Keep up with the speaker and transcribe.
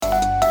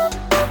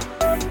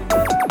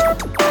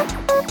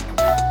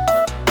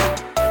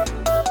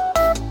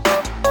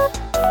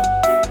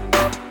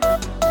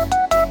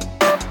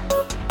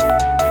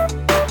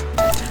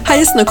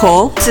it's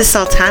Nicole. This is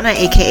Sultana,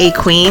 aka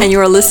Queen. And you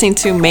are listening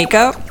to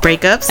Makeup,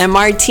 Breakups, and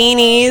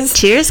Martinis.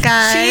 Cheers,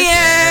 guys.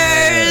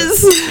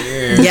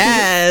 Cheers.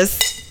 Yes.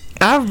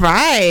 All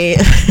right.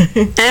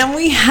 And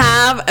we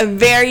have a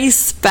very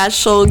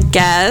special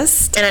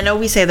guest. And I know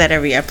we say that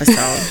every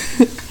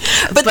episode.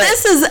 but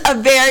this is a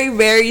very,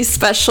 very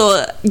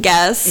special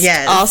guest.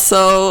 Yes.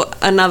 Also,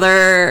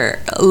 another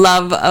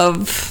love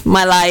of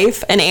my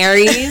life, an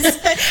Aries.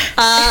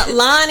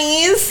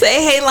 Lonnie.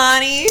 Say hey,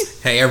 Lonnie.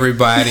 Hey,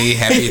 everybody.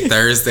 Happy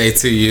Thursday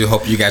to you.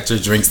 Hope you got your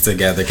drinks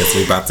together because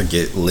we're about to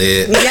get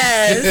lit.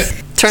 Yes.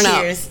 Turn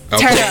Cheers. up.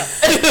 Okay. Turn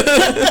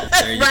up.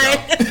 There you go.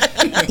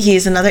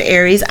 He's another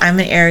Aries. I'm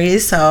an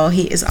Aries, so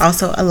he is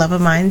also a love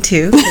of mine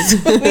too. 'Cause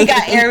we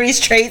got Aries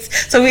traits,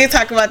 so we can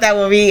talk about that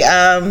when we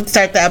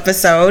start the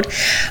episode.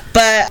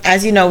 But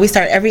as you know, we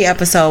start every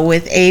episode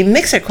with a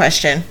mixer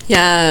question.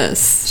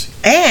 Yes.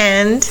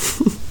 And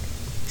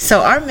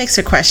so our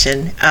mixer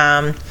question,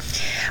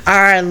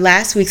 our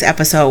last week's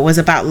episode was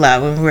about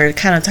love, and we were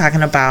kind of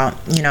talking about,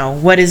 you know,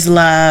 what is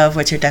love?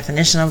 What's your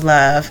definition of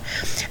love?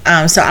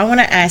 So I want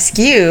to ask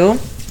you.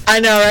 I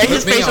know, right?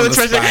 Put me on the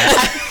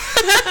spot.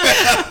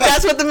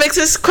 That's what the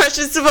mixer's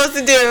question is supposed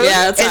to do.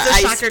 Yeah, it's a an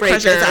shocker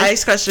question. It's an icebreaker.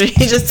 ice question.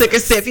 He just took a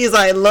sip. He's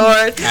like,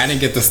 Lord. I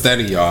didn't get to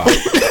study, y'all.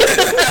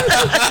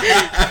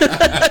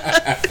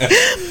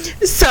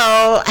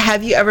 So,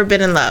 have you ever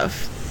been in love?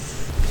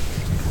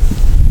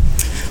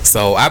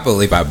 So I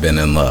believe I've been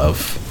in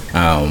love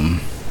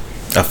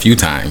a few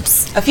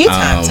times. A few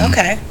times,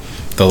 okay.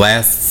 The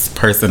last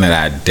person that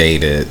I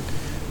dated,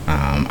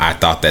 I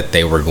thought that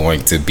they were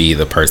going to be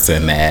the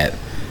person that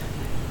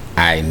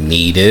I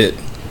needed,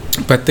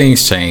 but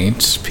things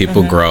change.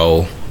 People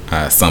grow,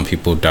 some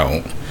people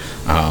don't,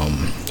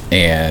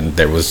 and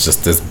there was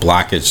just this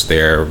blockage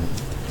there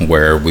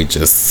where we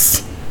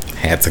just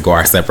had to go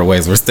our separate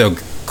ways. We're still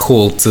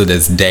cool to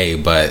this day,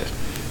 but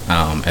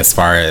as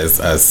far as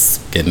us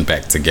getting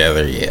back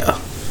together, yeah,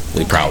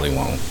 we probably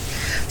won't.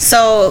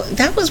 So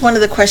that was one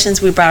of the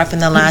questions we brought up in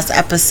the last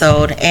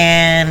episode,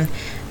 and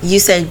you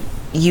said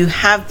you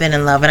have been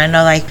in love, and I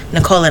know, like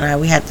Nicole and I,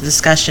 we had the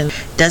discussion.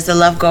 Does the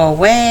love go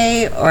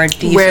away, or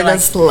do you? Where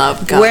does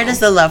love go? Where does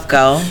the love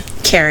go?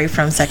 Carrie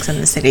from Sex and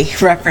the City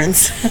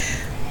reference.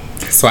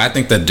 So I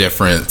think the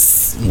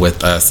difference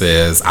with us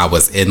is I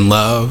was in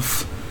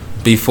love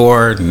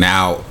before.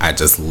 Now I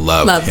just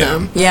love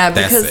him. them. Yeah,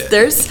 That's because it.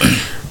 there's.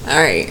 All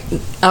right,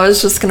 I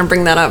was just gonna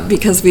bring that up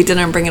because we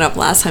didn't bring it up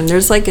last time.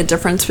 There's like a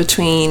difference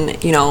between,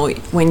 you know,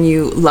 when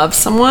you love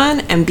someone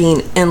and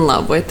being in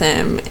love with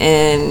them,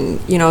 and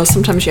you know,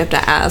 sometimes you have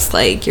to ask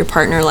like your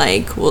partner,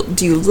 like, well,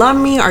 do you love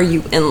me? Are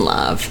you in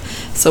love?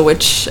 So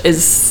which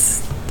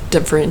is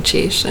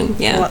differentiation?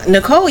 Yeah. Well,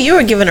 Nicole, you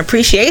were given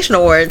appreciation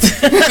awards.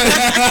 You're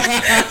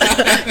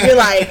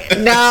like,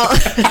 no.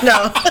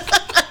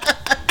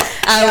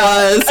 I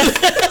was.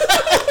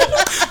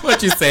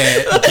 What you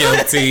said?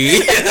 Guilty.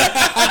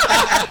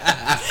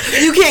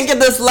 You can't get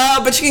this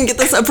love, but you can get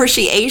this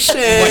appreciation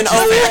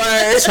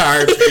award.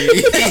 Charge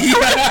me.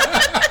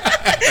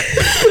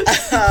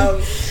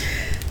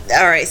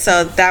 All right,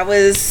 so that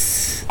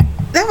was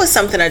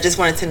something I just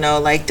wanted to know.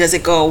 Like, does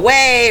it go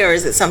away, or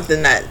is it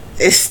something that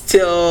is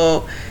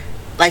still,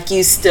 like,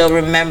 you still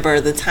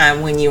remember the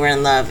time when you were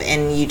in love,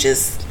 and you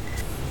just,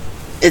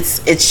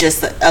 it's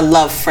just a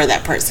love for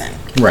that person?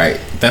 Right.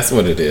 That's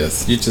what it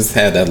is. You just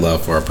had that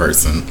love for a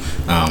person.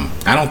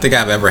 I don't think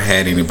I've ever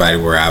had anybody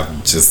where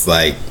I've just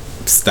like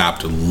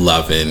stopped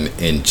loving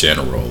in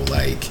general.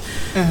 Like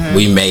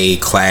we may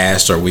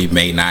clash or we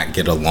may not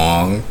get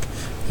along,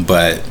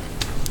 but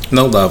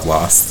no love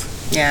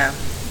lost. Yeah.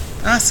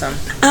 Awesome.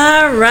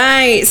 All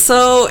right,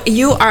 so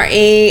you are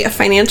a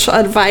financial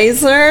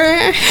advisor.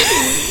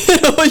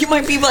 You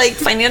might be like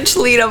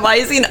financially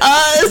advising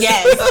us.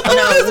 Yes.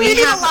 No, we need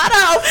a lot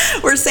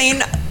of. We're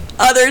saying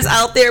others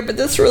out there, but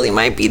this really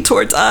might be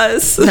towards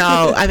us.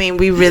 No, I mean,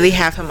 we really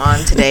have him on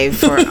today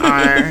for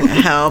our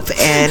help,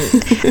 and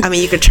I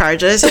mean, you could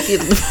charge us if you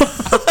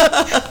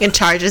can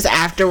charge us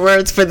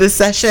afterwards for this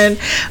session.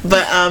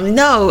 But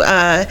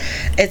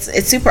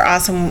it's super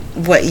awesome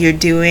what you're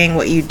doing,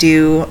 what you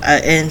do,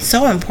 and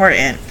so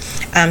important.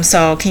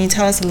 So can you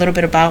tell us a little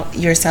bit about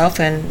yourself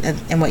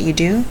and what you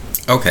do?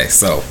 Okay,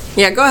 so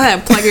Yeah, go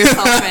ahead, plug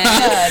yourself in.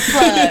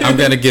 I'm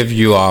gonna give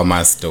you all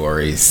my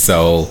stories.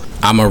 So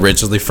I'm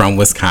originally from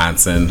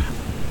Wisconsin.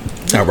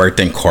 I worked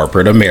in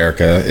corporate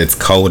America. It's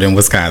cold in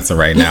Wisconsin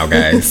right now,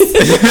 guys.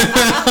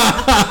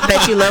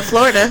 Bet you love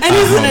Florida. And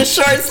he's in a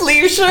short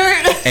sleeve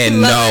shirt. And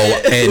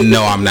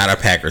no, I'm not a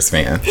Packers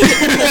fan.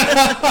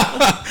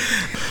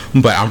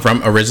 But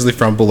I'm originally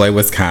from Beloit,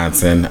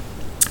 Wisconsin.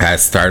 I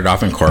started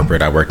off in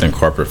corporate. I worked in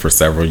corporate for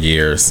several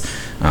years.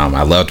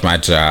 I loved my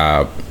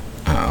job.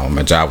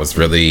 My job was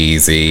really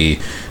easy.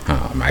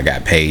 I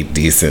got paid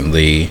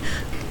decently,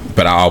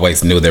 but I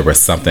always knew there was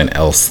something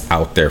else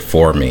out there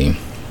for me.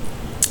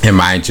 And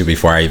mind you,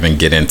 before I even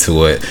get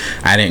into it,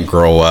 I didn't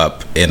grow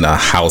up in a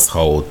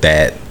household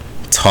that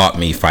taught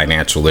me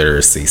financial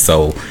literacy.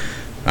 So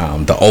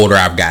the older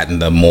I've gotten,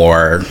 the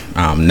more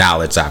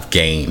knowledge I've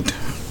gained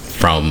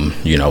from,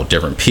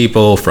 different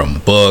people, from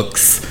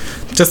books,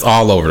 just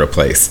all over the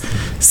place.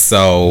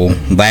 So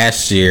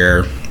last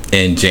year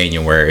in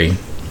January,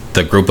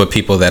 the group of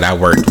people that I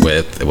worked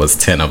with, it was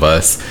 10 of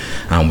us,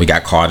 we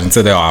got called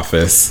into the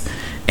office,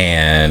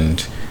 and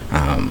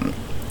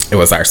it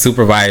was our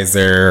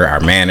supervisor,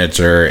 our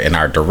manager, and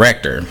our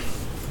director.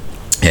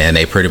 And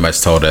they pretty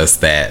much told us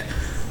that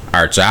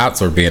our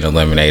jobs were being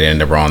eliminated and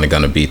there were only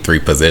going to be 3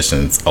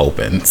 positions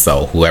open.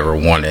 So whoever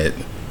wanted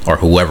or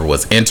whoever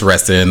was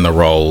interested in the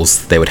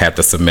roles, they would have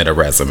to submit a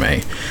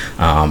resume.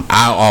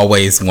 I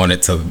always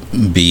wanted to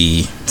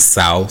be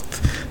South.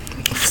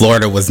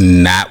 Florida was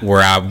not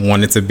where I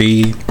wanted to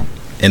be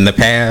in the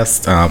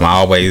past. I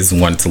always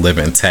wanted to live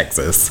in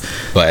Texas,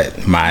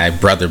 but my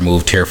brother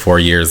moved here 4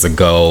 years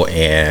ago,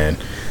 and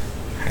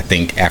I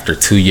think after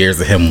 2 years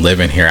of him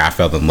living here, I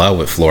fell in love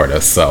with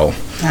Florida. So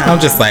I'm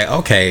just like,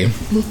 okay,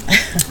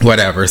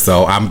 whatever.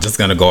 So I'm just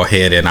going to go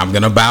ahead and I'm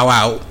going to bow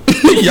out.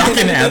 Y'all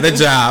can have the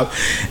job.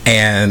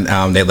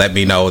 And they let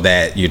me know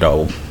that, you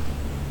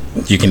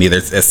can either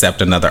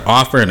accept another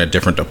offer in a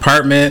different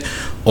department,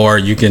 or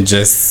you can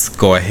just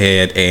go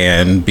ahead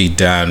and be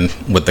done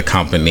with the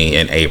company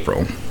in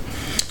April.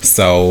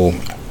 So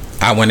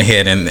I went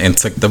ahead and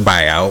took the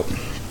buyout.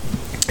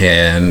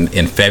 And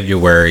in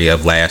February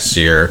of last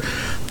year,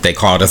 they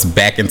called us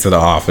back into the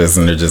office,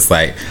 and they're just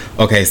like,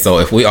 okay, so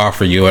if we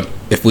offer you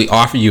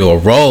a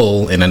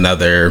role in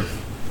another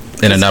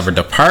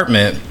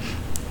department,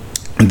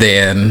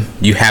 then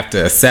you have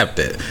to accept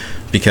it,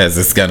 because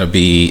it's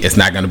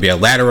not gonna be a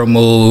lateral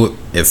move.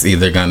 It's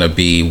either gonna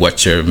be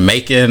what you're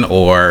making,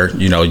 or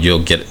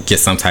you'll get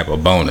some type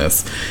of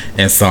bonus.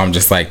 And so I'm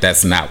just like,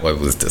 that's not what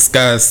was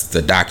discussed.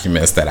 The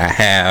documents that I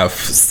have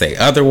say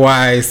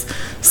otherwise.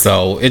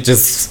 So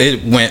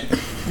it went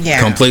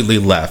completely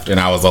left, and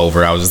I was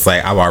over. I was just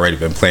like, I've already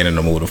been planning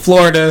to move to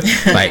Florida.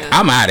 Like,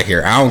 I'm out of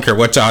here. I don't care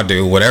what y'all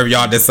do. Whatever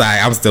y'all decide,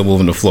 I'm still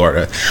moving to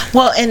Florida.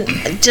 Well, and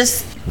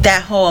just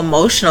that whole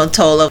emotional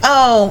toll of,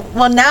 oh,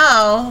 well,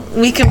 now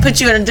we can put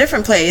you in a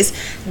different place.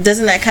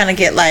 Doesn't that kind of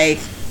get like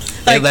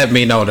they let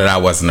me know that I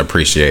wasn't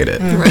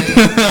appreciated. Right.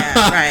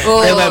 Yeah, right.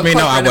 Well, they let me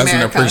know I wasn't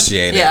America.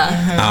 appreciated.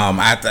 Yeah.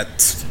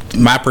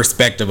 My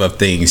perspective of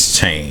things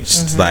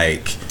changed.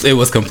 Like, it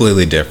was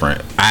completely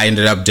different. I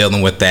ended up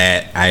dealing with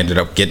that. I ended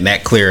up getting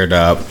that cleared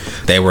up.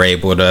 They were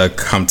able to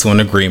come to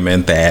an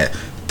agreement that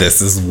this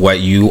is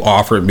what you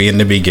offered me in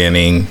the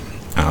beginning.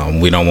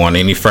 We don't want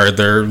any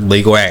further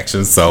legal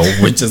action, so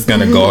we're just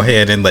going to go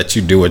ahead and let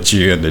you do what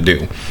you're going to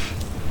do.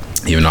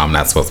 Even though I'm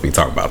not supposed to be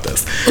talking about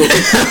this.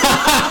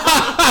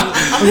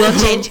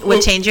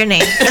 We'll change your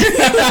name.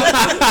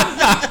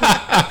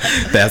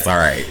 That's all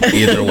right.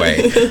 Either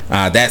way.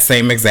 That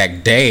same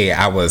exact day,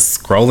 I was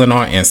scrolling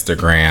on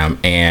Instagram,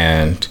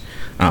 and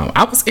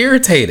I was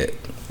irritated.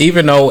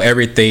 Even though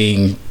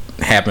everything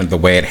happened the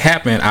way it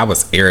happened, I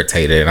was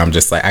irritated, and I'm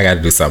just like, I got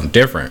to do something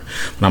different.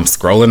 But I'm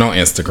scrolling on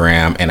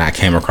Instagram, and I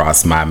came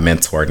across my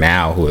mentor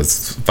now, who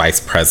is Vice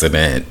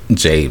President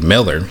Jade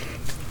Miller.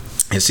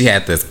 And she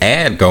had this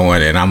ad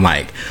going, and I'm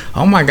like,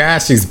 oh my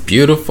gosh, she's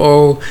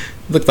beautiful.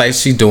 Looks like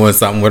she's doing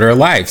something with her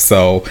life.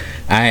 So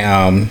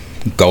I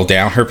go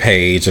down her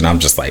page, and I'm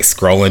just like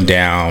scrolling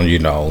down.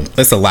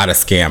 There's a lot of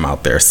scam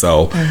out there.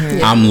 So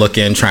I'm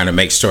looking, trying to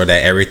make sure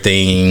that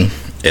everything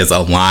is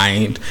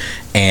aligned.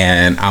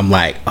 And I'm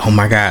like, oh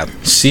my God,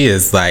 she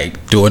is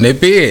like doing it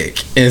big.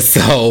 And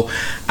so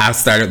I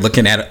started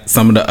looking at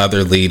some of the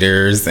other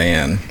leaders,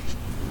 and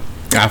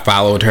I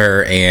followed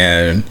her,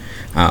 and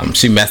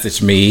she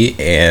messaged me,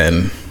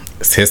 and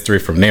it's history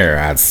from there.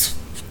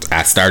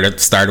 I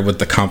started with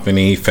the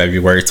company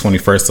February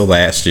 21st of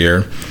last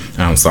year,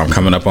 so I'm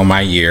coming up on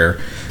my year.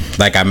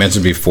 Like I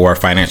mentioned before,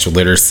 financial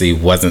literacy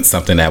wasn't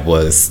something that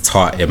was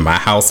taught in my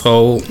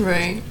household.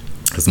 Right.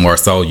 It's more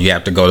so you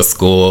have to go to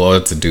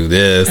school to do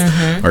this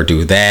or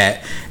do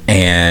that.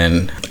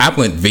 And I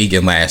went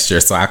vegan last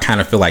year, so I kind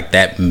of feel like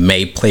that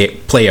may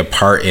play a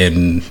part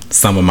in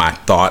some of my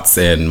thoughts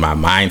and my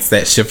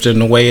mindset shifted in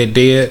the way it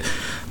did.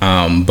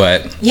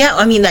 But yeah,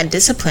 I mean, that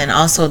discipline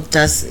also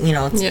does,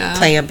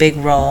 play a big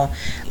role.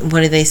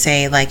 What do they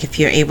say? Like, if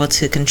you're able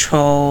to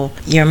control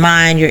your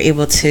mind, you're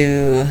able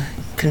to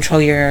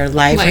control your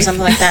life or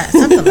something like that.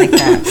 Something like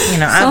that.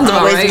 I'm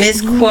always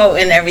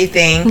misquoting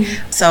everything.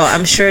 So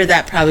I'm sure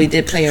that probably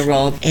did play a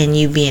role in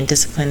you being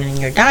disciplined in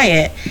your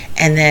diet.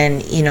 And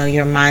then,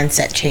 your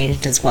mindset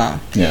changed as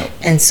well. Yeah.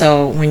 And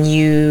so when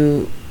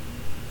you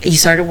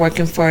started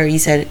working for, you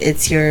said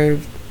it's your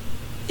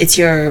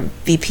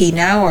VP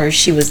now, or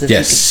she was the VP?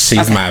 Yes,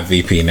 she's my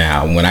VP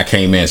now. When I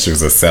came in, she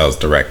was a sales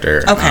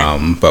director.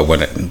 Okay. But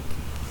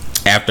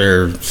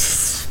after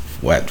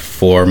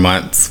 4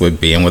 months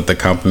with being with the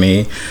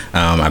company,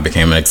 I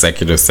became an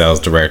executive sales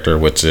director,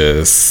 which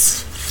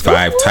is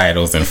 5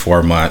 titles in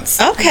 4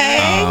 months. Okay.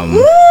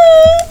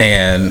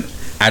 And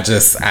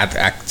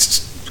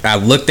I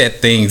looked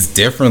at things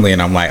differently,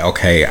 and I'm like,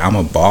 okay, I'm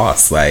a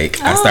boss. Like,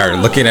 I started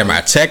looking at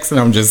my checks, and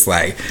I'm just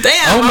like,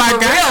 damn, oh my I'm a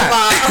God. real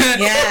boss.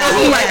 Yeah.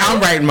 I'm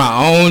writing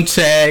my own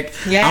check.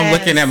 Yes. I'm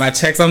looking at my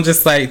checks. I'm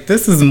just like,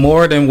 this is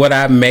more than what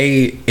I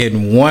made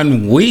in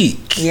 1 week.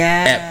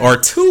 Or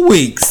 2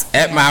 weeks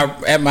at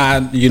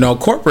my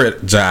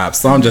corporate job.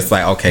 So I'm just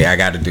like, okay, I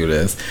got to do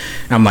this.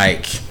 I'm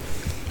like,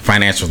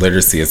 financial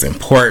literacy is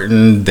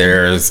important.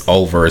 There's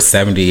over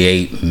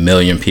 78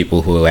 million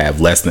people who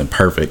have less than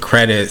perfect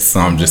credit.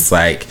 So I'm just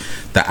like,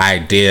 the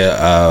idea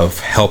of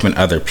helping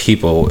other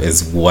people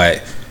is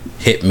what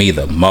hit me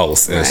the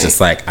most. It's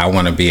just like, I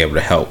want to be able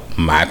to help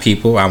my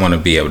people. I want to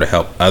be able to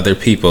help other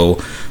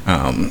people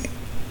to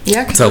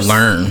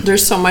learn.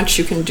 There's so much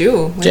you can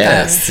do with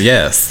that.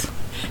 Yes.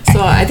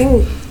 So I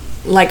think,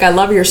 I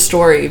love your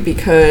story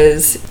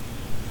because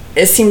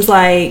it seems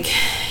like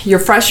you're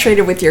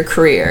frustrated with your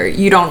career.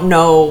 You don't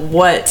know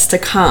what's to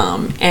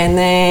come. And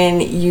then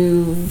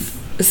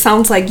it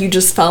sounds like you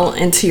just fell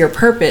into your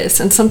purpose.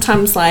 And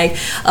sometimes, a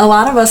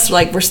lot of us,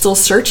 we're still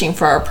searching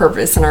for our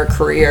purpose in our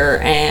career,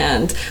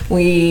 and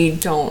we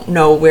don't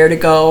know where to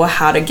go,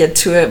 how to get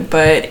to it,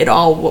 but it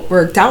all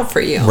worked out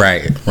for you.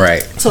 Right.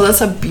 So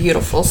that's a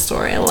beautiful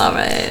story. I love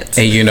it.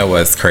 And you know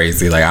what's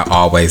crazy? I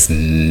always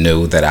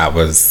knew that I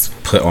was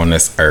put on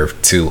this earth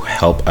to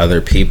help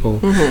other people.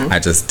 I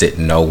just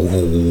didn't know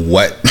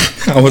what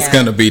I was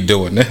going to be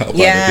doing to help other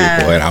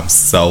people. And I'm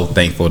so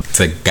thankful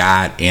to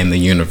God and the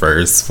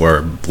universe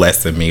for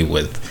blessing me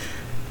with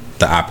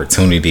the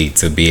opportunity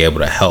to be able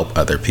to help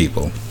other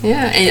people.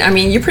 Yeah, and I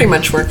mean, you pretty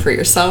much work for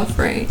yourself,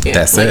 right? Yeah,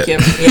 that's it.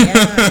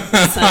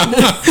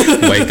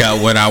 Wake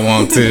up when I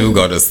want to,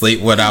 go to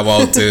sleep when I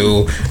want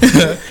to,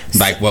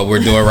 like what we're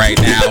doing right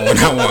now when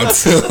I want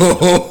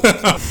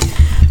to.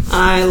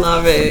 I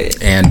love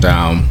it. And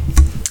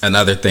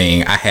another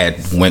thing, I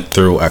had went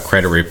through a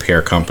credit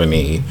repair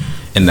company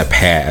in the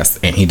past,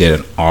 and he did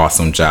an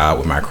awesome job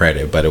with my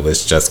credit, but it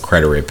was just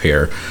credit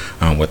repair.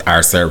 With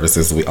our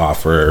services, we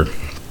offer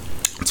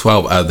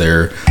 12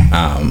 other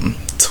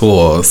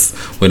tools.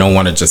 We don't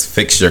want to just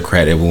fix your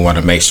credit. We want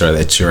to make sure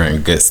that you're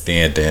in good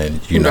standing,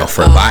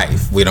 for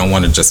life. We don't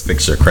want to just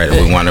fix your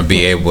credit. We want to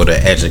be able to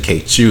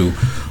educate you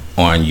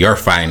on your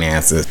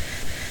finances.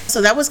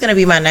 So that was going to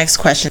be my next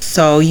question.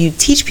 So you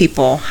teach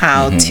people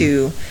how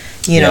to,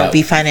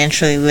 be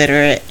financially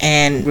literate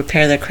and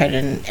repair their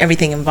credit and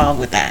everything involved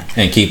with that.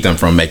 And keep them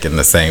from making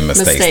the same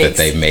mistakes that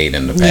they made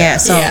in the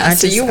past.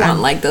 So you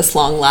want this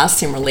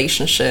long-lasting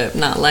relationship,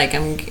 not like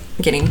I'm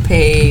getting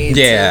paid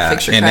to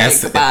fix your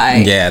credit,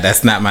 goodbye.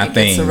 That's not my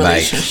thing.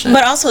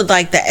 But also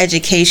the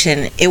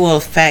education, it will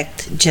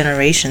affect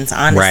generations,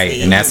 honestly. Right,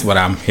 and that's what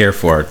I'm here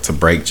for, to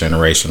break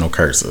generational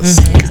curses.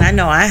 Because I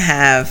know I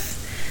have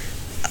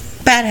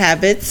bad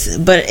habits,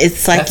 but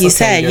it's like you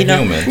said,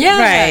 human.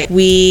 Right.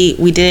 We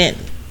didn't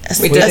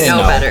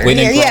know better. We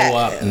didn't grow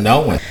up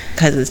knowing.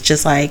 Because it's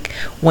just like,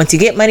 once you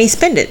get money,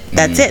 spend it.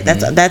 That's it.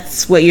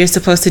 That's what you're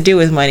supposed to do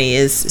with money,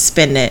 is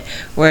spend it.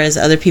 Whereas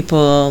other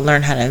people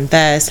learn how to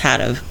invest, how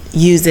to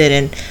use it,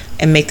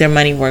 and make their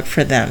money work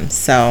for them.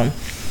 So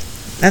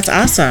that's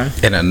awesome.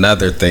 And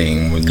another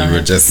thing, when you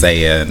were just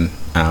saying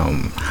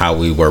how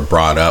we were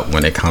brought up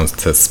when it comes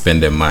to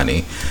spending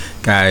money,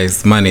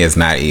 guys, money is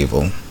not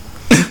evil.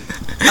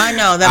 I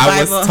know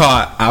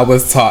that I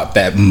was taught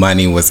that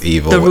money was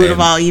evil. The root of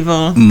all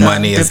evil.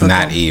 Money is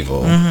not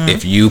evil.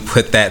 If you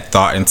put that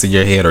thought into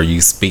your head, or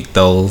you speak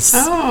those,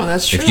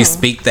 that's true. If you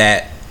speak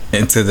that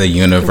into the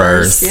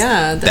universe,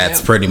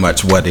 that's pretty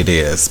much what it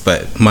is.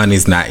 But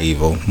money's not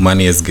evil.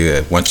 Money is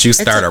good. Once you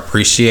start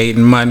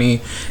appreciating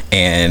money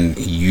and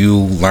you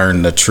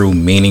learn the true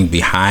meaning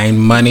behind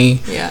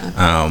money,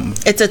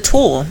 it's a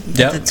tool.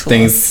 Yep. It's a tool.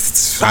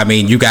 Things. I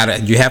mean, you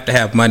have to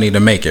have money to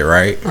make it,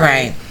 right?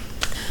 Right.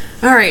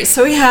 All right,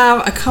 so we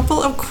have a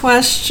couple of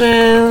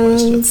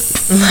questions.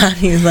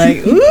 He's like,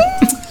 ooh.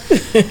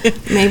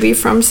 Maybe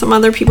from some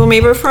other people,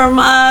 maybe from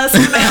us.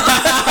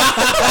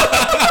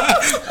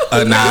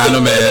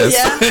 Anonymous.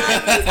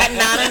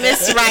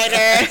 Anonymous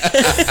writer.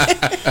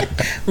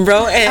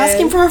 Wrote in.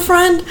 Asking for a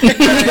friend.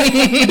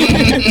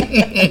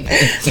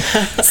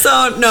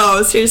 So,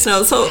 no, seriously,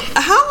 no. So,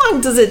 how long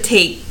does it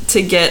take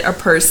to get a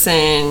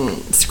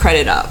person's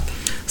credit up?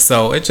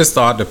 So it just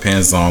all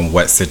depends on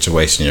what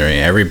situation you're in.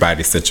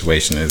 Everybody's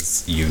situation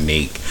is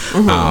unique.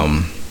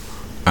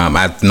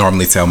 I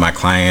normally tell my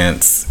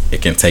clients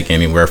it can take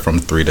anywhere from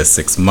 3 to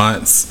 6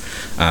 months,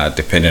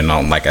 depending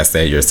on, like I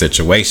said, your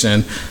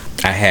situation.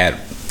 I had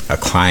a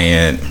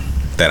client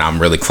that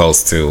I'm really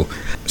close to.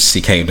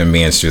 She came to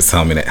me and she was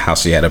telling me that how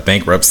she had a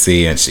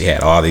bankruptcy and she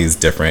had all these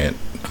different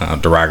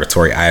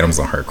derogatory items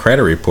on her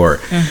credit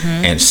report,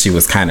 and she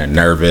was kind of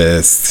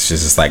nervous.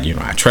 She's just like,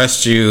 I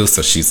trust you.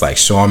 So she's like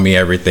showing me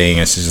everything,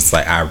 and she's just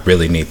like, I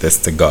really need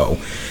this to go.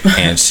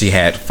 And she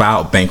had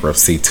filed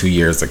bankruptcy 2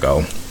 years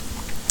ago,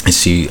 and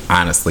she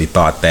honestly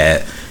thought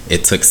that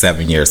it took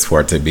 7 years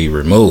for it to be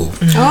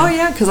removed. Oh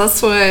yeah, because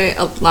that's what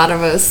a lot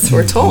of us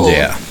were told.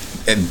 Yeah.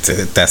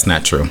 That's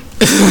not true.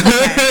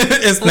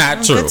 It's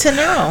not true. Good to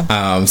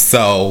know.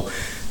 So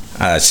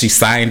she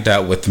signed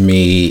up with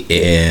me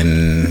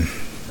in,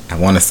 I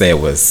want to say it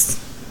was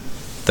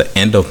the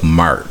end of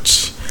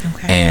March.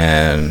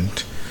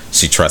 And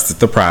She trusted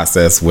the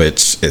process,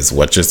 which is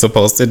what you're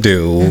supposed to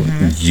do.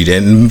 You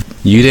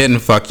didn't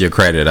fuck your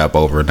credit up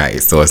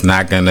overnight, so it's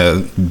not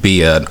gonna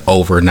be an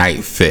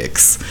overnight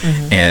fix.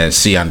 And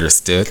she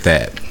understood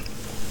that.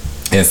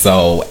 And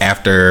so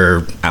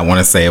after, I want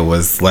to say it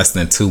was less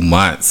than 2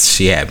 months,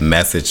 she had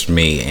messaged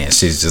me, and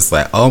she's just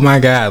like, oh my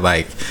God,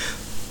 like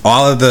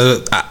all of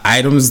the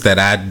items that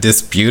I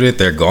disputed,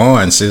 they're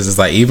gone. She's just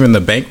like, even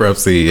the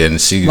bankruptcy. And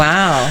she,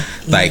 wow,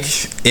 like,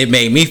 it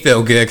made me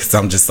feel good because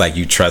I'm just like,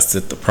 you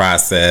trusted the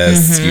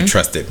process. You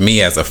trusted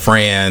me as a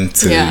friend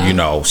to, you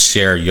know,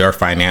 share your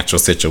financial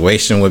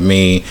situation with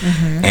me.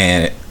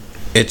 And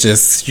it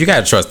just, you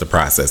got to trust the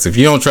process. If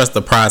you don't trust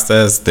the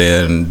process,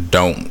 then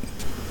don't.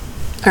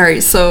 All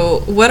right,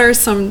 so what are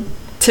some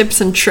tips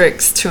and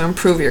tricks to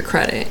improve your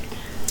credit?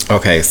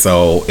 Okay,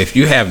 so if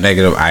you have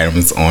negative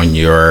items on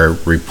your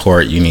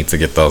report, you need to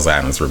get those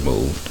items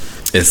removed.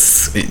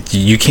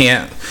 You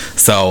can't.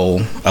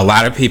 So a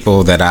lot of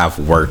people that I've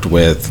worked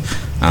with,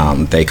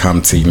 they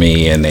come to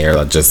me and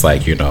they're just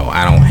like, you know,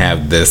 I don't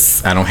have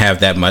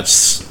that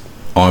much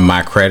on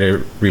my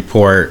credit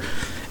report.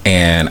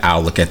 And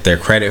I'll look at their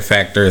credit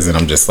factors and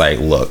I'm just like,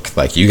 look,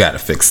 like, you got to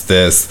fix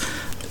this.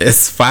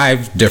 It's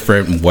 5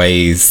 different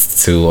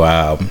ways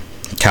to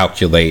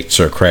calculate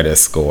your credit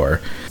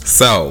score.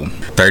 So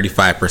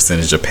 35%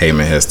 is your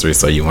payment history.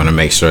 So you want to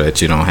make sure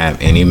that you don't have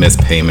any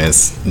missed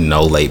payments,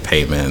 no late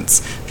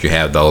payments. If you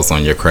have those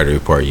on your credit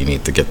report, you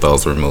need to get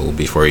those removed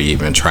before you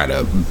even try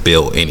to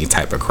build any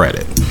type of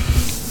credit.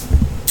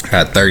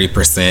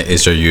 30%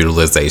 is your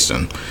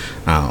utilization.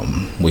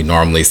 We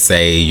normally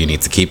say you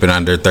need to keep it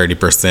under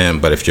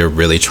 30%, but if you're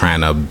really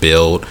trying to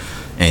build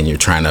and you're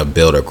trying to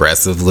build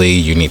aggressively,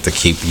 you need to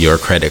keep your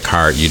credit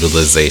card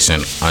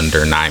utilization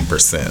under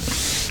 9%.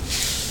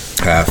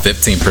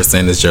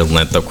 15% is your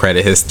length of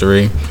credit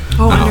history.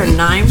 Under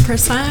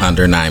 9%?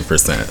 Under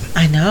 9%.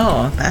 I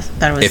know.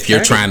 That was if you're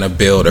 30. trying to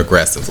build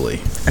aggressively.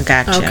 I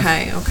gotcha.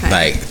 Okay.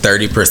 Like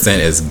 30%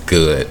 is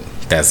good.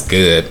 That's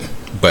good.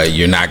 But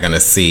you're not going to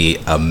see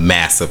a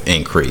massive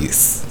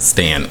increase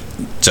staying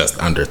just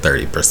under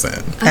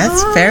 30%.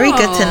 That's very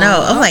good to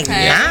know. Oh, like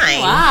okay.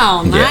 9.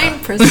 Wow,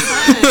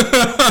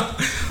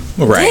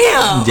 9%. Right.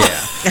 Damn.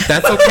 Yeah.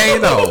 That's okay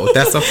though.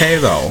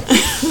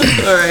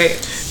 All right.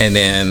 And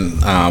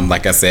then,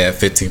 like I said,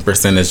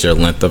 15% is your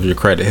length of your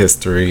credit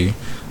history.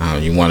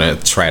 You want to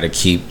try to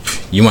keep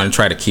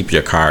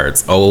your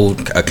cards.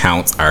 Old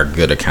accounts are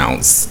good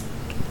accounts.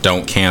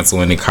 Don't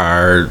cancel any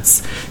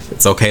cards.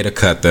 It's okay to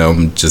cut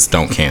them, just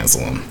don't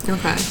cancel them.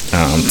 Okay.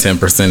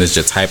 10% is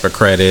your type of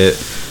credit,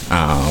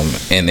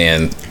 and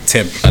then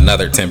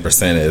another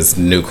 10% is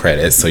new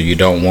credit. So you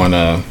don't want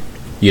to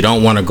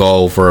go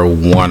over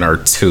 1 or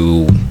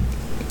 2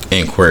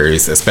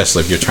 inquiries,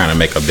 especially if you're trying to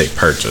make a big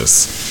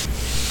purchase.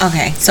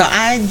 Okay, so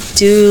I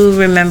do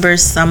remember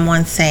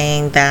someone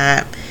saying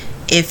that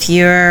if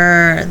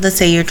let's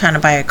say you're trying to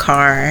buy a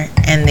car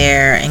and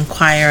they're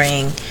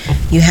inquiring,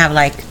 you have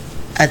like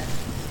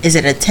is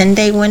it a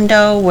 10-day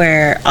window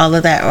where all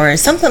of that, or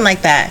something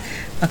like that?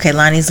 Okay,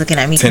 Lonnie's looking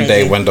at me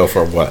 10-day window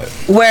for what?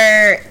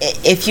 Where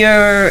if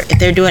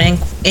they're doing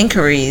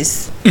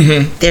inquiries,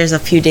 there's a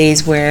few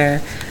days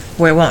where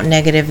it won't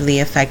negatively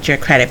affect your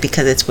credit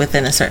because it's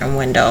within a certain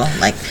window.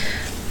 Like,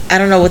 I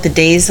don't know what the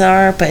days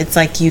are, but it's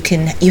like you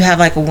have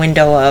like a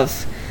window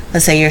of,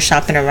 let's say you're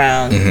shopping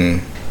around.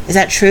 Is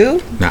that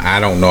true? No, I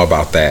don't know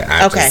about that.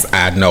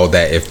 I know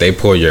that if they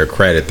pull your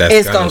credit,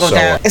 that's going to go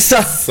down.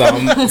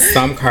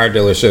 Some car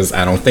dealerships,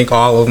 I don't think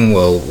all of them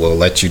will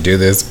let you do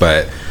this,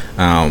 but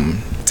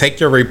take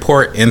your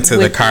report into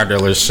the car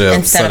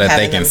dealership so that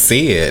they can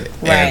see it.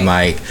 Right. And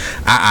like,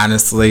 I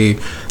honestly,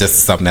 this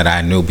is something that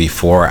I knew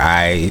before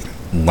I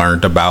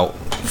learned about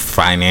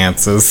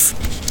finances.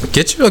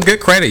 Get you a good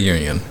credit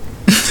union.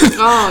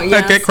 Oh,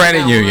 yes, a good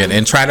credit union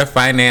and try to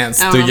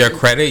finance through your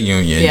credit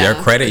union. Your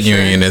credit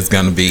union is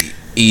going to be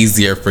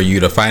easier for you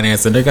to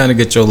finance, and they're going to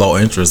get you a low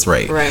interest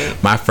rate. Right.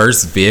 My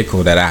first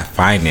vehicle that I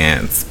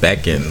financed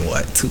back in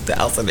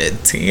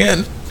 2010,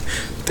 I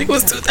think it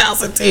was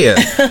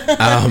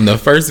 2010. The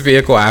first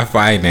vehicle I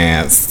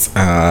financed it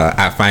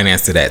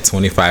at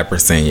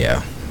 25%.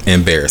 Yeah,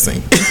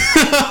 embarrassing.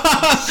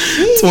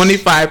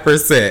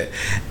 25%,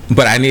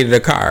 but I needed a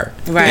car,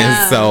 right?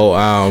 And so,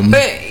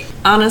 but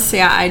honestly,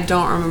 I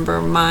don't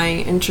remember my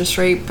interest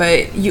rate,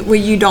 but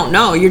you don't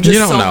know. You're just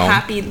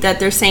happy that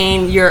they're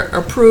saying you're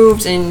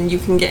approved and you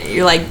can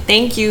you're like,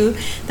 thank you,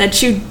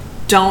 that you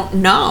don't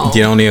know.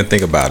 You don't even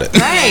think about it.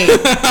 Right.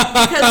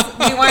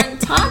 Because we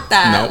weren't taught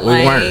that. No,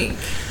 we weren't.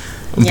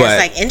 Yeah,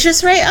 it's like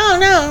interest rate. Oh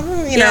no,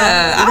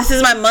 know, this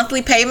is my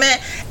monthly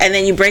payment, and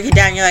then you break it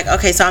down. You're like,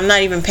 okay, so I'm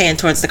not even paying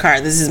towards the car.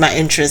 This is my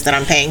interest that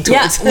I'm paying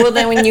towards. Yeah. Well,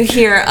 then when you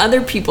hear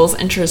other people's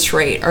interest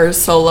rate are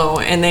so low,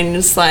 and then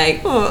it's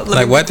like,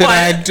 what did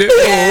I do?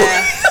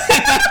 Yeah.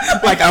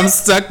 Like, I'm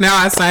stuck now.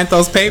 I signed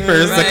those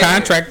papers. Right. The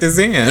contract is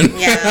in.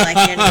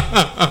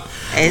 Yeah,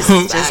 it's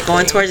just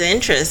going towards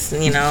interest,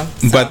 So.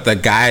 But the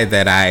guy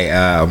that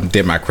I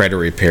did my credit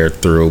repair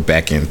through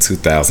back in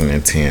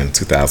 2010,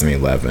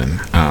 2011,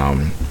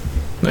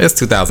 It's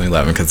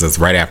 2011 because it's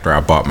right after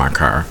I bought my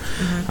car.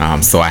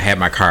 So I had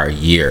my car a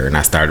year, and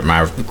I started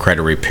my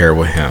credit repair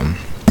with him.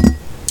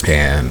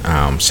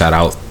 And shout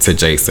out to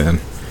Jason,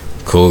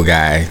 cool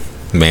guy,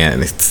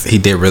 man. He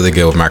did really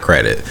good with my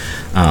credit.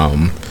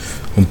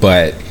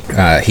 But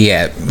he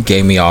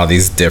gave me all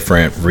these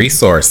different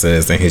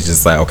resources, and he's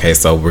just like, okay,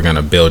 so we're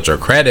gonna build your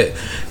credit.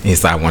 And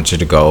he's like, I want you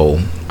to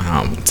go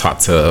talk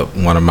to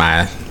one of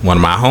my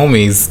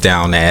homies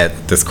down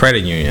at this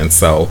credit union.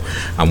 So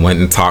I went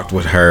and talked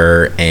with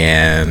her,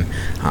 and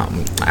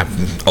I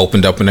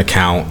opened up an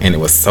account, and it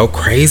was so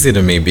crazy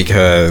to me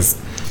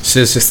because she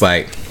was just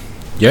like,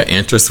 your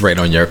interest rate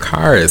on your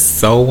car is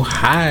so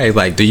high.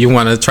 Like, do you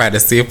want to try to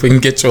see if we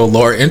can get you a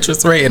lower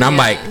interest rate? And I'm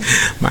like,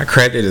 my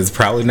credit is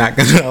probably not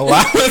going to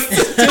allow us to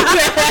do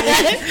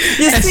that.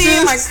 You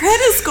see, my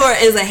credit score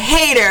is a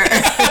hater.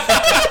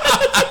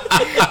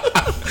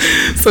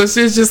 So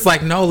she's just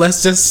like, no,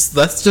 let's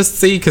just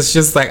see, because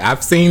she's like,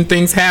 I've seen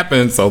things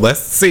happen, so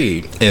let's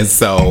see. And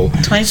so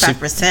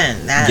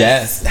 25%.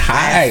 Yes,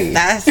 high.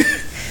 That's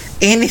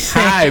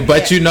anything. High,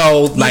 but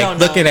like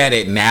looking at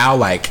it now,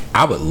 like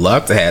I would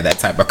love to have that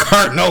type of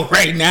car note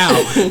right now.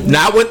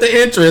 Not with the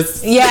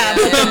interest. Yeah,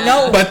 but the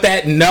note. But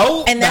that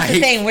note. And that's the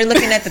thing. We're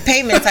looking at the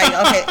payments. Like,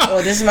 okay,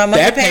 oh, this is my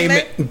monthly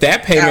payment.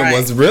 That payment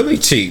was really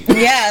cheap.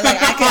 Yeah,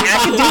 like I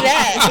can do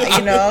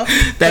that.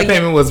 That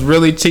payment was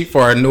really cheap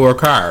for a newer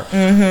car.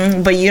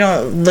 But you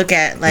don't look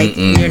at like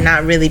you're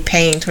not really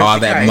paying towards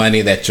all that car.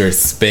 Money that you're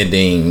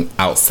spending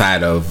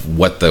outside of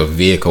what the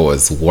vehicle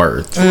is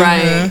worth.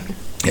 Right.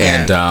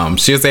 And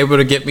she was able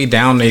to get me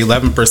down to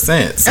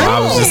 11%. So I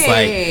was just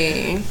like,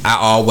 I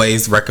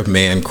always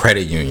recommend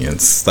credit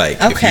unions. Like,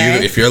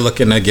 if you're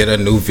looking to get a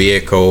new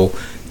vehicle,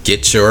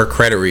 get your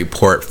credit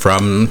report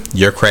from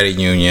your credit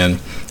union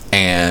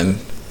and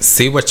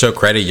see what your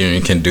credit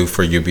union can do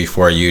for you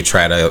before you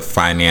try to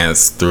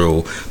finance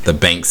through the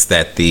banks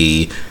that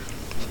the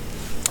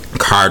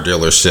car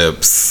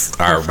dealerships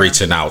are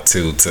reaching out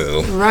to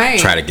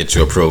try to get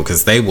you approved,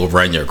 because they will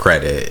run your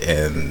credit,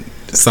 and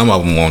some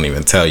of them won't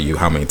even tell you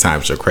how many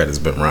times your credit's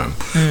been run.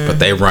 But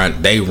they run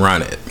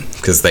it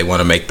because they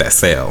want to make that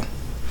sale.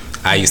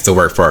 I used to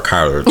work for a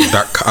car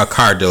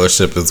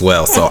dealership as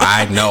well, so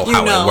I know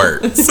how it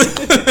works.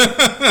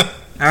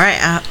 All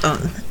right.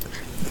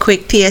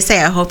 Quick PSA.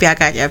 I hope y'all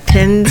got your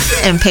pens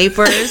and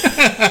papers.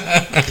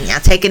 Y'all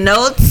taking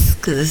notes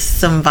because it's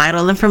some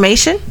vital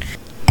information.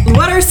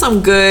 What are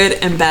some good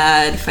and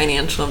bad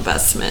financial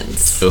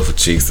investments? Oh,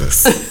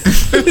 Jesus.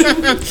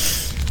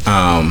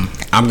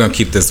 I'm gonna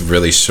keep this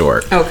really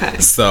short. Okay.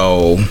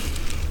 So,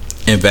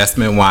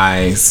 investment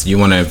wise, you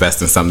want to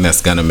invest in something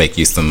that's gonna make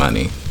you some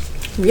money.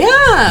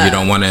 Yeah. You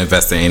don't want to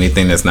invest in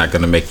anything that's not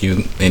going to make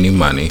you any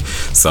money.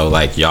 So,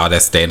 like, y'all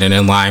that's standing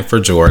in line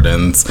for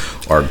Jordans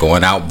or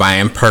going out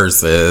buying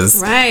purses,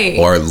 right,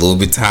 or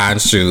Louis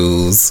Vuitton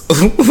shoes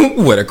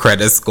with a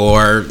credit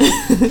score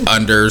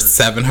under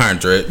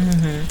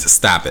 700,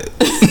 stop it.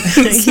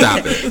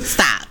 Stop it.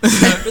 Stop.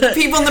 The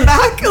people in the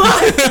back.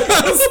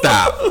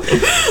 Stop.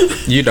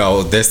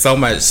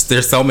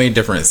 There's so many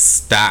different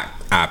stock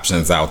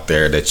options out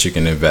there that you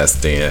can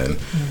invest in.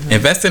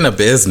 Invest in a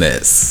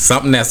business,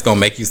 something that's gonna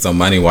make you some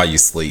money while you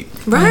sleep.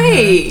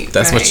 Right.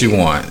 That's what you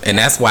want. And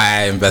that's why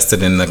I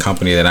invested in the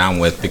company that I'm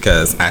with,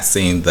 because I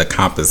seen the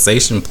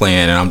compensation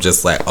plan and I'm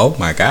just like, oh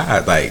my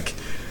God, like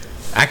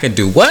I could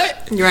do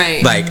what?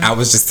 Right. Like I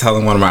was just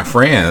telling one of my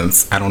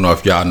friends, I don't know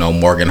if y'all know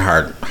Morgan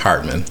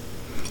Hartman.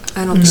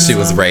 I don't know. She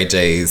was Ray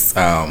J's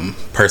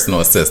personal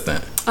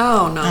assistant.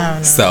 Oh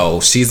no. So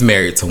she's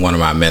married to one of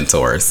my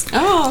mentors.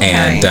 Oh, okay.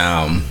 And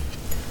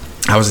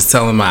I was just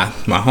telling my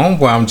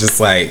homeboy, I'm just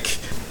like,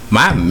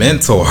 my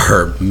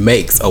mentor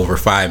makes over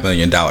 $5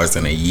 million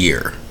in a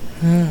year.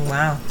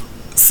 Wow.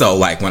 So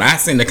like when I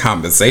seen the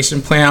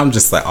compensation plan, I'm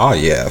just like, oh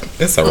yeah,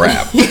 it's a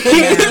wrap.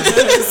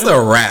 It's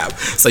a wrap.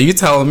 So you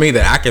telling me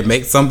that I can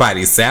make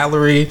somebody's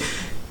salary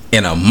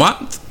in a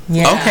month?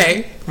 Yeah.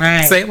 Okay.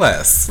 Right. Say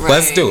less. Right.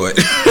 Let's do it.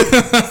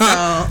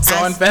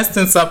 So invest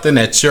in something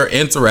that you're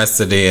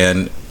interested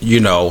in.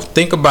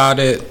 Think about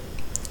it.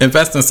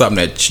 Invest in something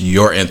that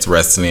you're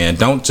interested in.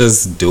 Don't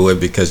just do it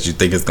because you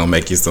think it's going to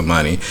make you some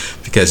money,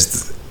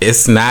 because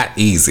it's not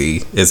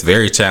easy. It's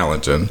very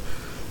challenging,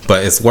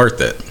 but it's worth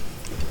it.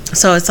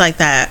 So it's like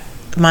that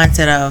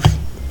mindset of,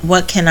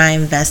 what can I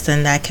invest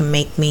in that can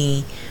make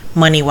me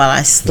money while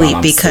I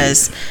sleep?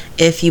 Because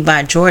if you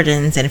buy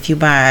Jordans and if you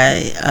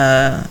buy,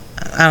 I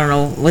don't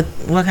know,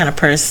 what kind of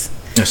purse?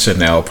 A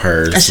Chanel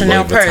purse. A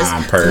Chanel purse.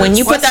 When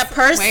you put that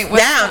purse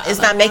down,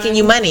 it's not making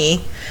you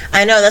money.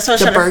 I know, that's what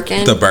I'm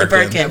trying to... The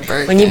Birkin.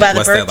 When you buy the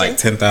What's Birkin.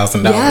 What's that, like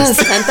 $10,000? Yes,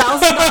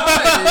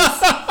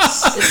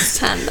 $10,000. It's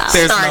 $10,000.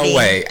 There's no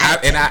way.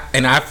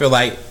 I feel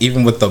like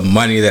even with the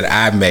money that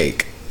I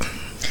make,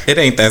 it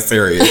ain't that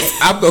serious.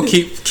 I'm gonna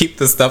keep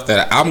the stuff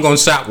that I'm gonna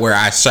shop where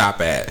I shop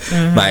at.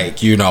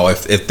 Like,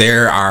 if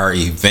there are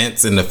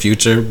events in the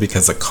future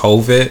because of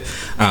COVID,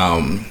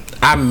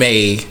 I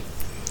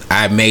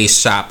I may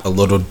shop a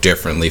little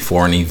differently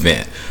for an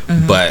event.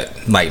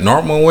 But like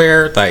normal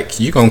wear, like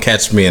you gonna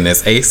catch me in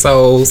this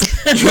ASOS,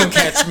 you gonna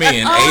catch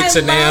me in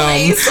H&M,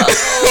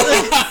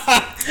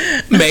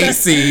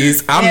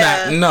 Macy's. I'm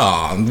not.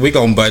 No, we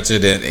gonna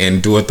budget it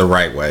and do it the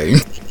right way.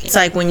 It's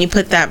like when you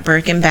put that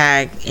Birkin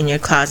bag in your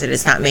closet,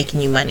 it's not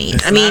making you money.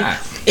 I mean, not.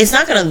 it's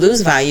not going to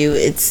lose value.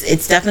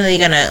 It's definitely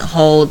going to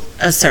hold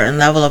a certain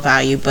level of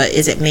value, but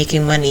is it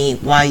making money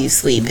while you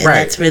sleep? And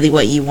that's really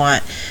what you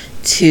want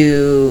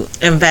to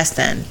invest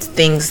in.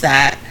 Things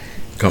that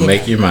Gonna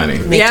make you money.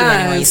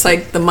 It's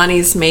like the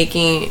money's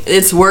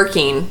it's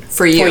working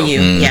for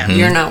you. Yeah.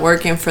 You're not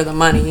working for the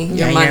money.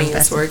 Your money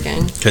is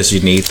working. Because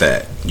you need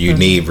that. You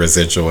need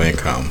residual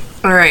income.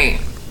 All right.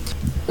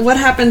 What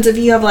happens if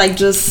you have like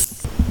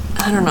just,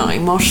 I don't know,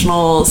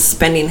 emotional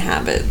spending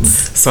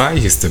habits? So I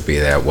used to be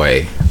that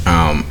way.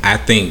 I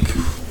think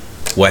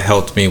what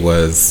helped me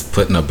was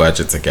putting a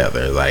budget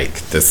together. Like,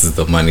 this is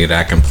the money that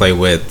I can play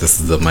with. This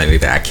is the money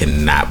that I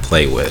cannot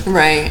play with.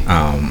 Right.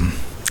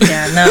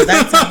 Yeah, no,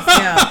 that's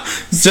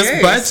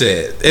just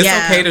budget. It's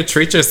okay to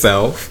treat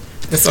yourself.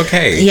 It's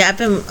okay. Yeah, I've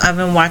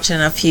been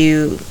watching a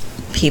few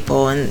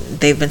people, and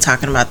they've been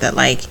talking about that.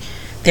 Like,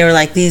 they were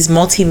like, these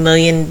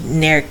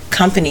multi-millionaire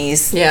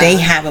companies, they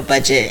have a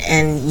budget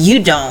and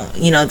you don't.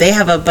 You know, they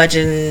have a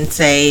budget and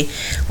say,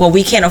 well,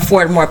 we can't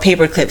afford more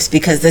paper clips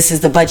because this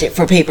is the budget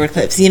for paper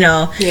clips, you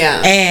know?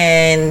 Yeah.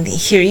 And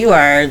here you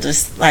are,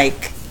 just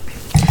like,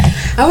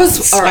 I was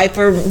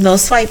swiper, no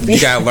swiping. You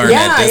gotta learn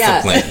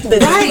that discipline.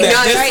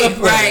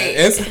 Right.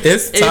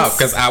 It's tough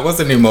because I was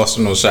an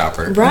emotional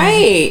shopper.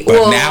 Right.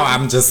 But now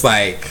I'm just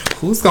like,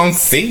 who's gonna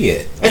see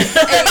it?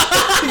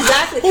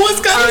 Exactly. Who's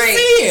gonna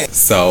see it?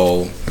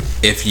 So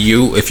if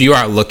you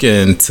are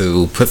looking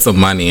to put some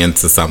money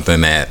into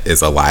something that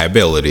is a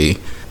liability,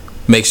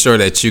 make sure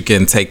that you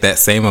can take that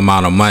same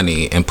amount of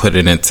money and put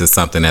it into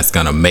something that's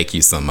gonna make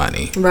you some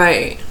money.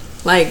 Right.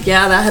 Like,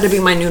 that had to be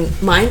my new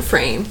mind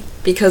frame.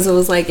 Because it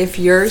was like, if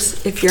you're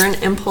an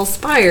impulse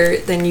buyer,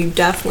 then you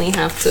definitely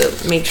have to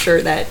make sure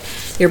that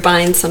you're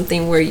buying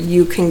something where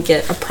you can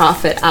get a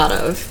profit out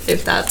of,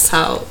 if that's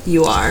how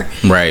you are.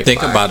 Right.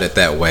 Think about it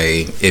that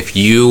way.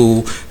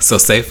 So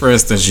say for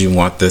instance you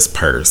want this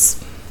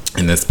purse,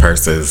 and this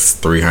purse is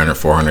 $300,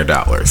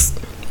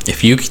 $400.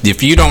 If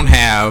you don't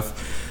have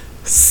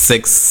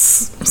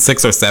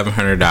 $600 or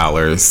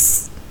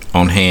 $700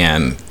 on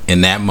hand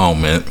in that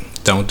moment,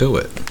 don't do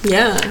it.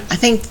 Yeah. I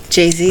think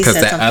Jay-Z said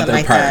something like that. Because that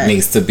other part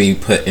needs to be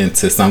put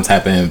into some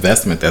type of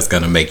investment that's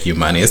going to make you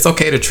money. It's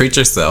okay to treat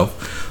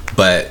yourself,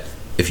 but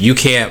if you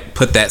can't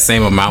put that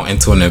same amount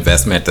into an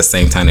investment at the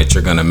same time that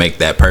you're going to make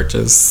that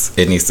purchase,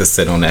 it needs to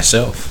sit on that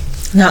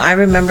shelf. No, I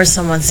remember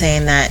someone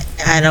saying that.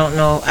 I don't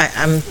know.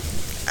 I'm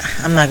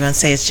not going to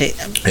say it's Jay.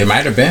 It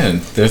might have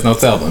been. There's no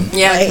telling.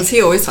 Yeah, because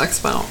he always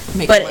talks about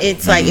making But money.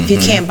 it's like, if you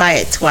can't buy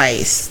it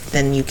twice,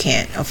 then you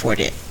can't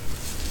afford it.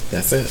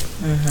 That's it.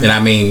 And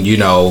I mean,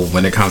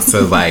 when it comes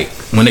to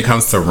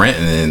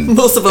renting,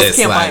 most of us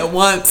can't buy it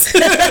once.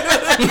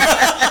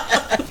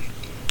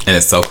 And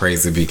it's so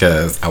crazy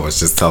because I was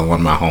just telling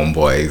one of my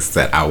homeboys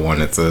that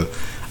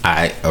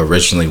I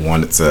originally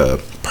wanted to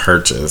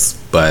purchase,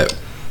 but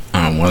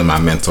one of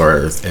my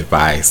mentors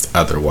advised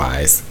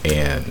otherwise,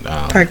 and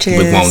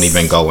we won't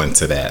even go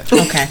into that.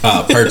 Okay.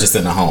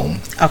 Purchasing a home.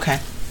 Okay.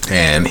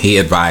 And he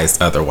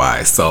advised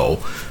otherwise. So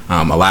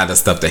a lot of the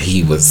stuff that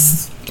he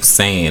was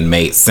saying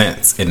made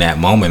sense in that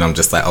moment. I'm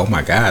just like, oh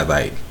my God,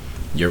 like,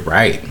 you're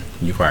right.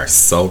 You are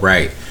so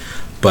right.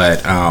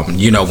 But when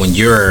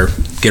you're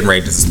getting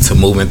ready to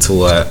move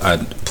into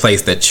a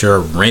place that you're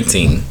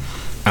renting,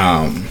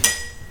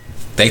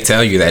 they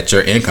tell you that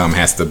your income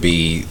has to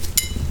be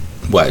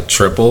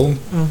triple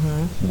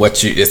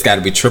it's got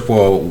to be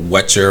triple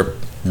what your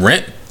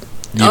rent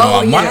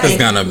a month is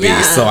gonna be.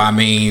 So I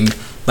mean,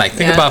 like,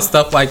 think about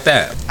stuff like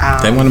that.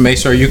 They want to make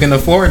sure you can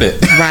afford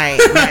it. Right.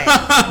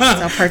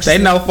 So they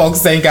know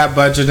folks ain't got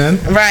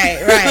budgeting. Right.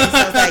 So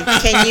it's like,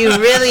 can you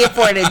really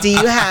afford it? Do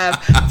you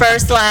have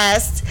first,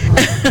 last,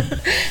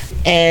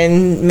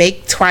 and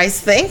make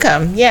twice the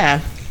income? Yeah.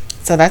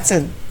 So that's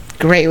a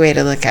great way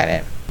to look at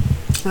it.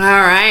 All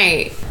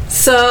right.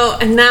 So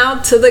now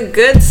to the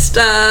good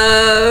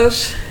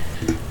stuff.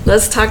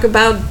 Let's talk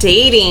about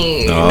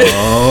dating.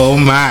 Oh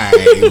my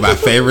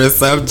favorite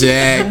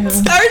subject.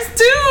 Ours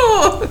too.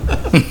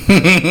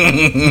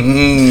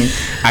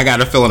 I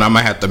got a feeling I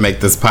might have to make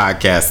this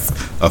podcast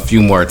a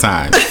few more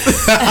times.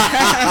 You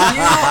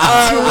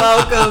are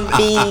welcome.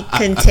 Be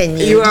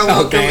continued. You are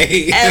welcome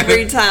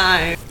every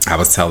time. I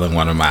was telling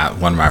one of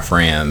my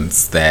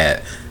friends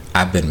that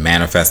I've been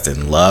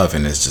manifesting love,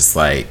 and it's just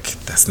like,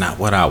 that's not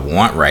what I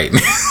want right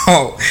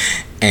now.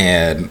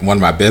 And one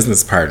of my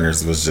business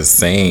partners was just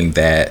saying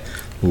that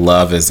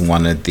love is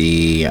one of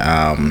the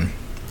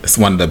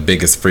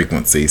biggest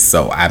frequencies.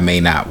 So I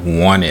may not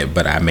want it,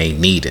 but I may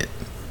need it.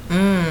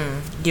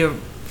 You're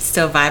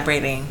still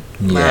vibrating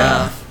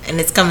love, and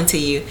it's coming to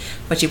you,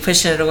 but you're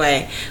pushing it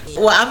away.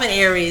 Well, I'm an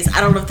Aries.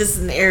 I don't know if this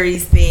is an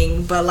Aries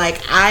thing, but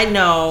like, I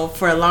know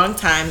for a long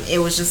time it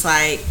was just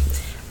like,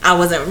 I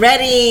wasn't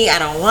ready. I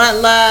don't want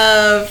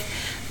love.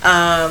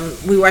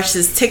 We watched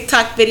this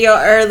TikTok video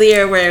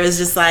earlier where it was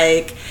just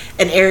like,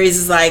 and Aries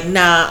is like,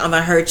 nah, I'm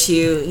gonna hurt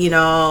you, you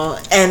know,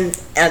 and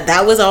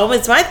that was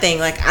always my thing.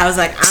 Like, I was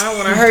like, I don't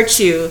want to hurt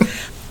you.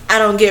 I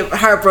don't get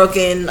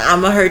heartbroken.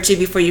 I'm gonna hurt you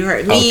before you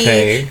hurt me.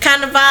 Okay.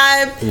 Kind of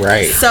vibe.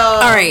 Right. So,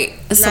 All right.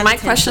 So not my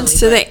questions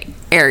to intentionally,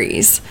 the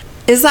Aries: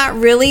 is that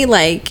really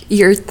like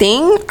your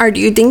thing, or do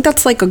you think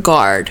that's like a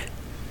guard?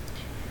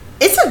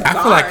 it's a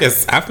guard.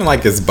 I feel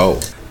like it's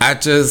both.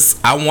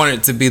 I want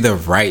it to be the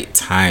right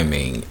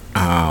timing.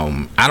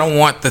 I don't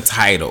want the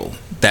title.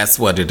 That's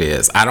what it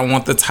is. I don't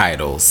want the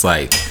titles.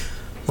 Like,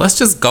 let's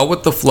just go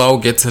with the flow,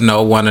 get to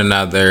know one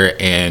another,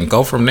 and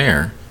go from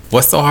there.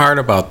 What's so hard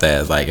about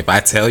that? Like, if I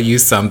tell you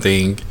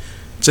something,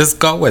 just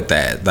go with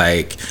that.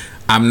 Like,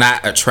 I'm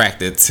not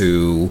attracted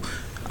to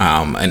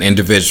an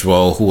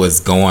individual who is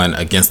going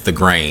against the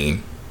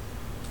grain.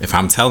 If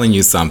I'm telling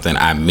you something,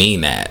 I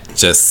mean that.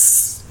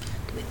 Just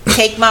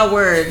Take my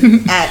word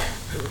at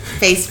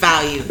face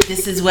value.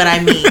 This is what I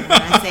mean when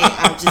I say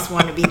I just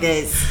want to be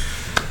this.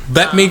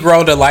 let me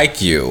grow to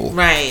like you.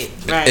 Right.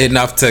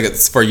 Enough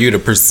for you to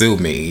pursue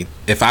me.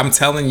 If I'm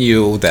telling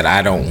you that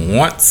I don't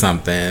want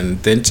something,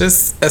 then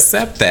just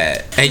accept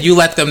that. And you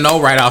let them know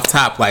right off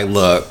top, like,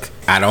 look,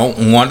 I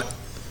don't want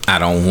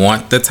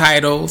the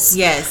titles.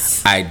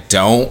 Yes. I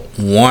don't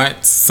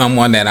want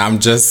someone that I'm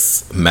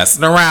just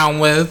messing around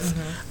with.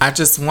 I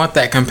just want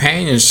that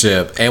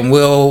companionship, and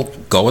we'll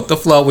go with the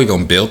flow. We're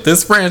going to build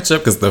this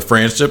friendship because the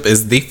friendship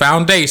is the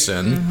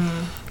foundation.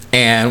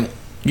 And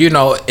you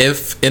know,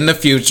 if in the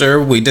future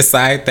we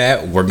decide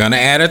that we're gonna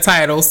add a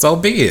title, so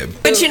be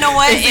it. But you know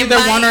what? It's either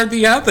one or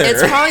the other.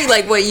 It's probably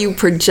like what you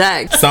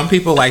project. Some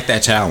people like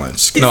that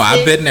challenge. No,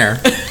 I've been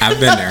there.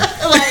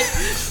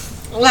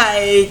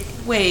 like,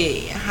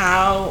 wait,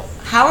 how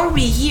are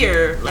we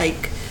here?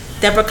 Like,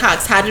 Deborah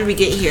Cox, how did we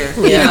get here?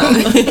 You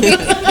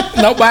know?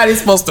 Nobody's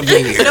supposed to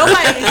be here.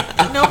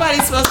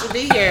 Nobody's supposed to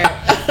be here.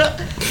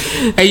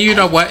 And you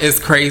know what? It's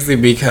crazy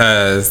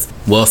because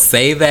we'll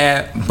say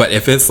that, but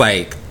if it's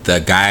like the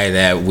guy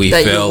that we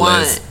That you feel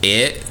want. is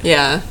it,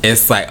 Yeah.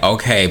 it's like,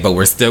 okay, but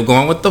we're still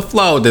going with the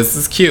flow. This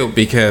is cute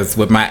because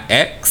with my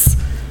ex,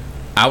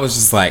 I was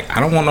just like, I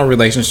don't want no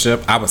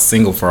relationship. I was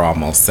single for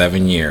almost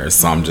 7 years.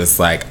 So I'm just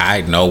like,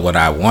 I know what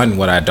I want and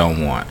what I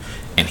don't want.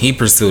 And he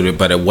pursued it,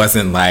 but it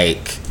wasn't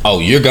like, oh,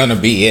 you're going to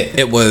be it.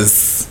 It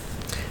was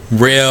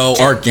real,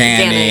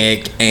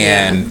 organic,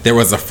 and there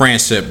was a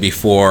friendship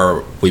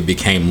before we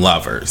became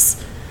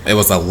lovers. It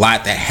was a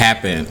lot that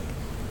happened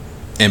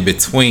in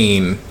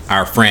between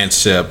our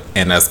friendship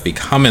and us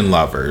becoming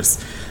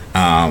lovers.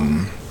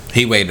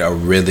 He waited a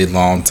really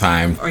long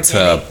time to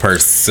Organic.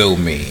 pursue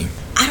me.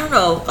 I don't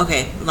know.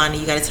 Okay, Lonnie,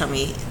 you gotta tell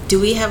me. Do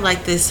we have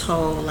like this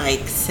whole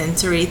like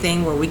sensory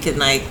thing where we can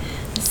like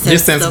Your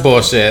sense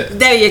bullshit.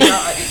 There you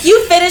go.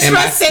 You finished And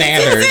my my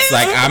standards, sentences.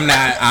 like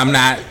I'm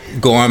not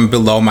going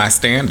below my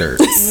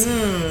standards.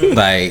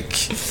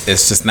 Like,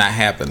 it's just not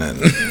happening.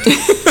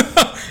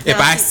 If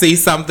I see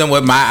something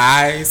with my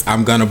eyes,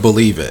 I'm gonna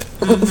believe it.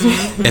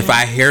 If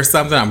I hear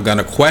something, I'm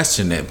gonna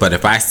question it. But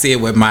if I see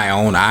it with my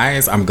own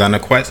eyes, I'm gonna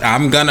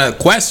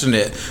question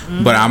it.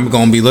 But I'm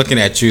gonna be looking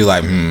at you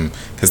like,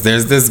 because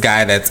there's this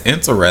guy that's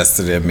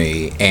interested in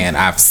me, and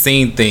I've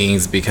seen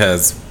things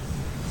because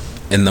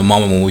in the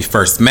moment when we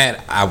first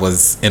met, I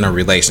was in a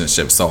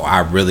relationship, so I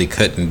really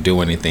couldn't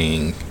do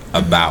anything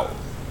about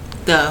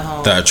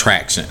the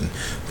attraction.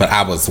 But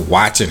I was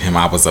watching him,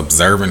 I was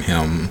observing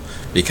him,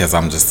 because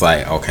I'm just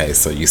like, okay,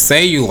 so you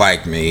say you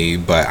like me,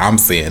 but I'm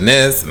seeing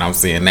this and I'm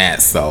seeing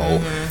that. So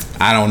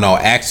I don't know.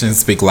 Actions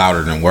speak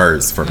louder than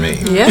words for me.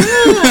 Yeah.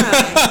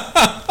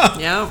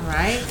 Yeah.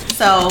 Right?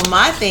 So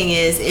my thing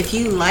is, if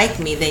you like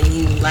me, then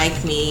you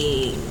like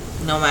me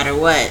no matter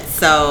what.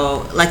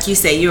 So like you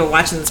say, you were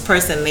watching this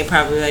person and they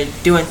probably are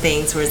doing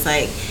things where it's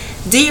like,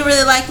 do you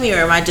really like me, or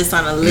am I just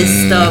on a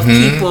list of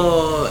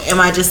people?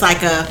 Am I just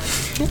like a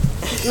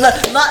look,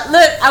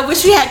 I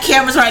wish we had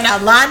cameras right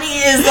now. Lonnie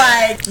is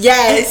like,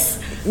 yes.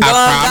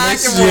 I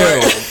promise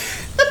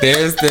you,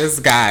 there's this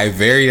guy,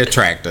 very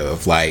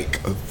attractive, like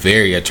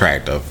very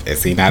attractive.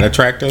 Is he not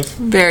attractive?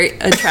 Very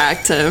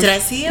attractive. Did I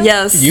see him?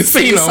 Yes. You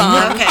seen him.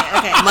 saw him.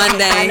 Okay.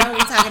 Monday. I know what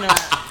you're talking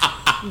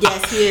about.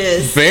 Yes, he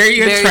is. Very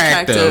Very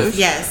attractive. attractive.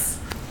 Yes.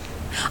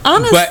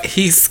 Honest. But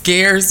he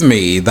scares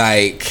me.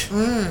 Like,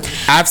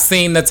 I've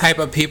seen the type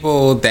of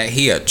people that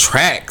he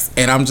attracts,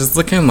 and I'm just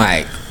looking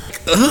like,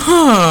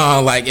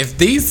 ugh. Like, if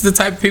these the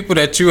type of people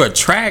that you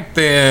attract,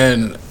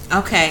 then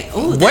Okay.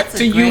 Ooh, what that's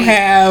do a you great-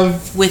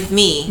 have? with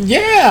me?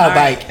 Yeah, All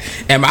right.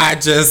 like, am I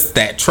just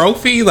that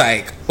trophy?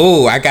 Like,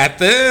 oh, I got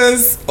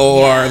this?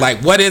 Or, Yeah.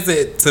 like, what is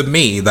it to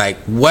me? Like,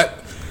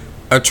 what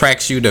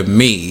attracts you to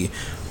me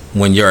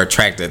when you're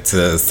attracted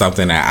to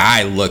something that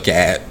I look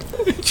at?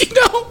 You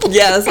know?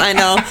 Yes, I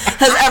know.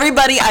 Because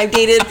everybody I've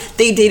dated,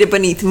 they dated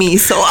beneath me,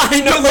 so I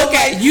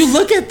know. You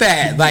look at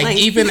that. Like, Like-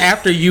 even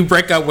after you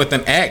break up with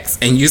an ex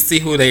and you see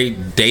who they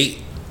date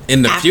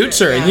in the After,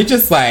 future, yeah. and you're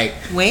just like,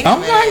 Wait a oh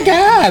my minute.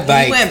 God.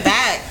 Like, You went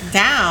back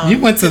down. you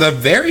went to the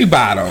very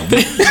bottom. Like,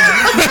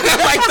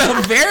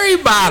 the very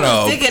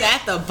bottom. Sticking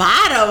at the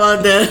bottom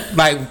of the.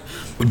 Like,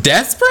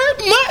 Desperate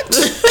much?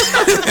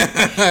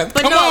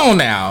 Come on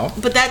now.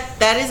 But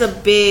that is a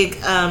big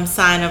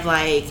sign of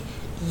like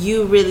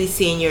you really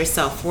seeing your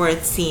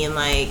self-worth, seeing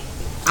like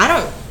I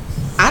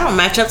don't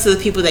match up to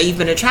the people that you've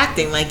been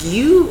attracting. Like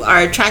you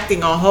are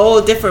attracting a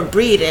whole different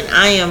breed and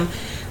I am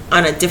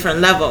on a different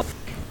level.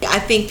 I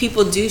think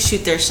people do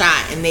shoot their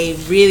shot and they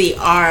really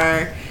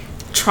are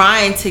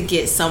trying to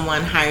get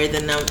someone higher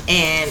than them,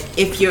 and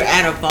if you're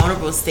at a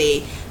vulnerable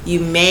state you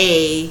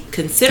may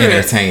consider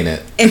entertain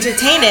it.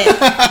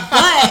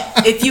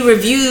 But if you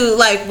review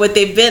like what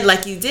they've been,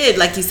 like you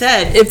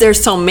said, if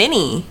there's so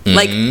many,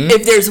 like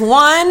if there's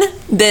one,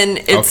 then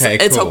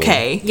it's cool.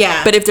 Okay.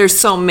 Yeah. But if there's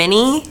so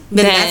many,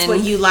 then that's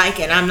what you like,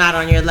 and I'm not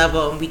on your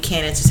level, and we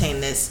can't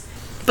entertain this.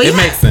 But it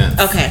makes sense.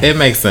 Okay. It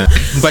makes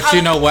sense. But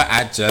you know what?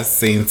 I just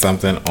seen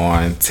something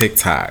on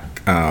TikTok.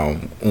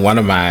 One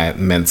of my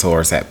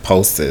mentors had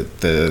posted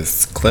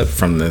this clip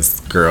from this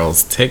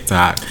girl's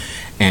TikTok,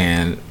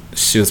 and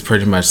she was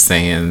pretty much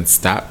saying,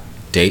 stop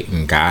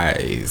dating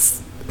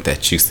guys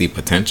that you see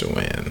potential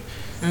in.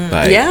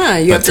 Like,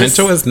 yeah,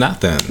 potential is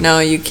nothing. No,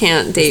 you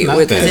can't date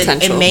with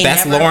potential.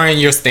 That's lowering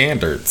your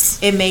standards.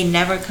 It may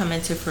never come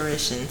into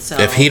fruition. So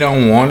if he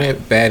don't want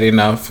it bad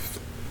enough,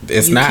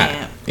 it's not.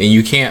 Can't. And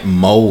you cannot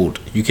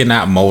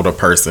mold a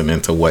person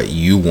into what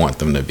you want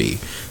them to be.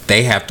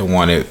 They have to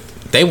want it.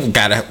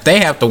 They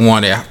have to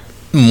want it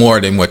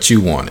more than what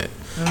you want it.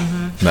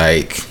 Mm-hmm.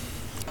 Like,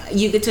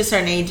 you get to a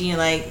certain age and you're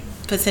like,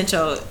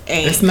 potential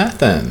ain't. It's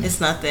nothing.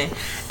 It's nothing.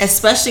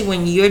 Especially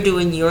when you're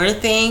doing your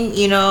thing,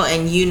 you know,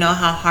 and you know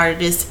how hard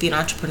it is to be an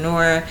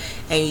entrepreneur,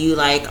 and you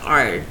like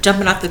are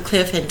jumping off the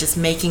cliff and just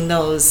making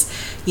those,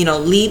 you know,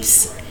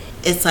 leaps.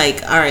 It's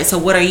like, all right, so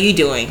what are you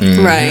doing?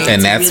 Mm-hmm. Right.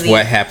 And that's really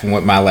what happened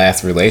with my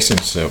last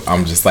relationship.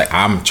 I'm just like,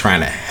 I'm trying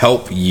to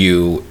help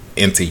you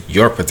into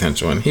your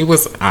potential. And he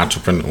was an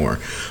entrepreneur,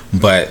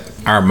 but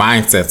our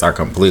mindsets are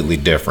completely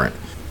different.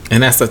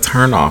 And that's a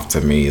turn off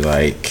to me.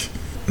 Like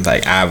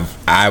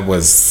I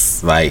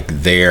was like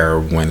there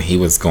when he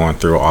was going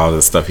through all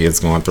the stuff he was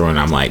going through, and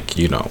I'm like,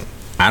 you know,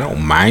 I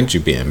don't mind you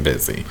being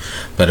busy,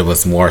 but it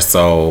was more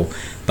so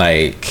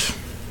like,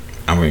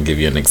 I'm going to give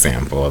you an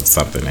example of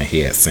something that he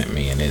had sent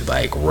me, and it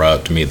like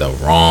rubbed me the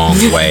wrong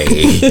way.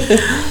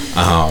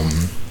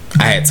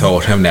 I had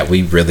told him that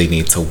we really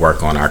need to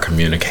work on our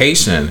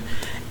communication,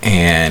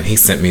 and he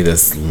sent me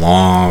this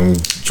long,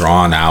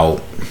 drawn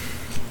out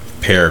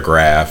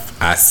paragraph.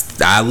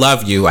 I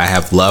love you. I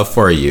have love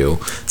for you.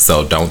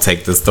 So don't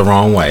take this the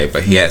wrong way.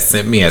 But he had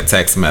sent me a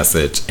text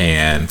message,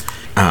 and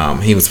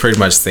he was pretty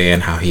much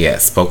saying how he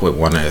had spoke with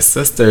one of his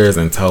sisters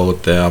and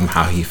told them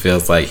how he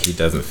feels like he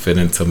doesn't fit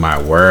into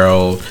my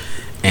world.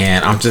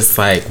 And I'm just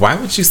like, why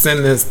would you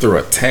send this through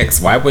a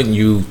text? Why wouldn't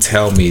you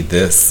tell me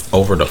this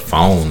over the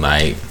phone?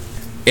 Like,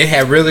 it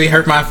had really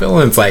hurt my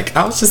feelings. Like,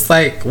 I was just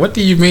like, what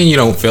do you mean you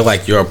don't feel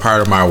like you're a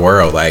part of my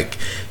world? Like,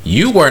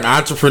 you were an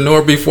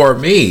entrepreneur before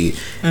me.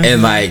 Mm-hmm.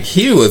 And like,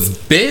 he was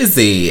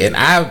busy, and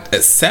I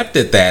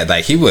accepted that.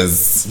 Like, he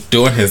was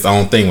doing his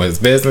own thing with his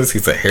business.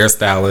 He's a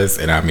hairstylist,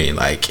 and I mean,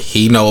 like,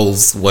 he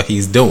knows what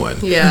he's doing.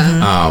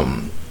 Yeah.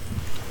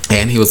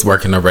 And he was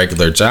working a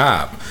regular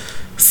job.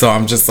 So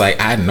I'm just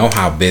like, I know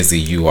how busy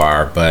you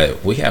are,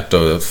 but we have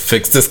to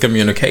fix this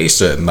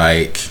communication.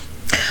 Like,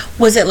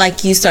 was it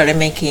like you started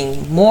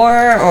making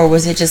more, or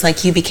was it just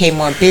like you became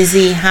more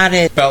busy?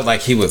 Felt like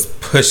he was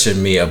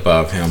pushing me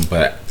above him,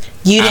 but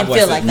you didn't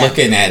feel like that.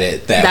 Looking at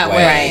it that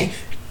way. Right.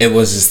 It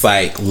was just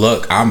like,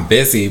 look, I'm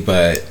busy,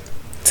 but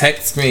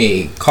text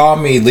me, call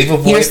me, leave a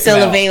voicemail. You're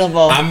still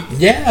available.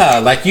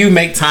 Like, you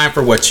make time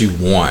for what you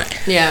want.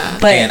 Yeah.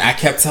 And I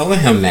kept telling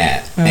him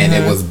that, and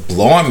it was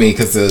blowing me,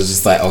 because it was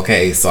just like,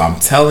 okay, so I'm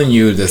telling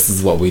you this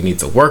is what we need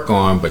to work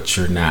on, but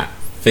you're not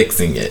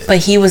fixing it. But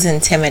he was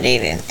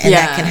intimidated, and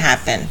that can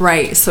happen.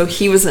 Right. So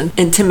he was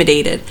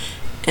intimidated,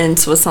 and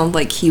so it sounds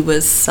like he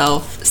was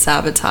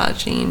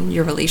self-sabotaging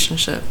your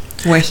relationship.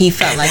 Where he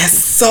felt like that's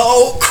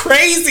so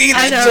crazy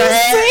that you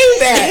say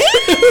that.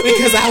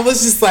 Because I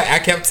was just like, I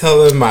kept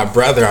telling my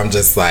brother, I'm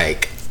just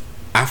like,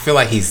 I feel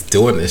like he's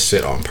doing this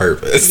shit on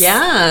purpose.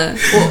 Yeah.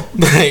 Well,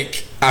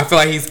 like, I feel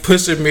like he's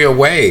pushing me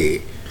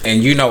away.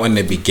 And you know, in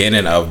the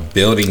beginning of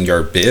building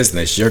your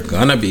business, you're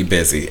gonna be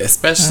busy,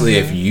 especially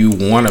if you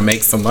want to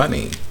make some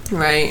money.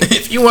 Right.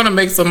 If you want to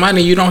make some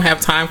money, you don't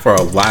have time for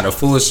a lot of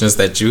foolishness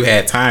that you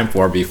had time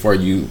for before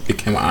you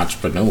became an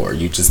entrepreneur.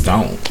 You just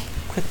don't.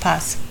 Quick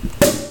pause.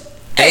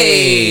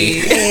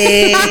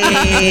 Hey.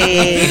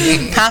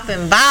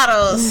 Popping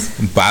bottles.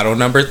 Bottle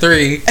number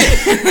 3. We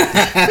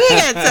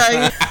gotta tell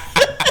you.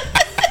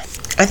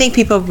 I think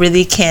people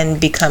really can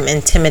become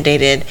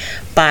intimidated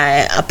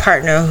by a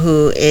partner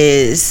who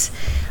is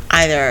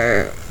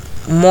either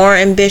more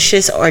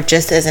ambitious or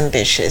just as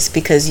ambitious,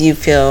 because you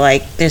feel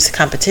like there's a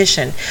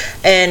competition.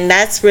 And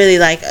that's really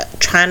like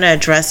trying to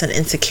address an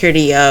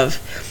insecurity of,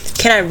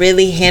 can I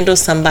really handle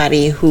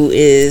somebody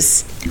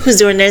who's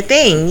doing their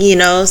thing, you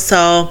know?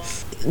 So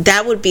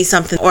that would be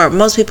something, or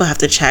most people have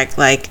to check,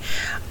 like,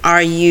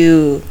 are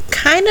you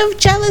kind of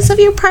jealous of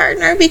your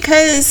partner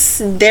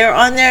because they're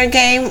on their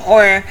game,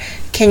 or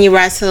can you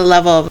rise to the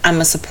level of I'm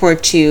gonna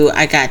support you,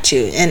 I got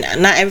you, and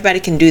not everybody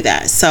can do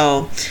that.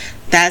 So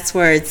that's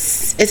where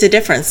it's a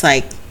difference.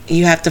 Like,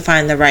 you have to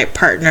find the right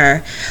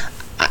partner.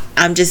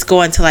 I'm just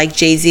going to like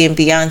Jay-Z and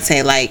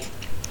Beyonce. Like,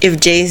 if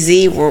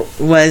Jay-Z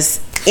was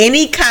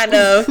any kind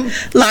of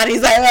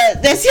Lonnie's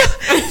like, that's your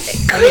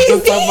crazy. I was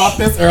just talking about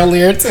this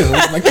earlier too.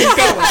 Like, keep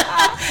going.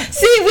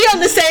 See, we on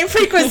the same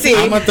frequency.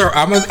 I'm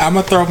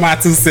gonna throw my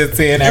 2 cents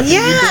in after you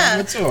do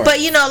mature.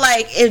 But you know,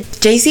 like,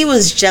 if Jay-Z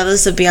was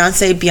jealous of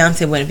Beyonce,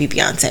 Beyonce wouldn't be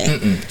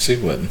Beyonce. She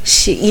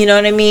wouldn't. You know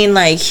what I mean?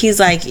 Like, he's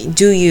like,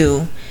 do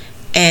you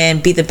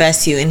and be the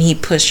best you, and he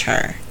pushed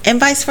her, and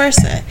vice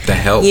versa. That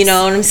helps. You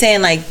know what I'm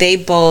saying? Like, they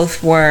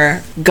both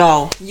were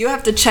go. You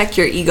have to check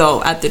your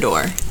ego at the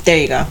door. There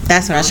you go.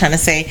 That's what I was trying to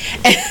say.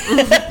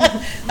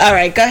 All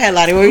right, go ahead,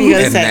 Lottie. What were you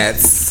gonna say? And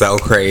that's so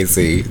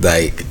crazy.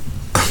 Like,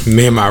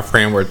 me and my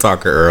friend were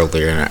talking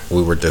earlier, and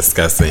we were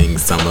discussing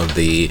some of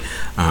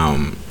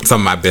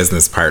my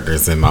business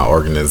partners in my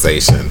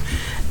organization,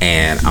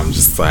 and I'm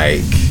just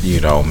like,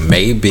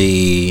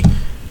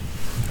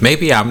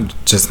 maybe I'm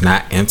just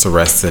not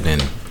interested in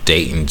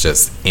dating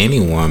just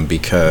anyone,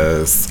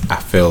 because I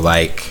feel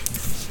like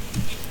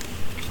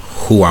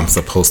who I'm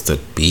supposed to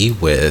be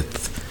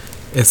with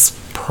is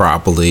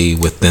probably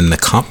within the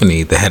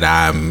company that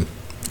I'm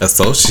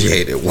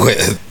associated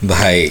with.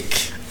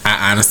 Like,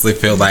 I honestly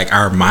feel like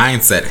our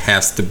mindset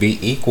has to be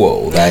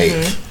equal.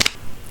 Like,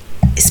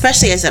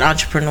 especially as an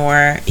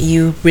entrepreneur,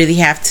 you really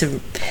have to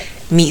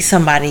meet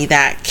somebody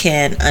that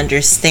can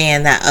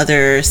understand that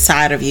other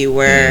side of you,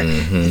 where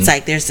it's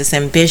like there's this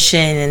ambition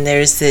and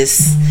there's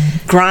this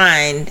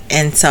grind,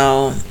 and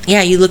so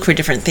you look for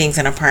different things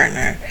in a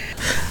partner.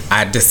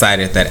 I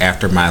decided that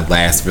after my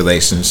last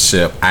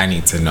relationship, I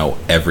need to know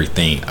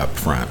everything up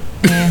front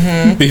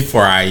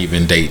before I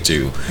even date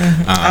you.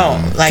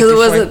 Because it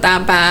wasn't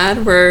that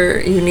bad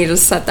where you need to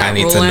set that I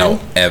need rule to in? know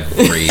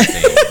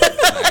everything.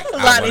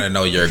 I want to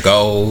know your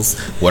goals.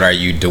 What are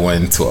you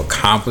doing to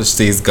accomplish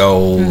these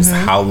goals?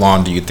 How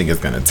long do you think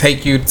it's going to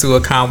take you to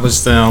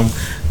accomplish them?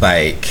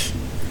 Like,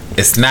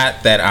 it's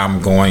not that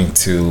I'm going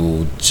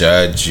to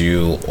judge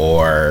you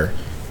or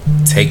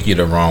take you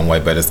the wrong way,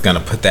 but it's going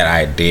to put that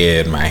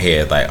idea in my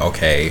head, like,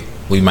 okay,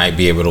 we might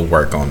be able to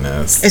work on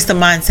this. It's the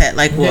mindset.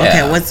 Like, well,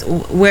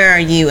 okay, where are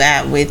you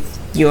at with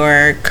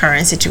your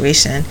current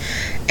situation?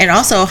 And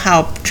also,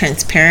 how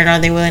transparent are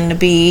they willing to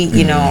be?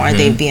 You know, are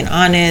they being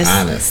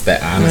honest?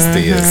 That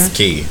honesty is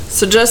key.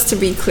 So just to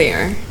be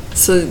clear,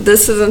 so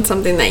this isn't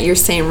something that you're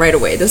saying right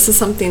away. This is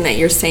something that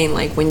you're saying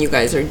like when you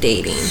guys are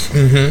dating.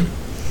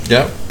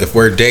 Yep. If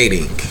we're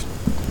dating,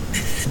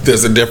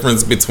 there's a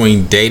difference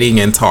between dating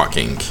and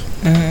talking.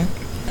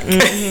 You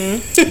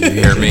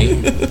hear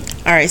me?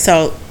 All right,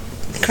 so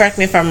correct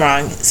me if I'm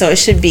wrong. So it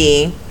should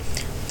be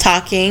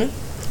talking,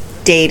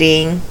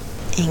 dating,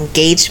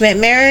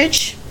 engagement,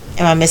 marriage.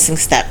 Am I missing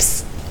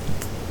steps?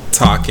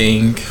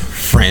 Talking,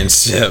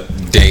 friendship,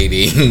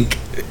 dating,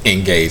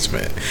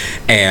 engagement.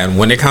 And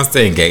when it comes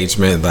to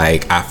engagement,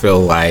 like, I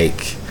feel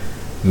like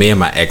me and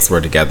my ex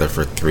were together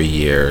for 3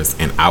 years,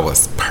 and I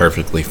was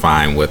perfectly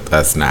fine with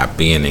us not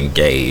being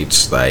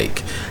engaged.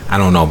 Like, I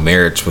don't know,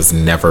 marriage was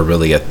never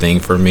really a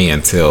thing for me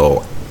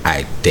until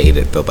I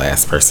dated the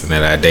last person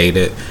that I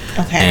dated.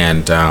 Okay.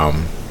 And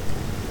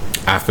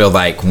I feel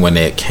like when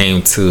it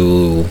came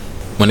to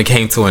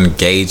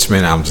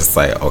engagement, I'm just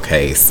like,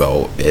 okay,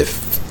 so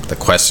if the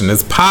question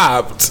is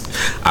popped,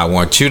 I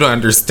want you to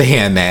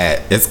understand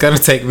that it's gonna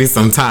take me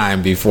some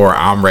time before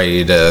I'm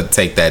ready to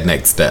take that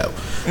next step.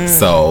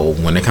 So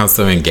when it comes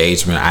to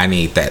engagement, I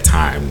need that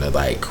time to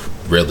like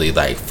really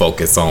like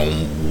focus on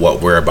what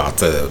we're about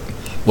to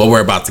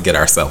get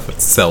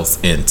ourselves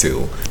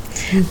into.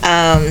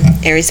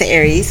 Aries to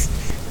Aries.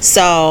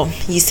 So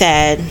you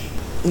said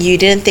you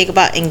didn't think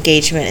about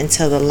engagement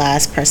until the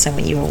last person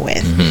when you were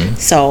with.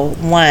 So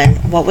one,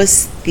 what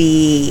was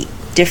the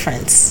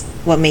difference?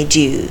 What made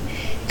you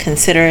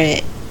consider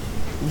it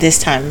this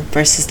time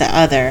versus the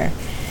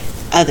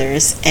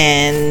others?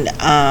 And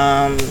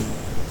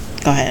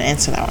go ahead and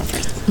answer that one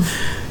first.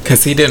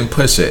 Because he didn't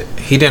push it,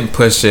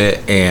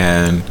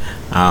 and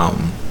I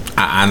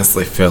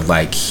honestly feel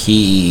like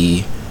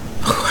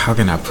how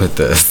can I put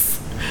this?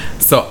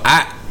 So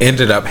I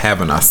ended up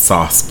having a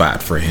soft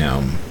spot for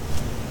him.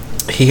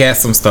 He had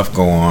some stuff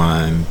go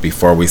on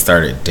before we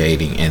started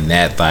dating, and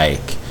that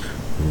like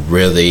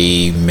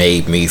really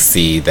made me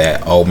see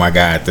that, oh my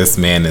God, this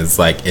man is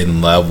like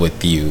in love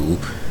with you.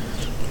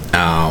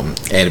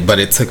 But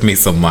it took me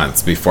some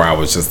months before I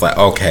was just like,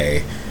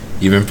 okay,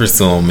 you've been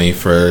pursuing me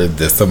for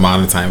this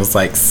amount of time. It was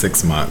like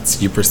 6 months.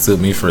 You pursued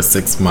me for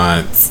 6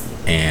 months,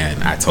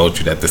 and I told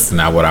you that this is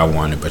not what I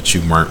wanted, but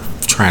you weren't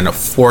trying to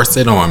force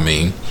it on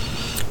me.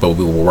 But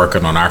we were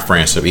working on our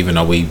friendship, even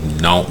though we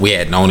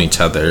had known each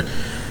other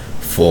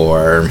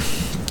for,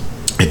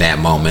 in that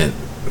moment,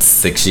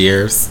 6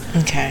 years.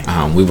 Okay.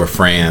 We were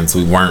friends.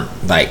 We weren't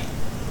like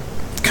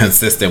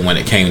consistent when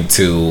it came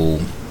to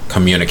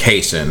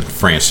communication,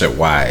 friendship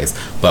wise.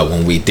 But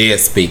when we did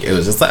speak, it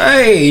was just like,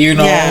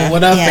 hey,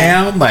 what up,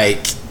 fam?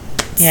 Like,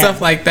 Yeah.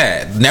 Stuff like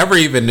that. Never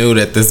even knew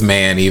that this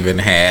man even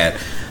had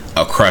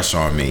a crush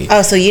on me.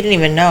 Oh, so you didn't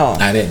even know?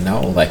 I didn't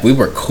know. Like, we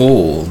were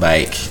cool.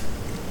 Like,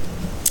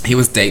 he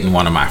was dating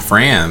one of my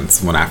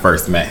friends when I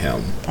first met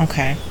him.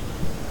 Okay.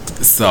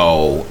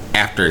 So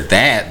after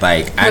that,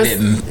 like, I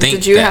didn't think.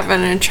 Did you have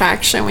an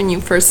attraction when you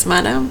first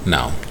met him?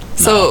 No.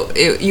 So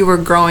you were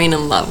growing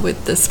in love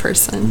with this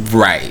person.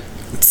 Right.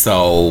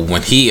 So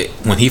when he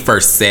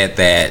first said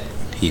that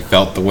he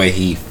felt the way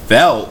he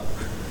felt,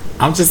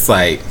 I'm just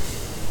like,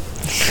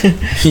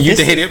 you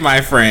dated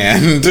my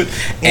friend,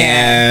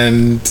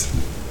 and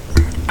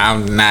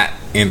I'm not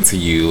into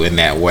you in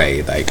that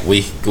way. Like,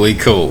 we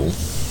cool.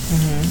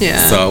 Mm-hmm.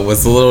 Yeah. So it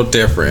was a little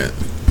different,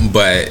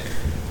 but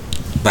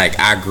like,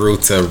 I grew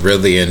to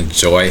really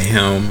enjoy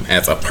him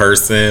as a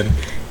person,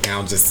 and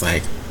I'm just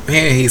like,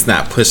 man, he's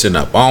not pushing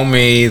up on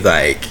me.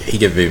 Like, he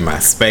giving me my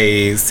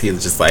space.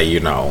 He's just like,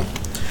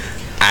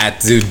 I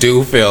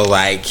do feel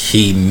like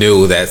he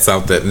knew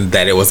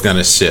that it was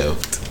gonna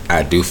shift.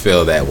 I do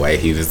feel that way.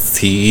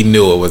 He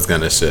knew it was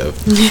gonna shift.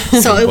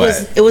 So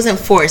it wasn't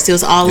forced. It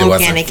was all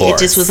organic. It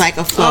just was like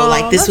a flow.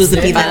 Like, this was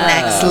to be the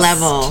next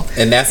level.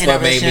 And that's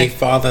what made me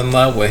fall in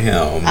love with him.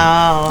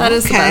 Oh, That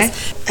is the okay.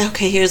 best.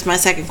 Okay, here's my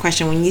second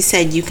question. When you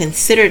said you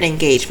considered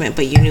engagement,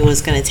 but you knew it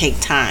was going to take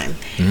time,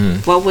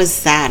 what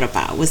was that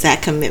about? Was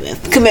that commitment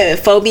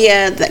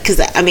phobia? Because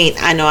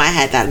I know I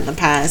had that in the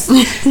past.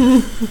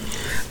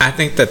 I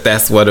think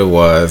that's what it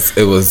was.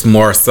 It was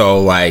more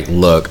so like,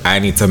 look, I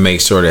need to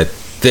make sure that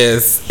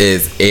this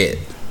is it.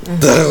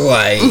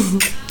 Like,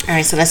 All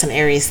right, so that's an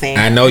Aries thing.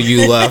 I know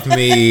you love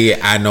me.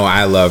 I know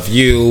I love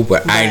you,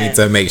 but I need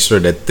to make sure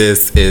that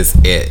this is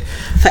it.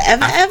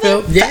 Forever,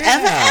 ever? Yeah,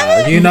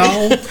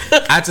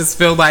 Forever? I just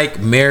feel like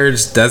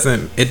marriage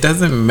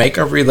doesn't make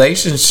a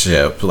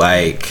relationship.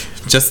 Like,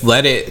 just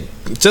let it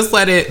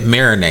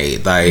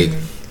marinate. Like,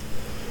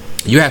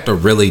 you have to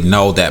really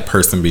know that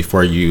person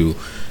before you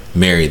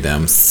marry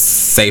them.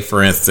 Say,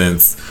 for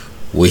instance,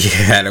 we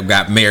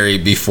got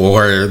married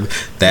before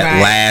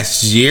that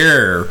last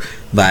year.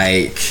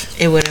 Like,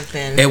 it would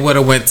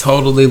have went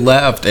totally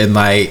left, and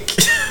like,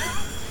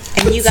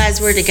 and you guys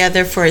were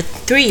together for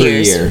 3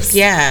 years. 3 years.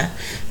 Yeah.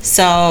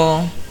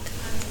 So,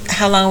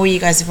 how long were you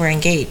guys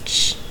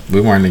engaged?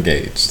 we weren't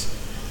engaged.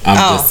 I'm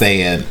just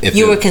saying, if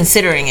you were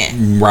considering it,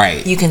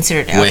 right? You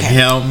considered it. With Okay.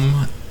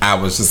 him, I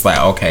was just like,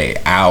 okay,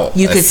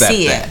 You could accept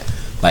see that. it.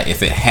 Like,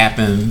 if it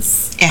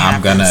happens, It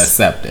I'm gonna happens.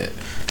 accept it.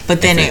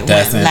 But then if it went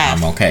doesn't, left.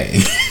 I'm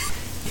okay.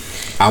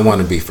 I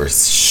want to be for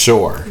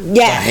sure.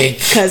 Yeah, Like,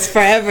 because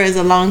forever is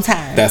a long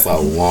time. that's a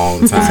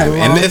long time, long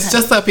and it's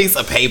time. just a piece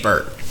of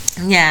paper.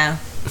 Yeah.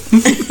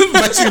 But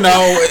it's Why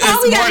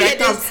more we gotta that get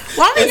comes. this?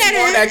 Why we It's gotta?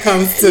 more that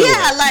comes too.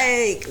 Yeah,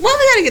 like why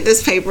we gotta get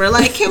this paper?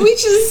 Like, can we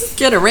just?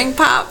 Get a ring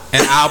pop.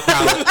 And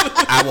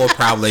I will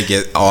probably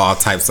get all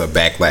types of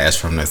backlash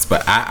from this,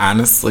 but I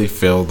honestly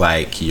feel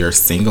like you're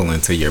single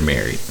until you're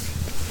married.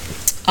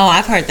 Oh,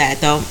 I've heard that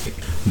though.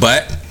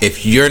 But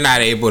if you're not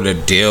able to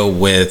deal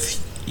with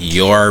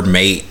your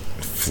mate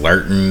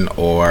flirting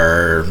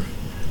or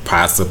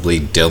possibly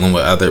dealing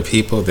with other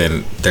people,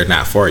 then they're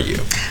not for you.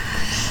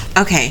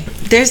 Okay,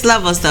 there's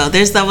levels though.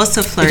 There's levels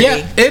to flirting.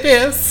 Yeah, it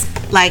is.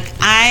 Like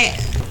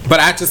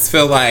But I just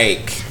feel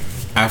like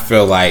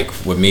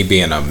with me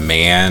being a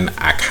man,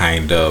 I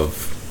kind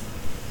of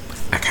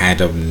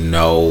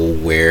know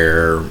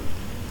where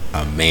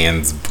a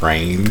man's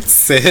brain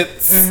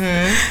sits.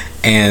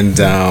 And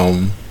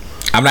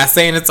I'm not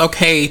saying it's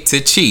okay to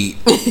cheat,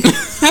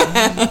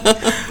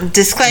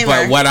 disclaimer.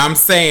 but what I'm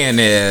saying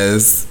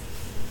is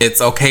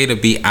it's okay to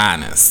be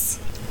honest.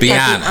 Be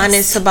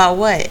honest about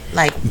what?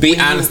 Like Be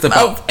honest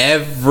about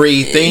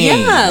everything.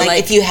 Yeah. like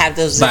like- if you have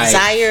those Like-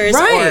 desires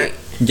Right.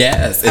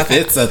 Yes, if Okay.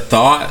 it's a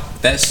thought,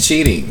 that's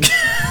cheating.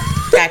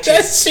 or gotcha.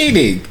 That's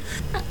cheating.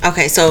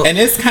 Okay, so And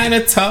it's kind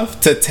of tough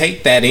to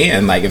take that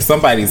in. Like, if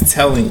somebody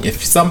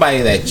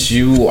that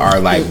you are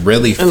like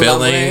really love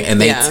feeling with,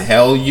 and they yeah.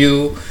 tell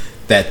you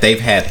that they've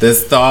had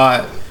this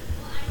thought,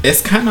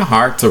 it's kind of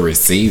hard to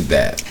receive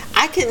that.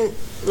 I can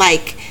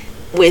like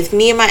with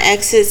me and my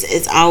exes,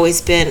 it's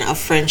always been a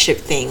friendship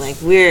thing. Like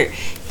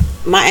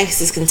my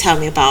exes can tell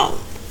me about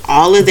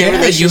all of their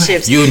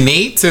relationships. You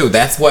need to.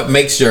 That's what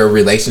makes your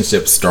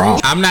relationship strong.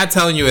 I'm not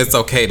telling you it's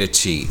okay to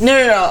cheat.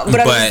 No.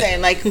 But I'm just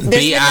saying, like,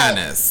 be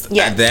honest.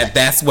 Yeah.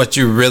 That's what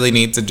you really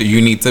need to do.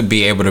 You need to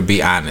be able to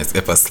be honest.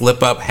 If a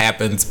slip up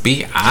happens,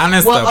 be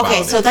honest about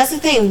it. So that's the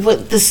thing.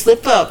 What the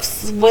slip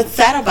ups? What's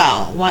that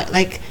about? What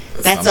that's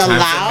Sometimes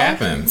allowed? It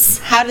happens.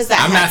 How does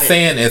that I'm happen? not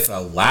saying it's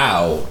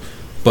allowed,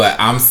 but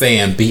I'm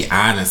saying be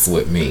honest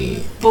with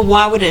me. But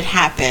why would it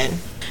happen?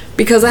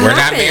 Because it We're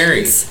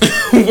happens. not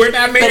married. We're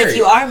not married. But if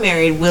you are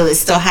married, will it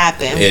still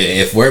happen?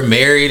 If we're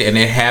married and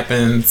it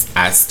happens,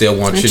 I still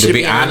want you to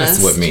be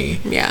honest with me.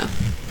 Yeah.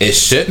 It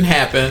shouldn't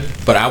happen,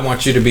 but I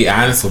want you to be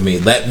honest with me.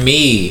 Let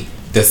me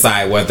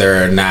decide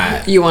whether or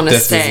not You wanna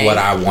this stay. is what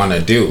I want to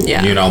do,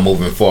 Yeah.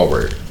 moving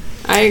forward.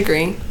 I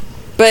agree.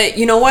 But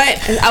you know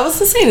what? I was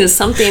listening to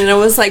something and it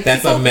was like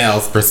That's a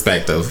male's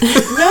perspective.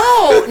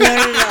 No.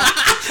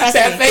 Trust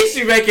That me. face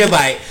you make it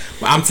like,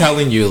 I'm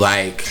telling you,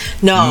 like,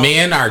 No.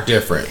 men are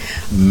different.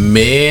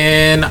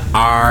 Men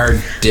are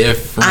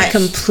different.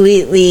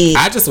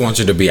 I just want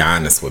you to be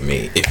honest with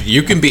me. If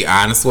you can be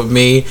honest with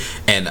me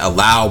and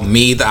allow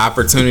me the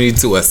opportunity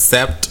to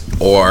accept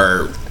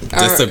or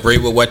disagree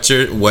with what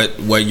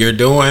you're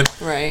doing,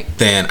 right,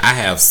 then I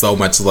have so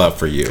much love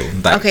for you.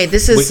 Like, okay,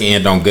 we can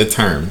end on good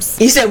terms.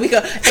 You said we go.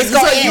 It's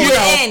going to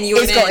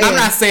end. I'm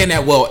not saying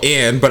that we'll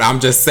end, but I'm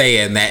just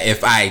saying that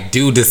if I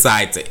do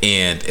decide to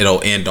end,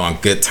 it'll end on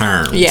good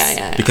terms.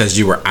 Yeah. Because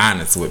you were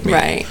honest with me.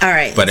 Right. All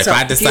right. But if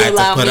I decide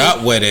to put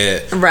up with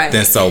it,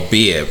 then so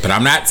be it. But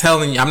I'm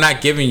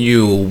not giving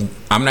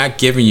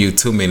you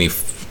too many,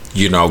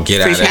 get out of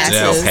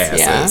jail passes.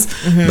 Yeah.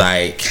 Mm-hmm.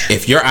 Like,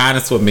 if you're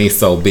honest with me,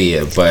 so be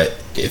it. But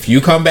if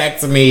you come back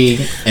to me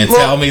and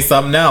tell me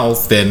something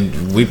else,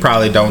 then we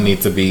probably don't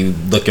need to be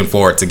looking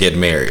forward to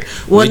getting married.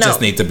 We just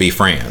need to be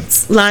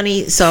friends.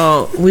 Lonnie,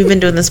 so we've been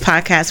doing this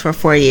podcast for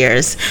 4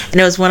 years, and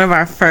it was one of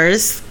our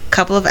first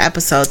couple of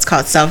episodes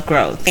called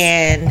Self-Growth.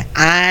 And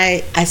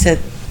I said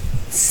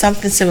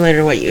something similar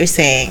to what you were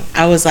saying.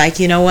 I was like,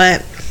 you know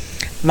what?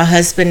 My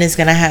husband is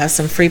going to have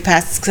some free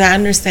passes, because I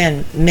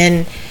understand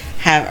men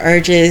have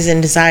urges and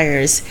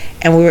desires.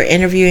 And we were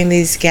interviewing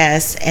these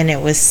guests, and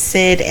it was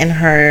Sid and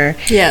her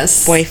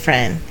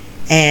boyfriend.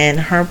 And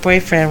her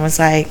boyfriend was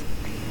like,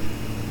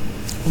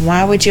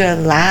 why would you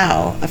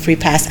allow a free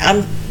pass?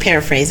 I'm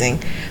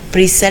paraphrasing,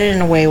 but he said it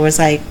in a way where it's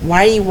like,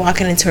 why are you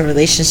walking into a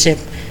relationship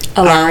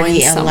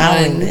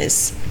allowing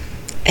this?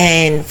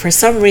 And for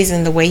some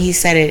reason, the way he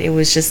said it, it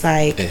was just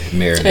like it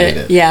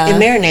marinated. It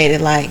marinated.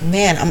 Like,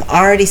 man, I'm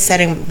already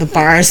setting the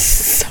bar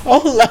so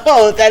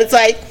low that it's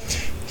like,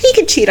 he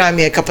could cheat on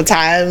me a couple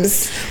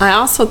times. I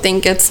also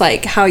think it's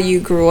like how you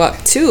grew up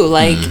too.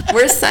 Like,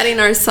 we're setting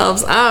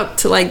ourselves up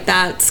to, like,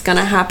 that's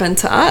gonna happen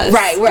to us.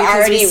 Right, we're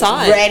already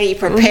ready,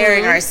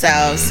 preparing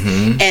ourselves.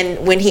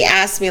 And when he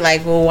asked me,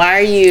 like, well, why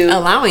are you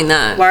allowing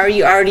that? Why are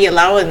you already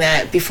allowing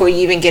that before you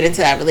even get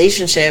into that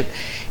relationship?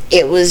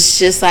 It was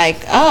just like,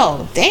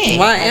 oh, dang.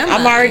 Why am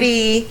I'm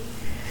already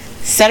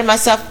setting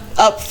myself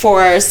up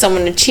for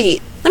someone to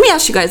cheat. Let me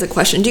ask you guys a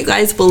question. Do you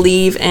guys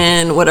believe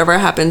in whatever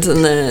happens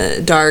in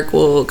the dark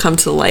will come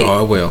to the light?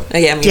 Oh, it will.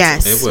 Yeah, me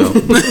yes. Too. It will.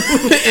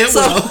 It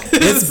will.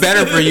 It's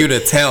better for you to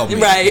tell me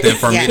than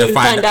for me to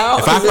find out.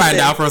 If I find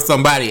out from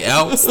somebody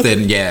else,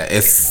 then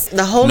it's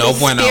the Holy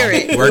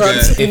Spirit. We're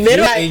good. If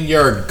you're in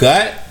your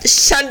gut,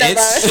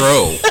 it's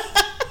true.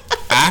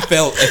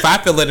 If I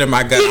feel it in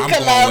my gut, I'm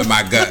going with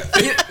my gut.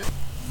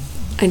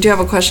 I do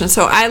have a question.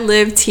 So I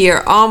lived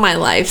here all my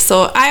life.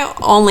 So I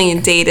only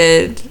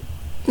dated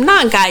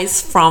not guys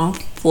from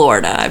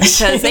Florida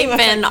because they've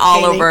been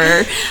all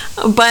over,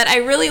 but I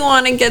really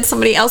want to get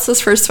somebody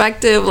else's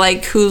perspective,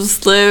 like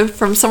who's lived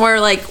from somewhere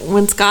like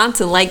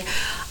Wisconsin. Like,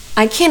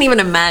 I can't even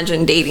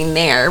imagine dating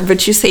there,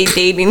 but you say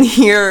dating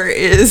here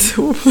is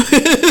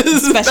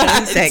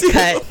especially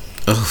cut.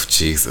 Oh,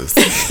 Jesus.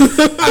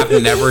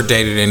 I've never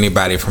dated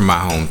anybody from my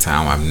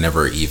hometown. I've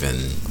never even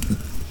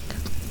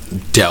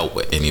dealt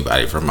with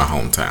anybody from my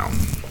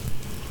hometown.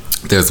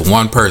 There's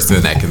one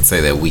person that can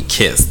say that we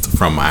kissed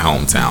from my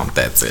hometown.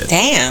 That's it.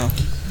 Damn.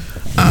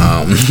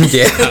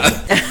 Yeah.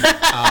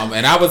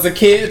 And I was a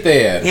kid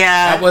then.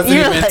 Yeah. I wasn't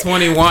even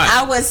 21.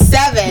 I was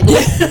 7.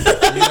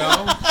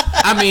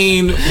 I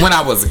mean, when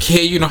I was a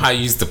kid, you know how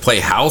you used to play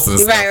house and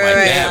stuff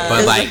that.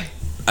 But like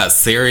a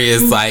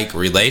serious like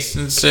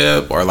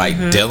relationship or like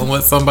dealing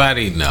with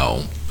somebody,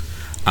 no.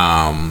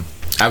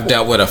 I've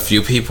dealt with a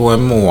few people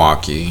in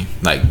Milwaukee,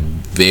 like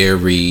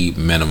very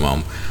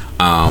minimum.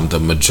 The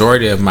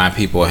majority of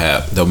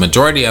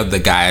the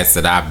guys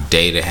that I've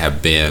dated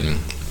have been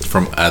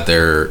from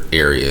other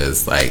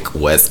areas, like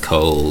West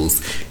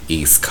Coast,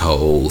 East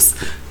Coast,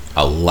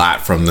 a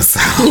lot from the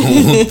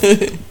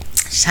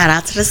South. Shout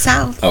out to the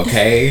South.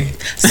 Okay.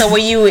 So were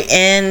you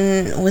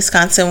in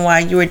Wisconsin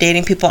while you were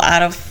dating people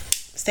out of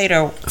state,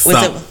 or was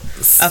it?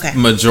 Okay.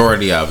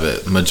 Majority of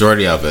it.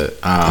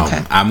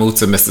 Okay. I moved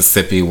to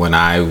Mississippi when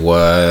I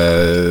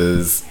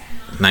was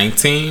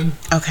 19.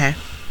 Okay.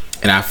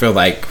 And I feel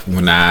like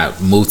when I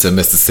moved to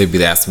Mississippi,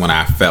 that's when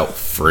I felt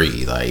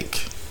free.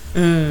 Like,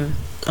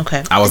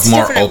 okay. I was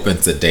more open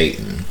to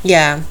dating.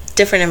 Yeah,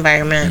 different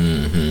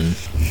environment.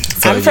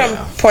 So, I'm from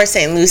Port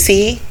St.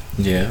 Lucie.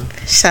 Yeah.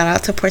 Shout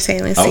out to Port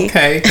St. Lucie.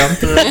 Okay, come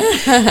through.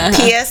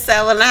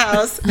 PSL in the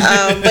house.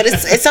 But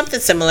it's something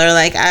similar.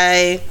 Like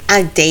I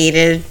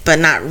dated, but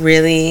not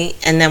really.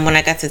 And then when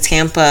I got to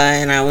Tampa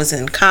and I was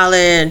in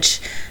college,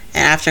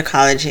 and after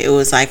college, it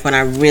was like when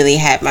I really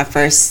had my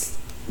first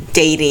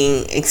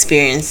dating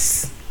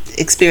experiences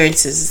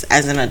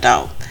as an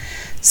adult.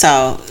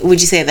 So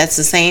would you say that's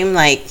the same,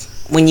 like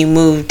when you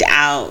moved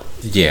out?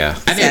 Yeah,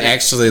 I didn't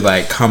actually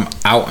like come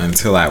out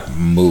until I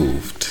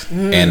moved,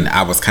 and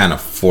I was kind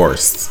of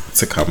forced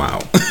to come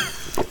out.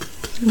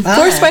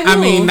 Forced by who? I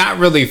mean, not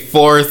really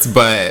forced,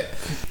 but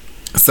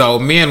so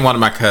me and one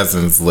of my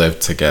cousins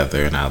lived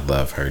together, and I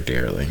love her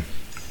dearly.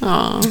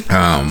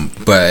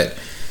 Aww. But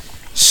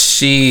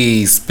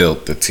She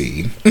spilled the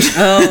tea.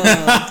 Oh,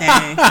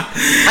 dang.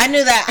 I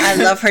knew that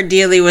I love her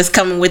dearly was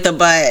coming with a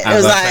but. It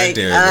was like,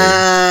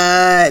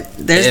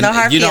 there's no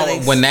hard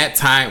feelings. When that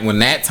time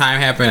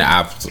happened,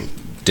 I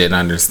didn't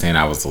understand.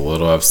 I was a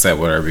little upset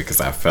with her because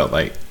I felt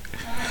like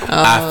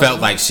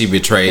she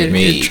betrayed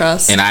me,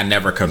 and I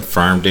never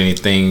confirmed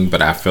anything.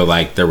 But I feel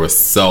like there was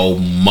so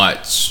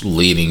much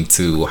leading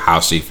to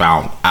how she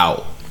found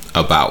out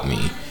about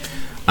me.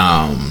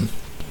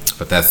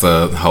 But that's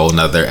a whole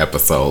nother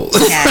episode.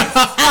 Yes.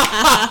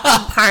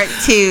 Part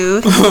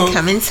 2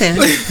 coming soon.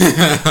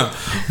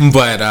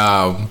 But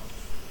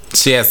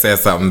she had said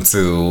something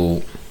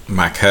to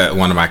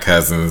one of my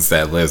cousins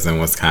that lives in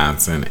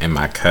Wisconsin, and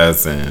my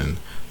cousin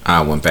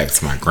went back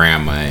to my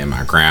grandma, and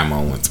my grandma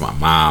went to my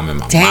mom, and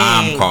my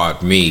mom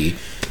called me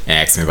and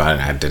asked me about it,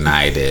 and I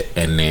denied it.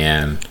 And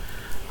then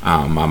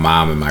my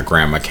mom and my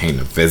grandma came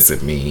to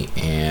visit me,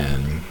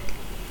 and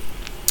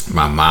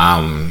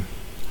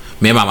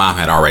me and my mom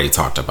had already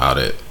talked about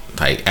it.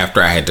 Like,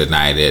 after I had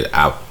denied it,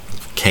 I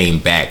came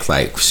back.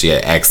 Like, she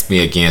had asked me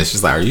again.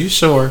 She's like, "Are you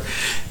sure?"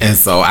 And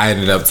so I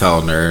ended up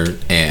telling her,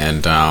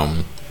 and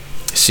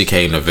she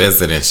came to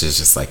visit, and she's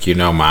just like,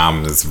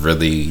 Mom is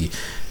really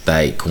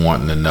like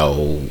wanting to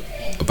know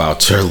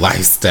about your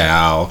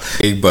lifestyle,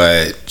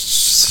 but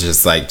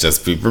just like,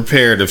 just be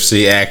prepared if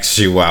she asks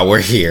you while we're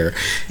here.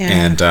 Yeah.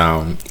 And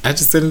I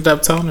just ended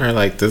up telling her,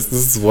 like, this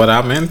is what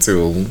I'm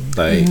into,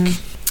 like.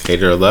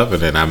 Hate it or love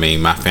it. And I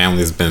mean, my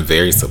family's been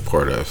very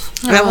supportive.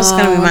 That was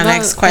going to be my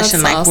next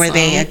question. Like, awesome. Were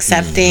they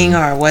accepting,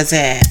 or was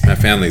it? My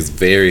family's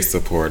very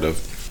supportive.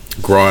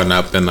 Growing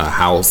up in a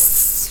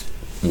house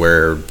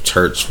where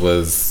church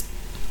was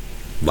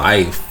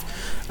life,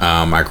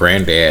 my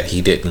granddad,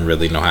 he didn't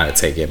really know how to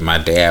take it. My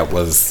dad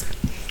was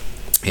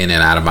in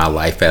and out of my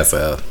life as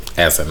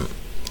an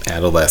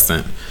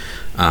adolescent.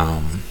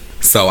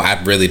 So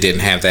I really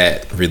didn't have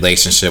that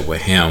relationship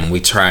with him. We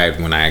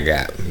tried when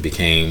I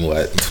became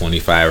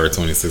 25 or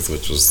 26,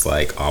 which was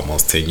like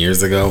almost 10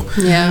 years ago.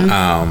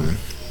 Yeah.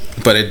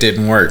 But it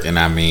didn't work, and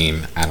I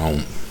mean, I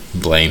don't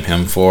blame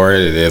him for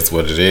it. It is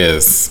what it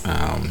is.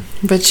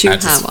 But you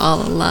have all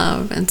the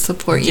love and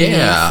support you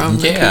need from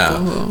the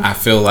people who... I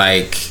feel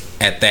like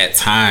at that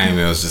time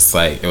it was just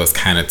like, it was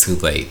kind of too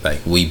late.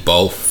 Like, we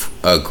both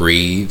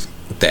agreed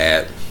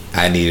that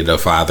I needed a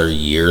father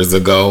years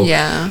ago.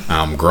 Yeah.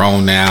 I'm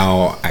grown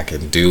now. I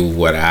can do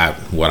what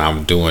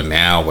I'm doing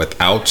now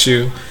without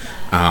you.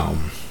 And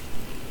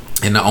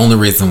the only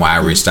reason why I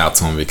reached out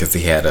to him, because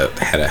he had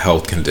a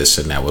health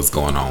condition that was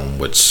going on,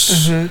 which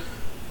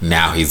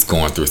now he's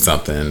going through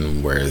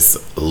something where it's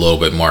a little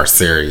bit more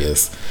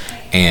serious.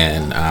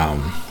 And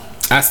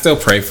I still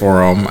pray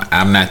for him.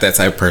 I'm not that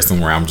type of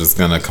person where I'm just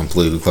gonna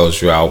completely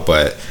close you out,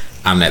 but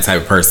I'm that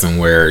type of person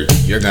where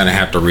you're going to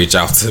have to reach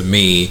out to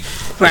me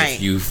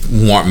if you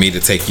want me to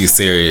take you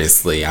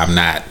seriously. I'm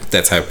not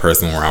that type of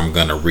person where I'm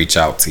going to reach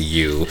out to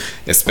you,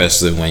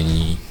 especially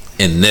when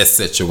in this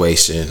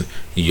situation,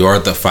 you're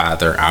the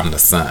father, I'm the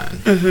son.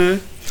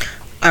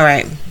 All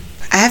right.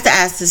 I have to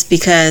ask this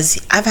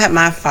because I've had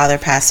my father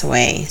pass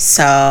away.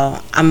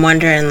 So I'm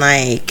wondering,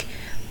 like,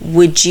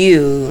 would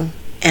you...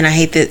 And I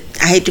hate to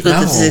go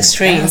to this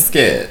extreme. Ask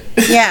it.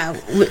 Yeah.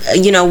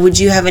 Would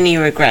you have any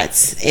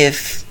regrets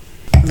if...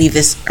 leave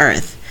this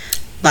earth?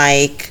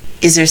 Like,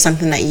 is there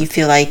something that you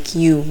feel like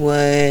you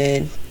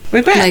would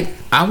regret? Like,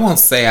 I won't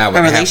say I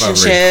would have a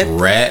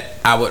regret.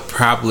 I would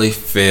probably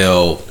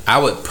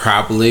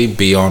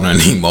be on an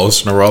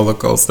emotional roller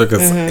coaster,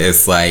 because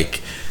it's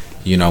like,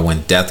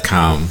 when death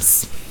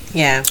comes,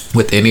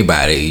 with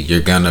anybody,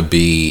 you're gonna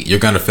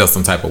feel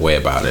some type of way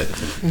about it.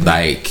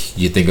 Like,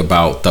 you think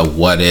about the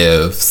what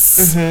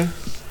ifs.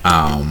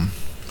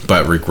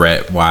 But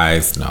regret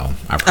wise, no,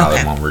 I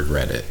probably won't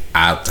regret it.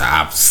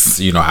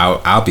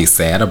 I'll be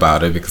sad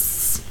about it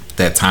because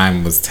that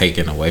time was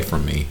taken away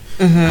from me.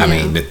 I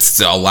mean, it's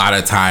a lot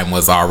of time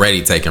was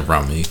already taken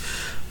from me,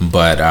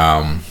 but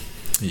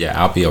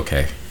I'll be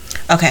okay.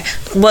 Okay,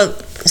 well,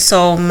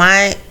 so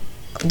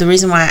the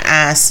reason why I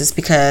asked is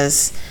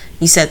because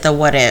you said the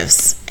what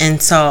ifs,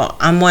 and so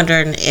I'm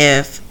wondering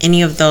if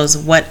any of those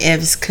what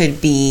ifs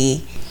could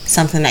be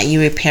something that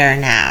you repair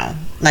now.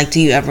 Like, do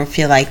you ever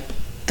feel like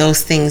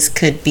those things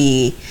could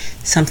be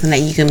something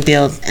that you can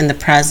build in the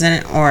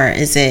present, or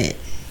is it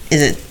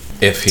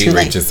if he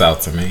reaches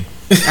out to me?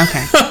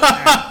 Okay.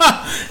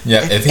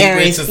 If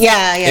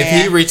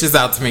he reaches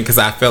out to me, because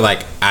I feel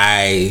like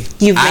I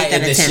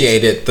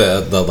initiated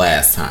the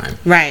last time,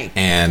 right?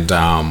 And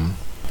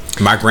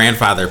my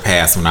grandfather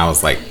passed when I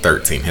was like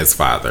 13, his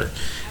father,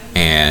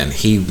 and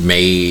he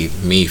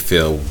made me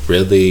feel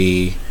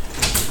really,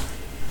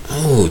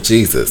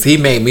 he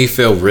made me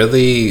feel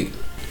really.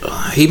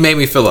 He made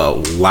me feel a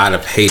lot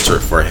of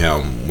hatred for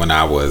him when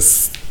I want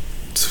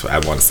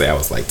to say I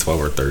was like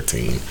 12 or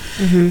 13.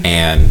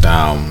 And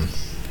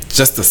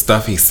just the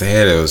stuff he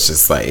said, it was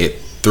just like,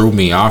 it threw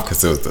me off,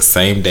 because it was the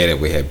same day that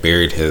we had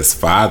buried his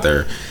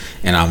father.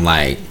 And I'm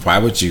like, why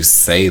would you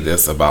say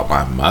this about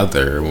my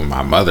mother when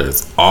my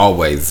mother's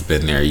always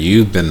been there?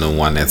 You've been the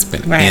one that's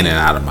been in and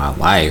out of my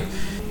life.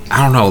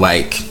 I don't know,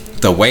 like,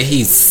 the way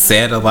he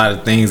said a lot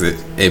of things,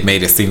 it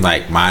made it seem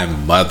like my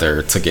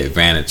mother took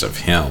advantage of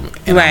him.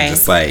 And Right. I'm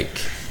just like,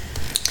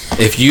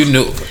 if you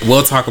knew,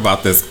 we'll talk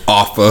about this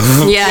off of, off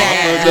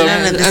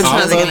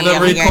of the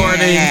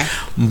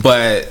recording.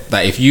 But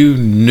like, if you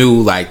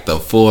knew like the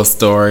full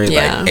story,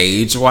 like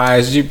age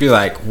wise, you'd be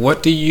like,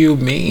 what do you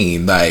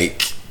mean?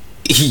 Like,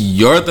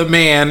 you're the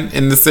man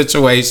in the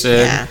situation.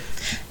 Yeah.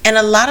 And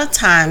a lot of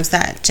times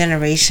that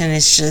generation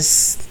is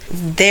just,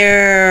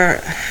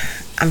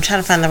 I'm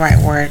trying to find the right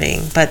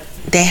wording, but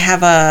they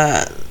have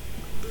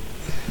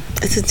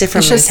it's a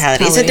different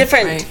mentality.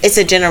 It's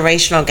a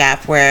generational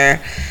gap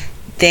where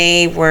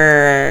they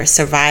were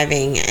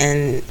surviving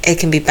and it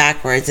can be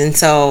backwards. And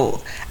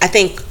so I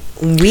think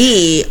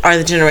we are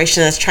the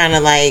generation that's trying to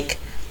like,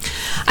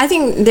 I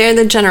think they're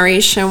the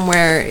generation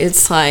where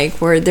it's like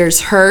where there's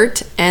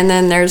hurt and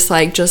then there's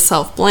like just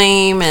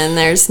self-blame and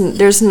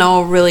there's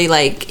no really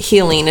like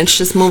healing. It's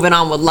just moving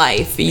on with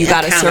life. You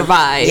got to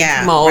survive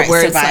mode,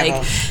 where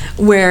survival. It's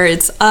like where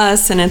it's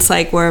us and it's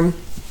like where,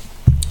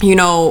 you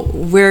know,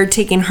 we're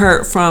taking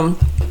hurt from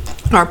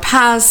our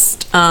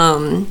past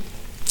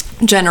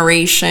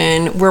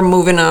generation. We're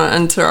moving on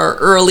into our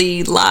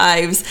early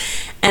lives,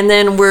 and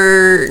then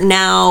we're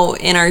now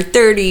in our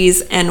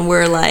 30s and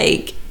we're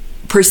like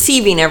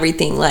perceiving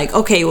everything like,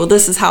 okay, well,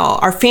 this is how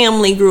our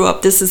family grew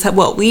up, this is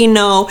what we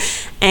know,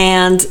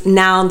 and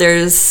now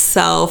there's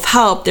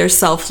self-help, there's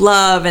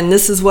self-love, and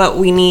this is what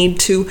we need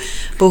to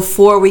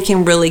before we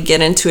can really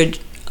get into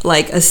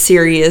a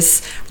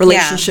serious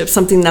relationship,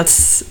 something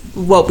that's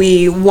what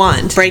we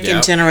want. Breaking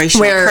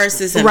generational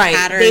curses and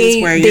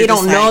patterns where they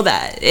don't know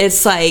that.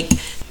 It's like,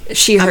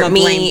 she hurt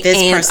me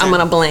and person. I'm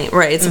gonna blame.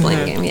 Right, it's a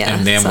blame game. Yeah.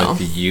 And then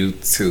with you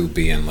two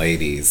being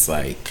ladies,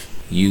 like,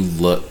 you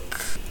look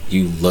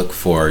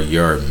for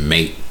your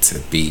mate to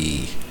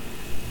be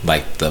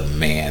like the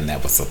man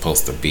that was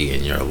supposed to be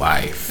in your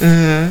life.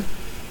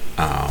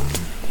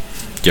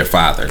 Your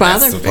father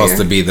that's supposed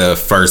to be the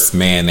first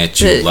man that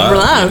you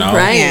love, you know?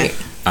 Right.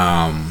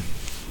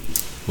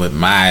 With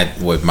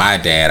my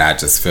dad, I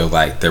just feel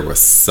like there was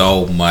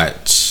so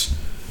much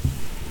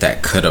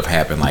that could have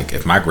happened. Like,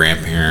 if my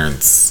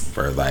grandparents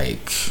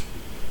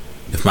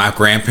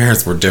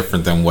were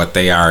different than what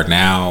they are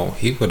now,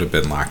 he would have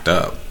been locked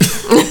up. He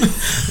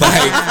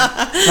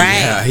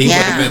would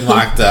have been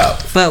locked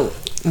up. But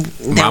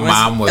my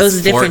mom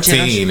was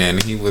 14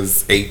 and he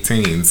was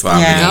 18. So I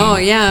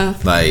mean,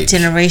 like,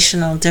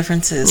 generational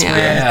differences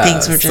where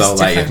things were just so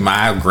like different. if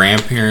my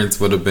grandparents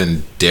would have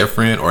been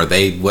different, or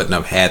they wouldn't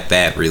have had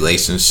that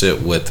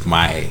relationship with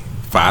my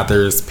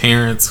father's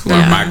parents, who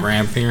are my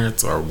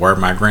grandparents or were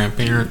my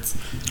grandparents,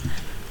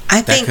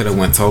 I think that could have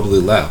went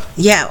totally left.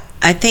 Yeah,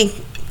 I think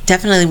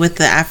definitely with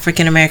the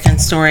African American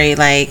story,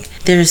 like,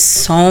 there's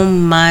so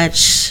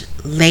much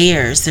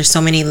layers. There's so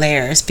many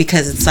layers,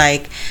 because it's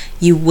like,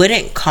 you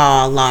wouldn't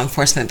call law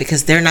enforcement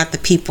because they're not the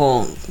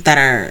people that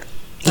are,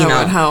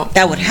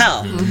 that would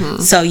help.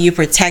 So you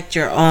protect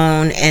your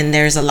own, and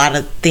there's a lot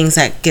of things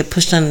that get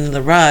pushed under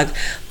the rug,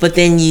 but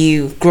then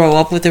you grow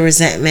up with the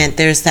resentment.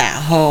 There's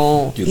that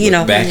whole, you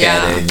look back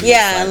at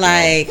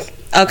it,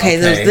 okay,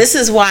 this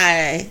is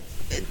why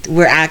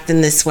we're acting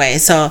this way.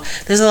 So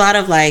there's a lot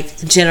of like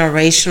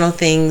generational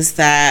things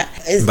that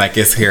is like,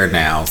 it's here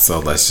now, so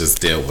let's just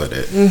deal with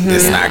it.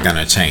 It's not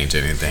gonna change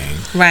anything,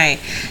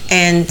 right?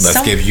 And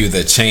let's give you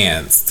the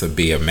chance to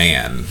be a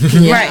man.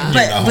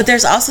 Right. But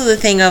there's also the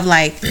thing of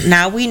like,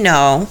 now we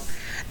know,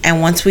 and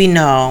once we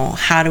know,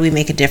 how do we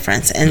make a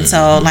difference? And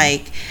so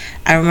like,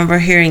 I remember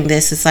hearing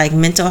this, it's like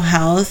mental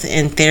health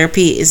and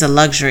therapy is a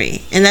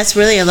luxury, and that's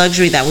really a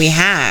luxury that we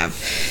have.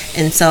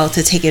 And so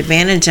to take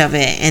advantage of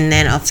it and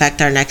then affect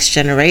our next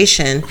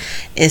generation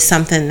is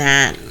something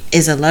that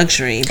is a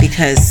luxury,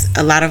 because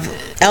a lot of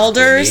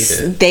elders,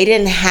 they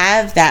didn't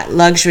have that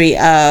luxury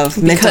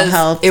of mental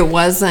health. It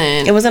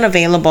wasn't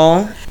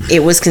available.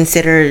 It was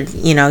considered,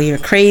 you're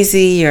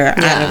crazy, you're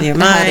out of your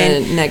mind. It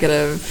had a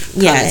negative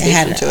it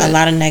had a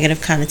lot of negative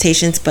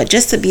connotations. But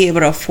just to be able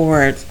to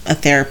afford a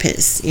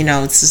therapist,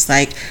 it's just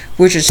like,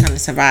 we're just trying to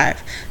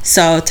survive.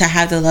 So to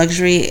have the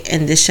luxury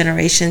in this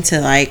generation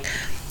to like,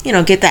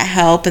 get that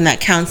help and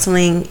that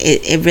counseling,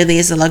 it really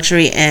is a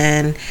luxury.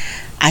 And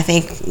I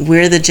think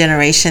we're the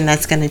generation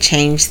that's going to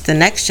change the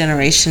next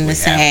generation to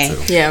say,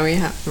 we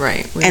have,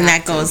 right. And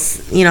that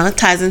goes, it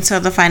ties into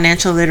the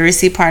financial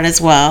literacy part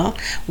as well,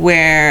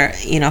 where,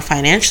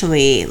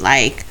 financially,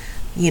 like,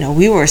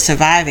 we were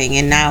surviving,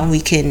 and now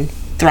we can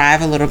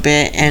thrive a little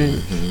bit,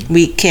 and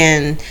we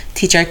can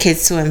teach our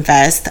kids to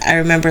invest. I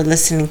remember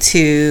listening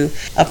to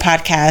a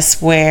podcast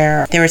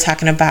where they were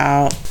talking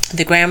about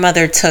the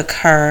grandmother took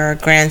her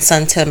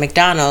grandson to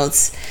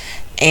McDonald's,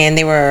 and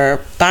they were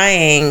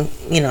buying,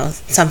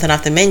 something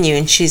off the menu,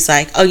 and she's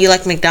like, "Oh, you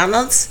like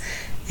McDonald's?"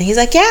 And he's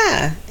like,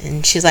 "Yeah."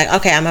 And she's like,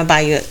 "Okay, I'm gonna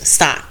buy you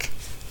stock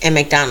in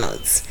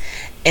McDonald's."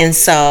 And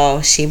so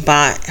she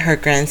bought her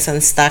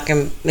grandson stock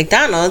in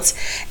McDonald's,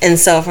 and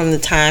so from the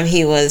time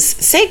he was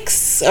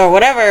 6 or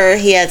whatever,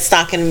 he had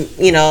stock in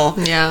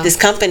this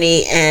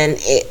company, and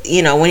it,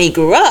 when he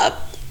grew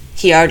up,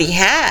 he already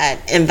had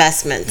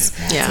investments.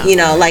 Yeah. You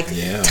know, like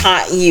Yeah.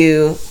 taught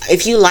you,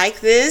 if you like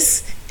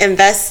this,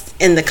 invest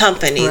in the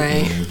company.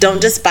 Right.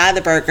 Don't just buy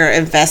the burger,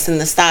 invest in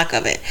the stock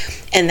of it.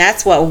 And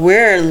that's what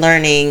we're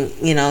learning,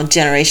 you know,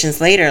 generations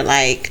later.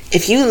 Like,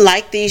 if you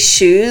like these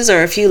shoes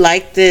or if you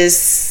like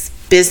this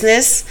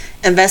business,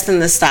 invest in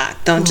the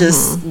stock. Don't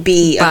just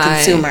be a Buy,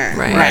 consumer.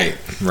 right.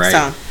 Right.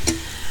 So,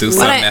 Do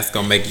something I- that's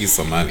gonna make you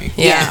some money.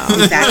 Yeah.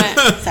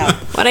 exactly. So,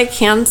 What I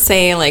can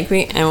say, like,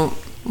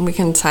 we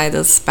can tie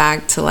this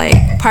back to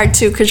like part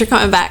 2 because you're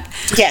coming back.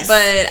 Yes.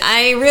 But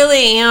I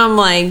really am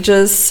like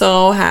just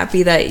so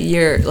happy that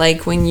you're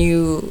like, when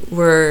you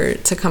were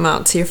to come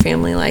out to your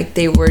family, like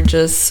they were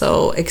just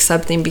so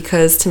accepting,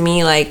 because to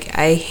me, like,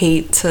 I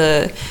hate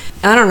to,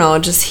 I don't know,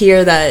 just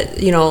hear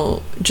that, you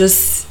know,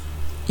 just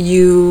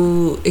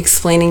you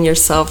explaining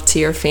yourself to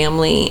your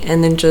family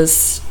and then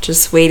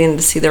just waiting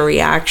to see the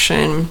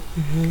reaction.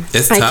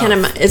 It's I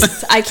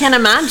tough. I can't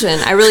imagine.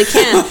 I really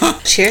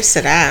can't. cheers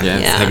to that.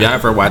 Yes. Yeah. Have y'all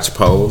ever watched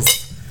Pose?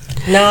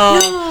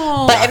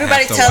 No. But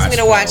everybody have to tells me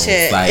to watch watch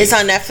it. those. Like, it's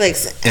on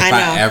Netflix. If I know.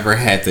 I ever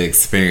had to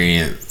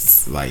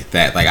experience like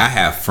that, like I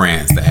have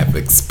friends that have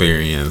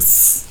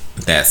experienced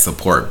that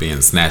support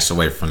being snatched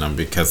away from them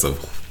because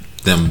of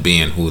them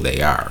being who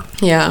they are.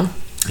 Yeah.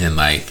 And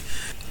like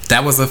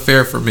that was a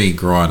fear for me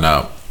growing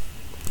up.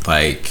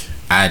 Like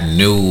I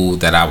knew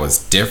that I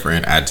was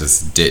different, I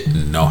just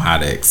didn't know how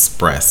to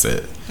express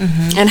it.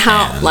 And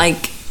how,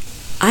 like,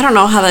 I don't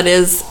know how that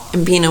is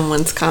being in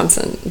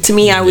Wisconsin. To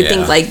me, I would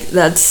think Yeah. like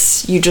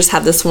that's, you just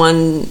have this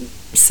one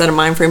set of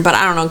mind frame, but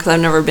I don't know, because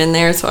I've never been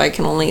there, so I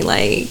can only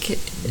like,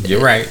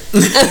 You're right.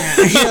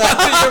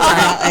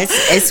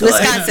 It's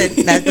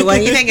Wisconsin. That's the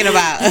one you're thinking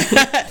about.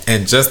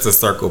 And just to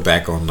circle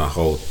back on the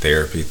whole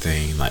therapy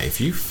thing, like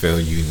if you feel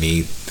you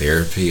need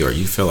therapy or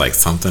you feel like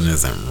something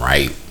isn't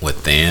right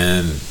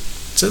within,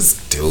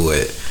 just do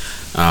it.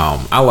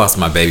 I lost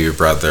my baby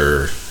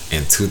brother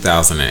in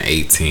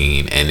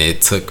 2018, and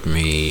it took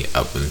me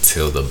up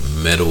until the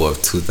middle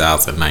of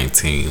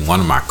 2019. One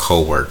of my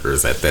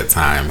coworkers at that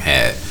time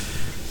had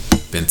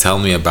been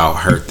telling me about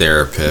her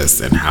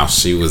therapist and how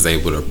she was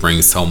able to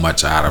bring so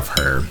much out of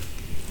her.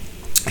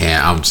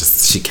 And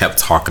she kept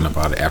talking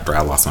about it after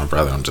I lost my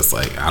brother. I'm just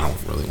like, I don't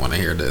really want to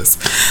hear this.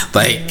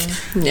 Like,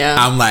 yeah.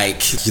 I'm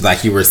like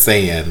you were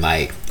saying,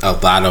 like a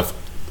lot of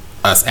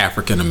us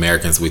African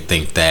Americans, we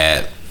think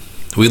that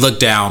we look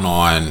down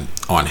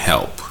on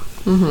help.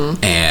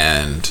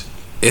 And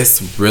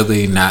it's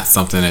really not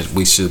something that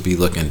we should be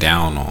looking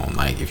down on.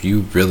 Like, if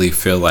you really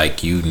feel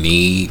like you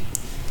need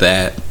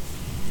that,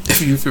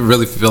 if you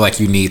really feel like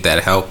you need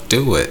that help,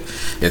 do it.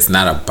 It's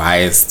not a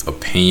biased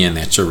opinion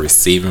that you're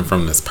receiving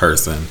from this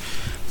person.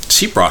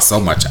 She brought so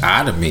much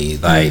out of me.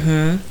 Like,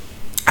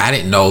 I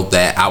didn't know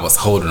that I was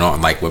holding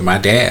on. Like with my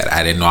dad,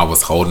 I didn't know I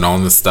was holding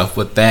on to stuff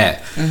with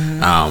that.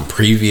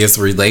 Previous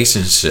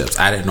relationships,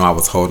 I didn't know I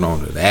was holding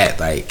on to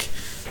that. Like,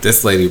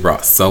 this lady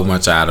brought so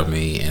much out of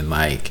me. And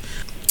like,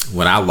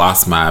 when I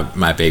lost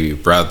my baby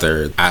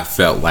brother, I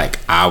felt like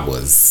I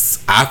was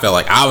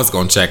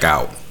gonna check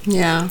out.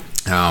 Yeah.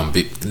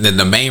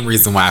 The main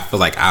reason why I feel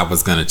like I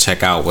was gonna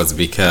check out was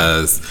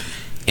because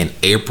in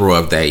April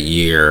of that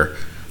year,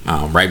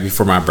 right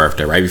before my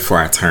birthday, right before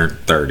I turned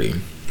 30,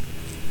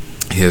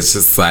 he was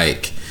just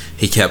like,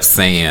 he kept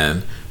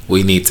saying,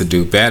 we need to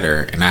do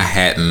better.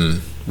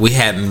 And we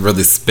hadn't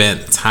really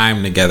spent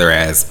time together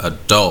as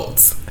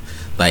adults.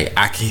 Like,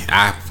 I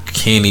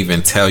can't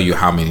even tell you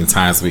how many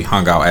times we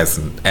hung out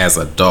as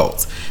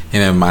adults.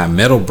 Him and my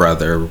middle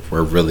brother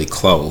were really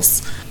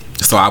close,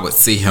 so I would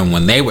see him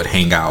when they would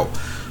hang out,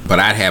 but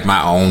I'd have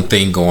my own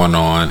thing going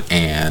on,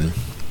 and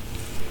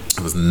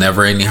it was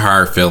never any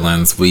hard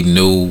feelings. We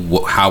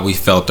knew how we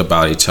felt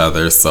about each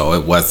other, so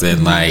it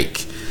wasn't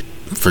like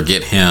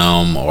forget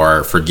him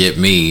or forget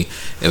me.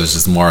 It was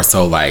just more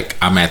so like,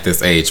 I'm at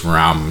this age where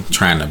I'm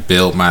trying to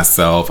build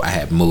myself. I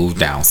had moved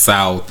down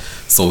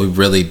south, so we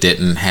really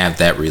didn't have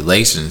that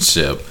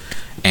relationship.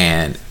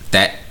 And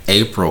that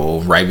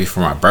April, right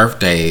before my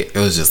birthday, it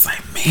was just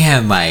like,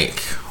 man,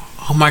 like,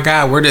 oh my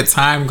God, where did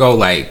time go?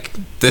 Like,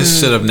 this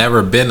should have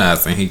never been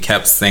us. And he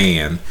kept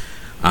saying,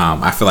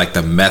 I feel like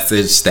the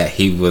message that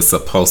he was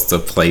supposed to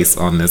place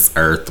on this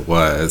earth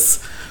was,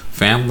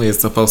 family is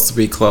supposed to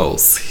be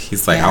close.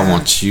 He's like, I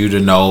want you to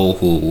know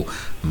who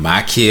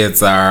my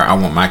kids are. I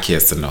want my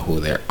kids to know who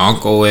their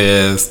uncle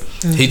is.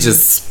 He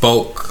just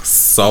spoke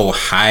so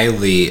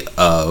highly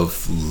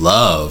of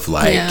love,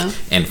 like,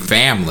 and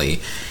family.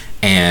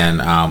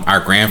 And our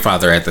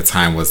grandfather at the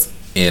time was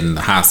in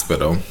the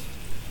hospital,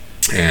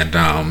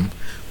 and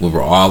we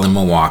were all in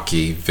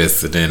Milwaukee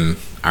visiting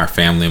our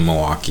family in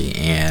Milwaukee,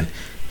 and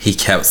he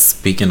kept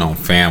speaking on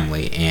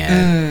family,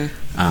 and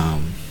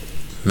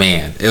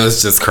man, it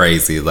was just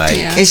crazy. Like,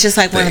 it's just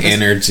like the one of the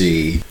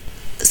energy.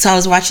 So I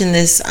was watching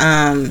this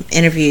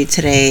interview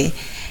today,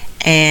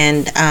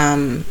 and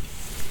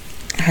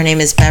her name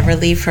is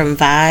Beverly from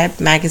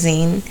Vibe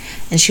magazine,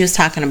 and she was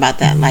talking about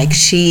that. Like,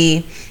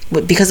 she,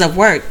 because of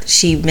work,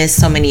 she missed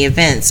so many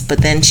events,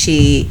 but then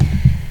she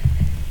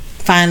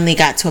finally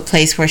got to a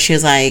place where she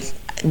was like,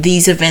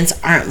 these events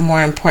aren't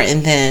more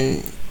important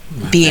than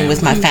being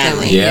with my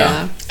family.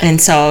 Yeah. And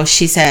so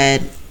she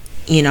said,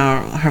 you know,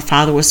 her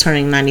father was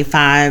turning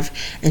 95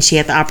 and she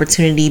had the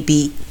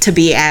opportunity to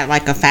be at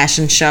like a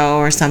fashion show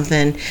or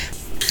something,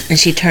 and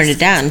she turned it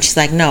down. She's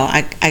like, no,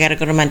 I gotta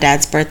go to my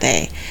dad's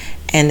birthday.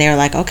 And they were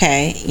like,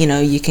 okay, you know,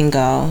 you can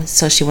go.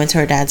 So she went to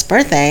her dad's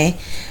birthday,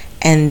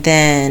 and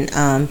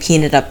then he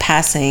ended up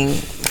passing a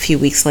few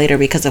weeks later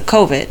because of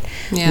COVID.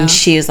 Yeah. And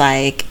she was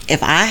like,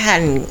 if I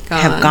hadn't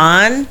have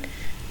gone,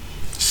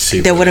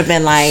 there would have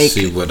been like,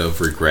 she would have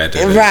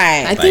regretted it.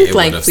 Right. I think it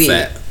like would've we,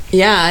 set.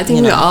 yeah, I think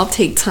You we know. all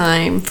take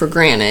time for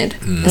granted,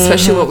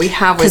 especially what we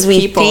have with because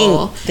we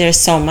people. think there's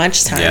so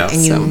much time, Yeah.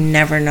 and you So-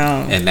 never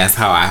know. And that's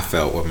how I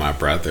felt with my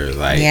brother.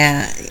 Like,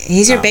 Yeah,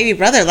 he's your baby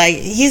brother. Like,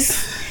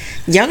 he's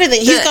younger than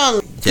he's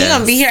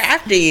gonna be here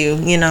after you.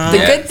 You know. The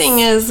Yeah. good thing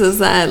is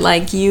that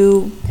like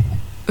you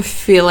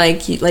feel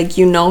like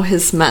you know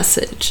his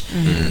message,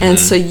 and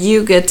so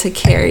you get to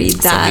carry so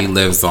that he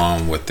lives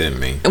on within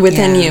me.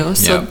 within Yeah. you.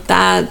 So Yep.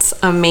 that's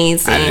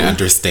amazing. I didn't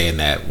understand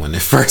that when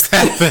it first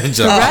happened.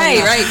 y'all.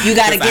 Right. You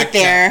got to 'Cause get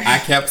there. I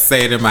kept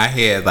saying in my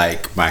head,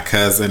 like, my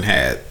cousin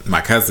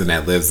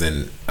that lives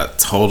in a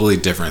totally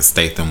different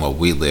state than what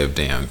we lived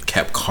in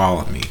kept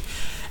calling me,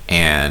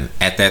 and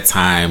at that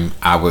time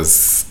I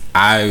was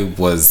on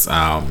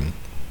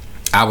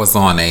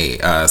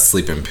a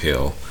sleeping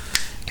pill,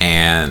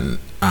 and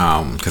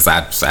because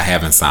I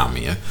have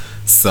insomnia.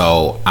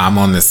 So I'm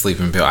on this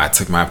sleeping pill. I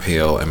took my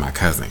pill, and my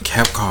cousin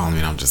kept calling me,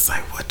 and I'm just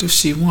like, what does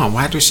she want?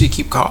 Why does she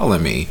keep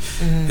calling me?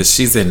 Because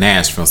she's in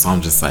Nashville, so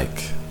I'm just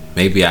like,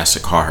 maybe I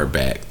should call her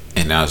back.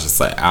 And I was just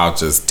like, I'll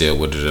just deal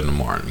with it in the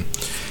morning.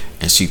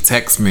 And she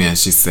texted me, and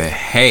she said,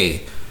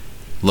 hey,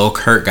 Lil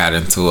Kurt got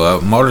into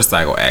a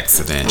motorcycle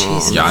accident.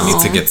 Y'all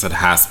need to get to the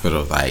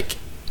hospital like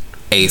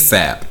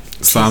ASAP.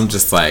 So I'm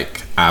just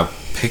like, I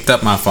picked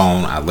up my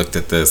phone, I looked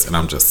at this, and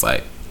I'm just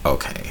like,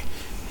 okay,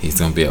 he's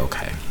gonna be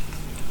okay.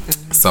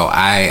 So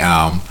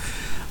I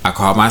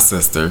called my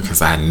sister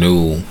because I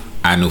knew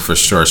for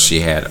sure she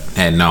had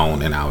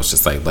known, and I was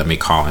just like, let me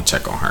call and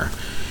check on her.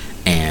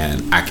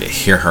 And I could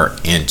hear her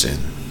engine.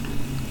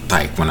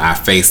 Like, when I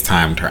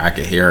FaceTimed her, I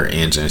could hear her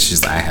engine.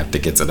 She's like, I have to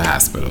get to the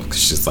hospital, because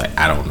she's like,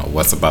 I don't know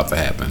what's about to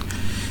happen.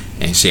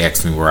 And she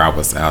asked me where I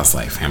was. I was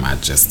like, fam, I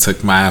just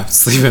took my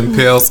sleeping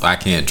pills, so I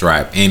can't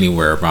drive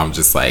anywhere. But I'm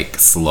just like,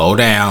 slow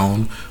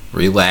down,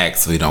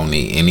 relax. We don't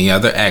need any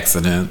other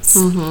accidents.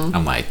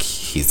 I'm like,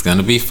 he's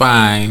gonna be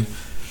fine.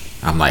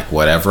 I'm like,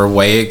 whatever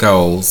way it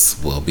goes,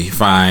 we'll be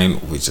fine.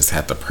 We just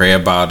have to pray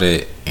about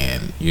it,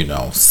 and you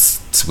know,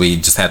 we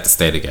just have to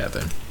stay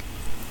together.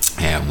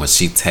 And when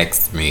she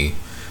texted me,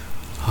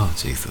 oh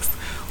Jesus,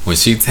 when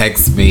she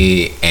texted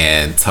me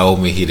and told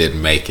me he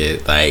didn't make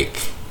it, like,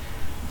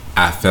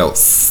 I felt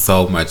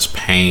so much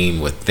pain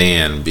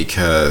within,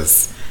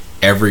 because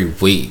every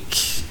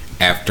week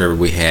after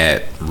we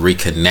had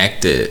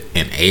reconnected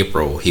in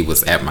April, he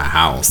was at my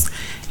house,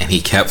 and he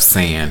kept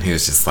saying, he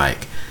was just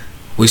like,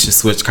 we should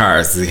switch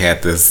cars. He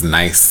had this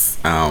nice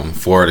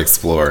Ford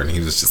Explorer, and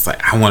he was just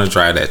like, I want to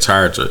drive that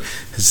Charger.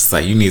 It's just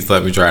like, you need to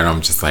let me drive it. I'm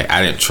just like,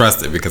 I didn't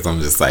trust it, because I'm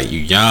just like, you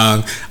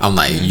young. I'm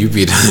like, you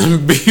be to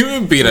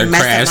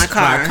crash my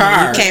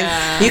car.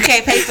 You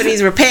can't pay for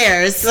these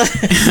repairs.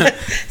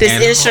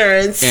 This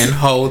insurance. And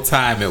whole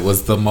time it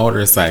was the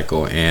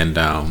motorcycle, and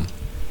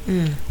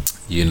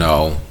you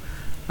know,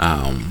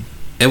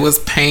 it was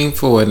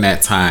painful in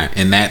that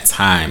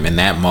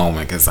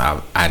moment, because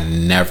I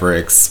never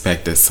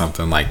expected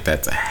something like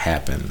that to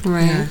happen.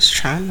 Right. Yeah, it's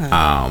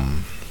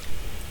trauma.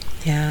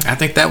 Yeah. I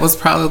think that was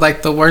probably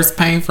like the worst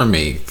pain for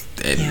me.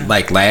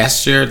 Like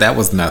last year, that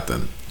was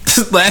nothing.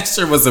 Last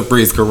year was a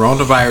breeze.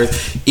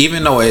 Coronavirus,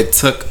 even though it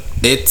took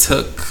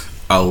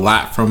a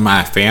lot from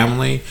my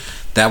family,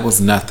 that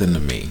was nothing to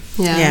me.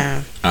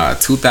 Yeah.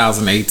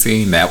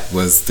 2018, that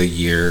was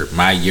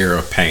my year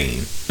of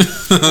pain.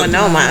 Well,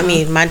 no,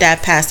 my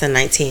dad passed in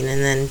 19,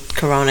 and then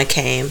Corona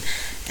came,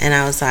 and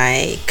I was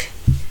like,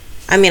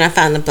 I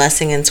found the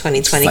blessing in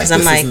 2020, because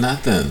I'm like, this is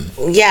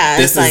nothing. Yeah,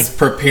 This it's is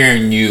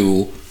preparing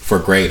you for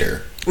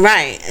greater.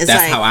 Right. It's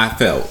That's like, how I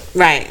felt.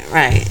 Right.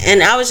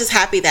 And I was just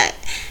happy that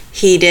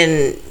he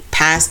didn't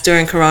pass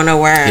during Corona,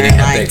 where He didn't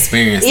have the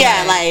experience.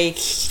 Yeah, like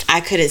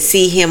I couldn't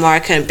see him, or I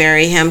couldn't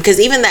bury him, because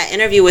even that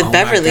interview with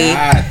Beverly.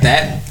 My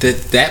God,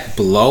 that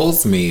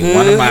blows me.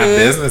 One of my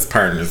business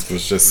partners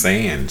was just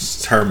saying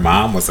her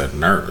mom was a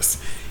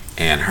nurse,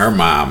 and her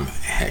mom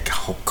had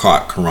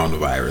caught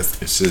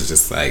coronavirus, and she's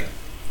just like,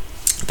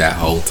 that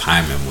whole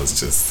timing was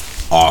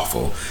just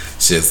awful.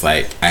 She's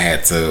like, I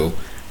had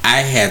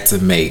to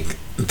make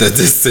the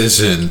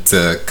decision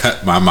to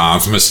cut my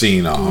mom's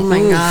machine off. Oh my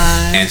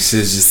God. And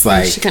she's just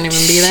like, She couldn't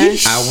even be there.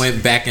 I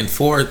went back and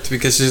forth,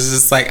 because she's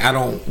just like, I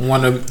don't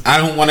want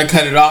to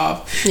cut it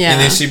off. Yeah.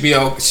 And then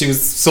she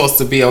was supposed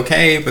to be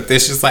okay, but then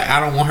she's like, I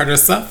don't want her to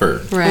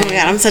suffer. Right. Oh my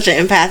God, I'm such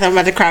an empath. I'm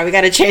about to cry. We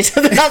got to change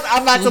something else.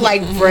 I'm about to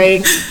like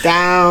break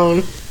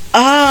down.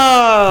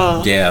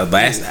 Oh. Yeah,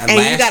 last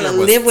you gotta year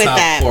was live with tough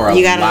that. for a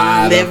You gotta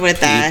lot live of with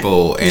that.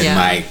 people, and Yeah.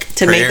 like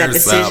To make that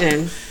prayers up.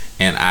 decision.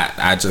 And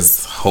I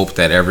just hope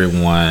that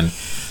everyone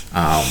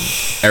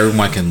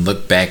can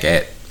look back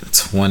at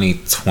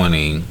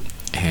 2020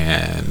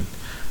 and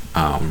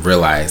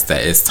realize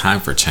that it's time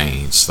for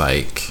change.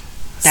 Like,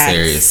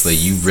 seriously,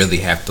 you really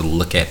have to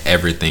look at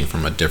everything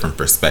from a different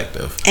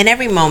perspective. And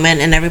every moment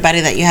and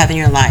everybody that you have in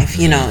your life,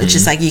 you know, it's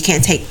just like you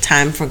can't take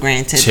time for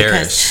granted. Cherish.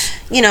 Because,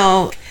 you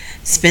know,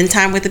 spend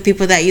time with the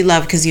people that you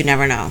love, because you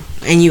never know.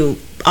 And you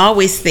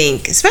always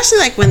think, especially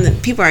like when the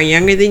people are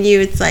younger than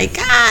you, it's like,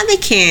 they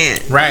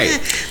can't. Right.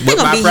 With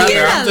my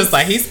brother, I'm just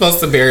like, he's supposed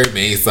to bury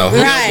me, so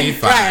he'll be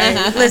fine.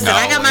 Right. Listen,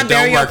 I got my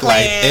burial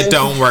plans. It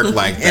don't work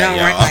like that. It don't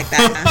work like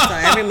that. So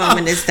every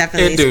moment is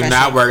definitely special. special.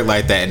 Not work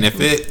like that. And if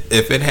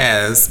it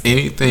has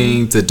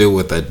anything to do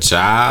with a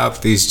job,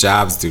 these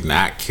jobs do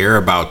not care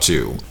about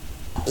you.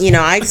 You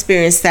know, I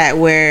experienced that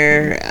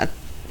where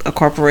a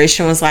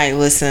corporation was like,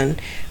 listen,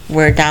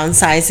 we're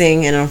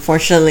downsizing, and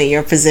unfortunately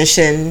your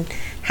position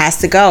has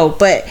to go.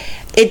 But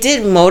it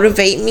did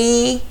motivate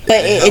me,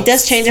 but it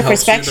does change your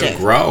perspective. You to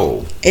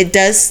grow. It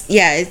does.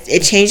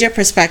 It changed your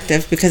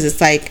perspective, because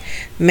it's like,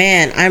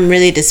 man, I'm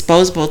really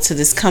disposable to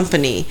this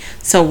company,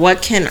 so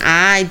what can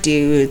I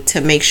do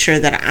to make sure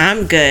that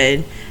I'm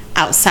good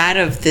outside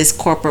of this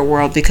corporate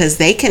world? Because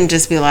they can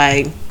just be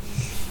like,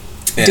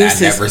 and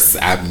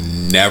I've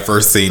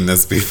never seen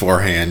this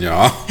beforehand,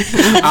 y'all.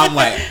 I'm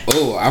like,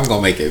 oh, I'm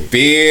gonna make it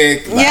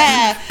big.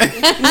 Like,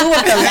 move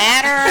up the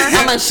ladder.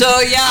 I'm gonna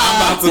show y'all.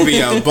 I'm about to be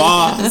a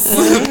boss.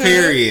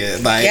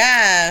 Period. Like,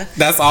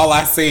 that's all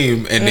I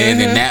seen. And then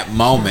in that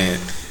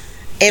moment,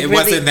 it really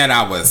wasn't that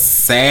I was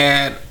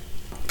sad,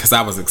 because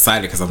I was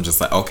excited, because I'm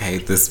just like, okay,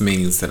 this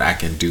means that I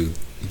can do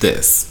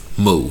this.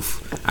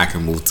 I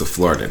can move to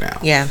Florida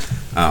now.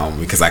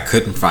 Because I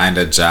couldn't find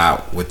a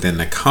job within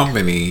the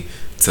company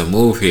to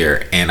move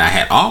here, and I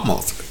had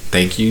almost,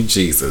 thank you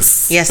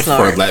Jesus, yes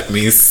Lord, for letting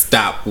me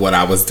stop what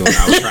I was doing.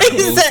 I was trying to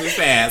move too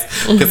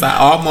fast, because I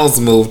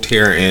almost moved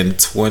here in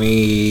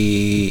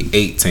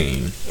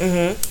 2019.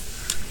 I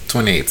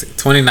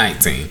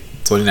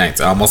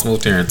almost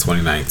moved here in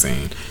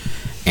 2019,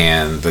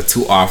 and the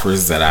two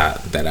offers that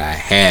I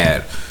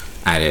had,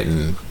 I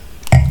didn't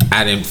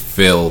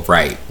feel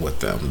right with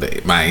them.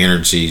 My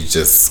energy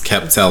just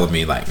kept telling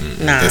me like,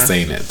 this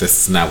ain't it.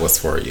 This is not what's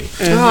for you.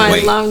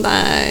 I love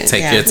that.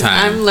 Take your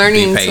time. I'm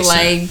learning to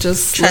like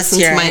just trust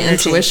listen to my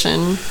energy.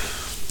 Intuition.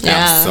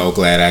 I'm so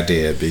glad I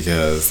did,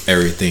 because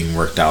everything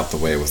worked out the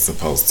way it was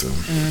supposed to.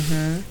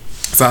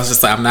 So I was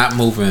just like, I'm not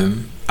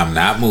moving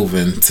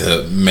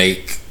to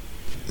make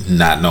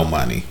not no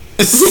money.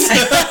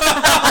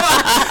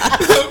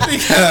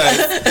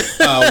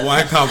 Because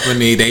one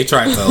company, they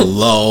tried to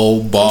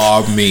low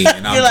ball me,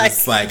 and I'm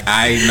just like,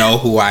 I know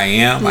who I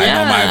am. I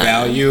know my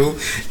value,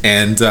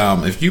 and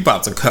if you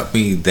about to cut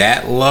me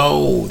that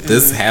low,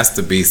 this has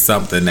to be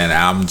something that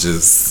I'm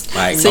just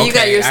like. So you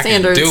got your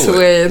standards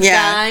with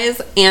guys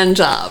and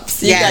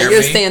jobs. You got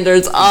your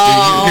standards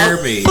all. Do you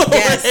hear me?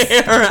 Yes.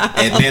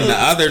 And then the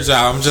other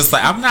job, I'm just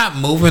like, I'm not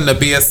moving to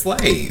be a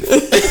slave.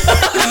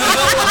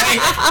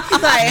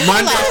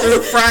 Monday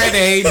through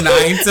Friday, 9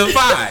 to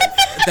 5.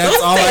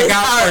 That's all I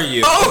got for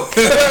you.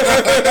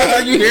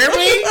 You hear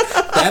me?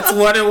 That's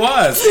what it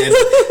was. And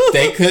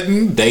they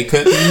couldn't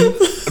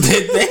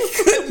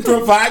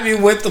provide me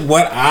with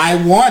what I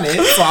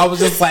wanted. So I was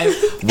just like,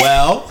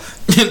 well,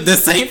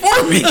 this ain't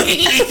for me.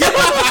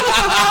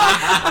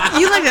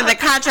 You looked at the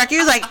contract, you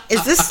was like,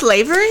 is this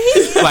slavery?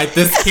 Like,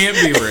 this can't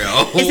be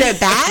real. Is it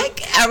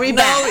back? Are we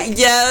back?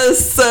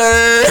 Yes,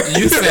 sir.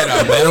 You said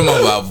a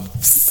minimum of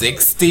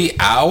 60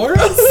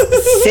 hours?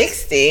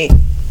 60?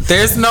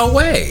 There's no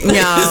way.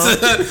 No.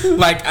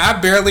 Like, I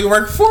barely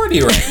work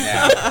 40 right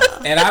now.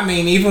 And I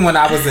mean, even when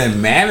I was in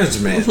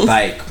management,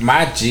 like,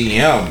 my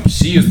GM,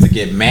 she used to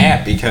get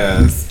mad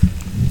because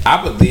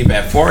I would leave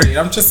at 40.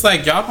 I'm just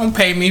like, y'all don't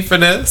pay me for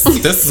this.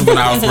 This is when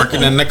I was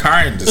working in the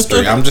car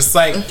industry. I'm just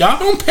like, y'all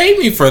don't pay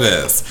me for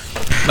this.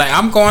 Like,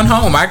 I'm going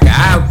home.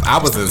 I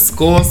was in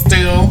school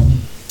still.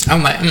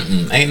 I'm like,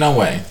 ain't no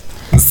way.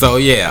 So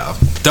yeah,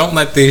 don't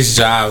let these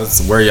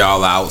jobs wear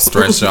y'all out,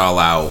 stress y'all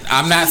out.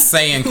 I'm not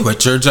saying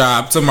quit your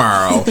job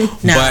tomorrow,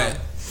 but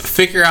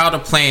figure out a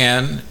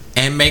plan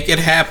and make it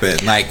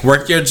happen. Like,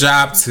 work your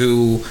job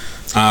to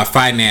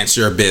finance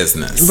your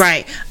business.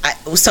 Right.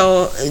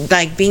 So,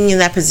 like, being in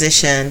that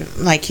position,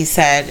 like you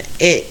said,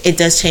 it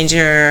does change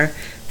your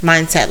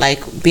mindset.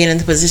 Like, being in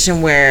the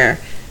position where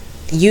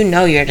you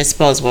know you're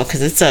disposable,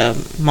 because it's a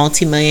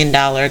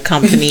multi-million-dollar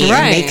company, right,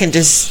 and they can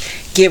just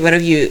get rid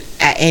of you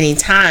at any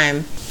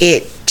time.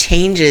 It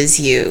changes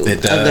you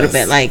a little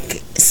bit.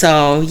 Like,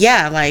 so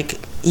yeah, like,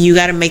 you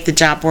got to make the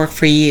job work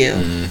for you.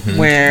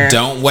 Where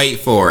don't wait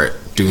for it.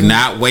 Do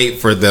not wait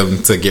for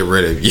them to get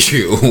rid of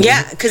you.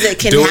 Yeah, because it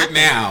can happen. Do it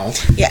now.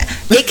 Yeah,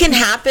 it can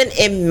happen.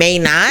 It may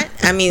not.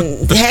 I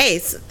mean, hey,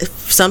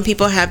 some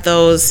people have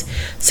those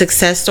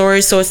success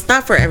stories, so it's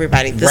not for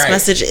everybody. This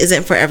message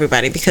isn't for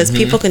everybody, because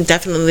people can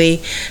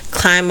definitely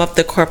climb up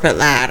the corporate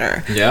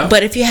ladder. Yeah.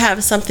 But if you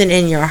have something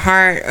in your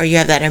heart, or you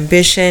have that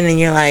ambition, and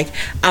you're like,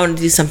 I want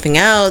to do something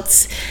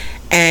else,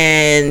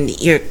 and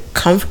you're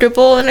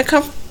comfortable in a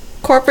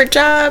corporate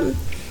job,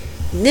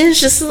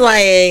 it's just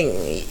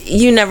like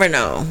you never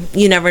know.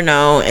 You never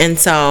know, and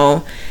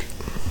so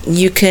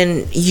you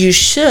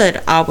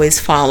should always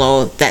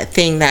follow that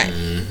thing that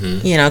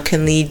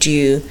can lead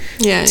you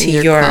to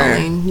your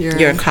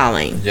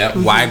calling. Yep.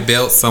 Why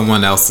build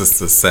someone else's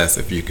success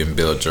if you can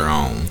build your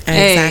own?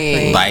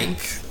 Exactly. Like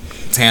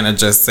Tana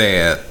just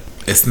said,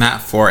 it's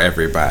not for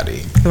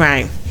everybody.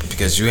 Right.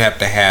 Because you have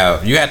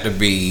to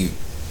be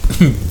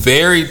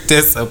very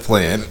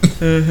disciplined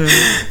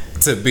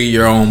to be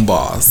your own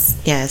boss.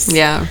 Yes.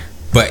 Yeah.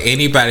 But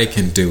anybody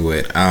can do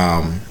it.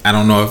 I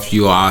don't know if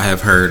you all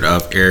have heard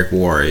of Eric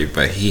Worre,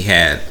 but he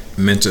had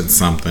mentioned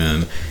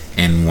something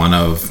in one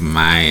of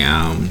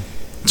my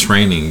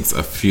trainings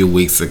a few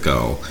weeks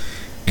ago.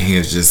 And he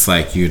was just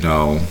like,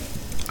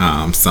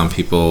 some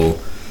people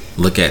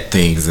look at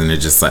things and they're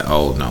just like,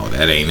 oh, no,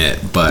 that ain't it.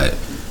 But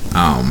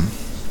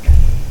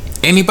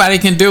anybody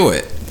can do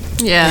it.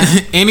 Yeah.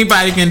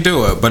 Anybody can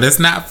do it, but it's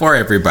not for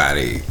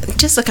everybody.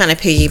 Just to kind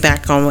of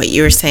piggyback on what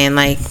you were saying,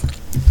 like,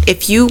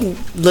 if you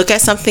look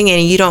at something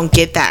and you don't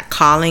get that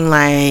calling,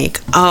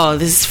 like, oh,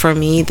 this is for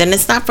me, then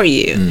it's not for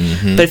you.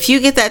 But if you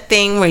get that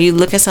thing where you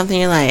look at something,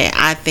 you're like,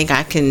 I think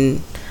I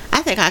can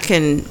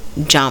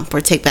jump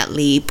or take that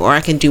leap, or I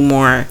can do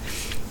more.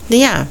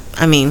 Yeah,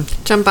 I mean,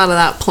 jump out of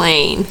that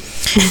plane.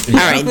 All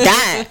right,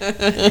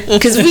 that,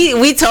 because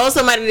we told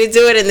somebody to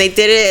do it and they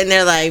did it and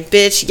they're like,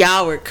 bitch,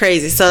 y'all were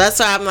crazy. So that's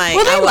why I'm like,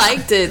 well, they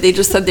liked it. They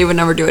just said they would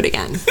never do it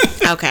again.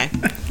 Okay.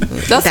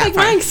 That's like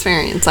my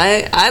experience.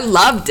 I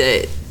loved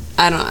it.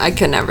 I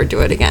could never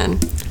do it again.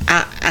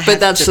 But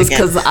that's just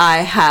because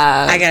I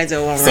gotta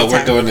do it one more time. So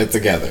we're doing it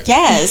together.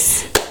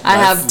 Yes. I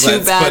have two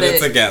bad. Let's put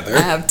it together.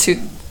 I have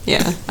two.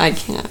 Yeah, I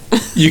can't.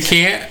 You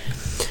can't?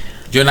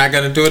 You're not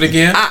gonna do it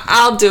again?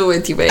 I'll do it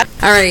with you, babe.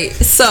 All right.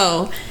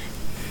 So,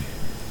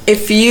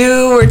 if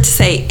you were to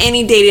say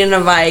any dating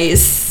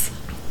advice,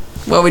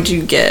 what would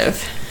you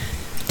give?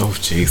 Oh,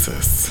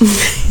 Jesus.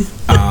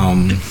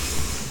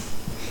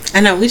 I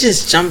know, we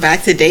just jumped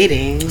back to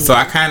dating. So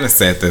I kind of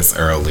said this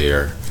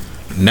earlier.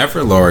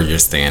 Never lower your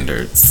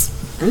standards.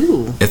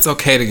 Ooh. It's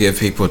okay to give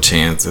people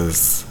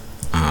chances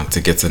to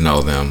get to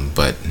know them,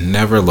 but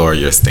never lower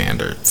your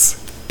standards.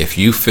 If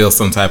you feel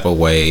some type of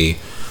way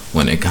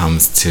when it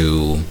comes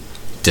to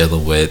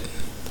dealing with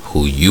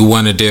who you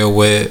want to deal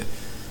with,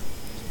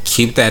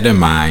 keep that in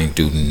mind.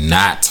 Do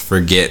not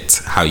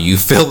forget how you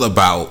feel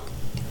about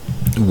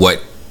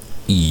what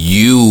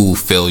you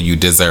feel you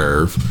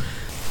deserve.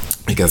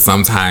 Because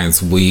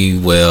sometimes we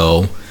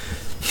will,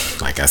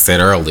 like I said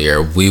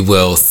earlier, we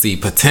will see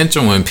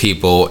potential in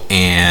people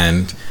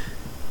and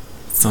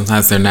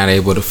sometimes they're not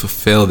able to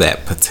fulfill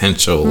that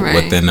potential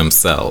within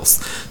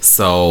themselves.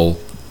 So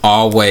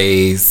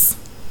always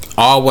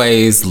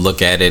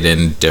look at it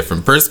in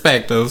different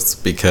perspectives,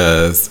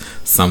 because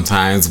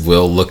sometimes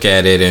we'll look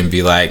at it and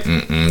be like,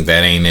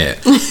 that ain't it.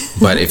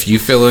 But if you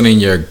feel it in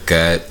your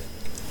gut,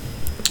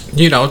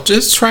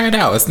 just try it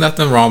out. It's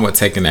nothing wrong with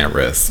taking that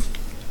risk.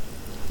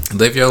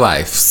 Live your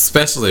life,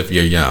 especially if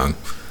you're young.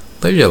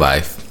 Live your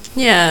life.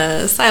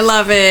 Yes, I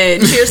love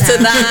it. Cheers to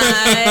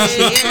that.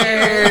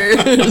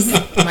 Cheers.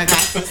 My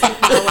glasses.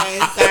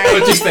 Sorry.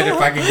 What you said, if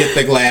I can get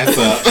the glass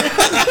up?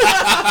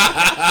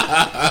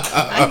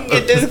 I can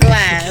get this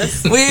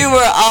glass. We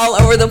were all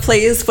over the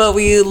place, but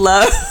we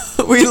love it.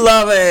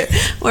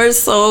 We're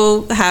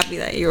so happy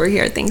that you were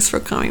here. Thanks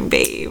for coming,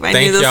 babe.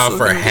 Thank y'all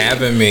for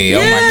having me.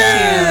 Yes. Oh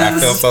my God, I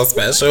feel so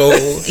special.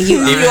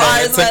 Even though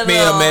it took me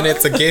a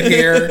minute to get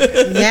here.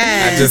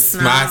 Yes.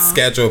 My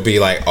schedule be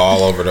like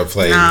all over the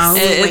place. No,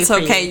 it's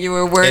okay. You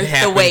were worth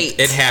the wait.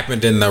 It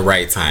happened in the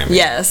right time.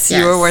 Yes,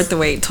 you were worth the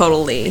wait.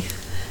 Totally.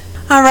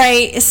 All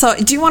right. So,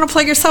 do you want to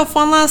plug yourself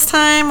one last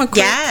time?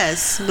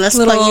 Yes. Let's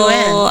plug you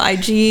in.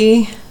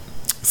 IG.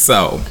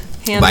 So,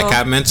 like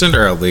I mentioned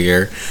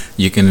earlier,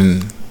 you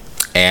can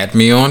add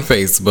me on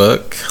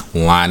Facebook,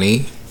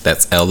 Lonnie.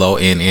 That's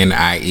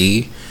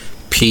LONNIE.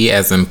 P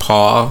as in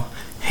Paul,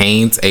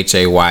 Haynes,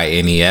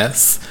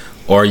 HAYNES.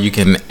 Or you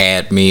can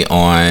add me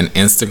on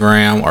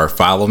Instagram or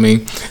follow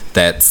me.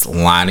 That's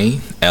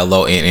Lonnie,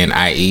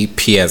 LONNIE.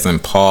 P as in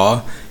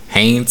Paul,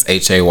 Haynes,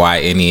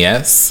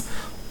 HAYNES.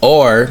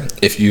 Or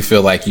if you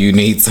feel like you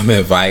need some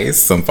advice,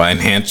 some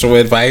financial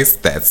advice,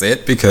 that's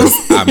it, because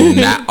I'm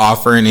not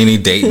offering any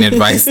dating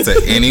advice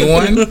to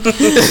anyone.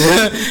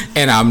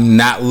 And I'm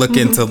not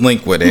looking to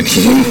link with anyone.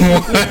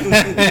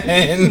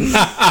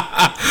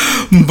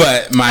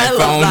 But my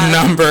phone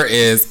number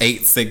is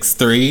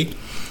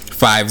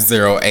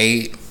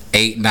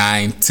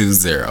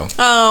 863-508-8920.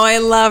 Oh, I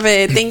love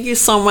it. Thank you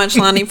so much,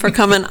 Lonnie, for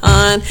coming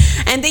on.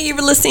 And thank you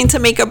for listening to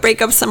Makeup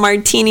Breakups and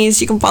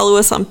Martinis. You can follow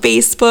us on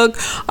Facebook,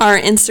 our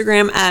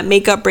Instagram at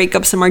Makeup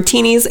Breakups and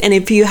Martinis. And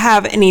if you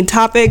have any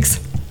topics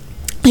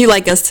you'd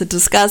like us to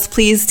discuss,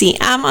 please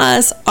DM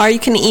us, or you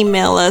can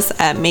email us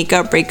at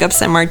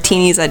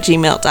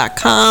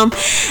makeupbreakupsandmartinis@gmail.com.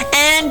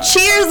 And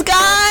cheers,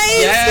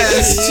 guys!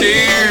 Yes,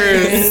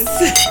 cheers!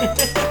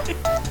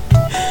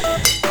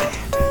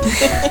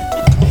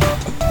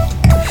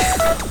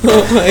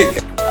 Oh my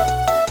God.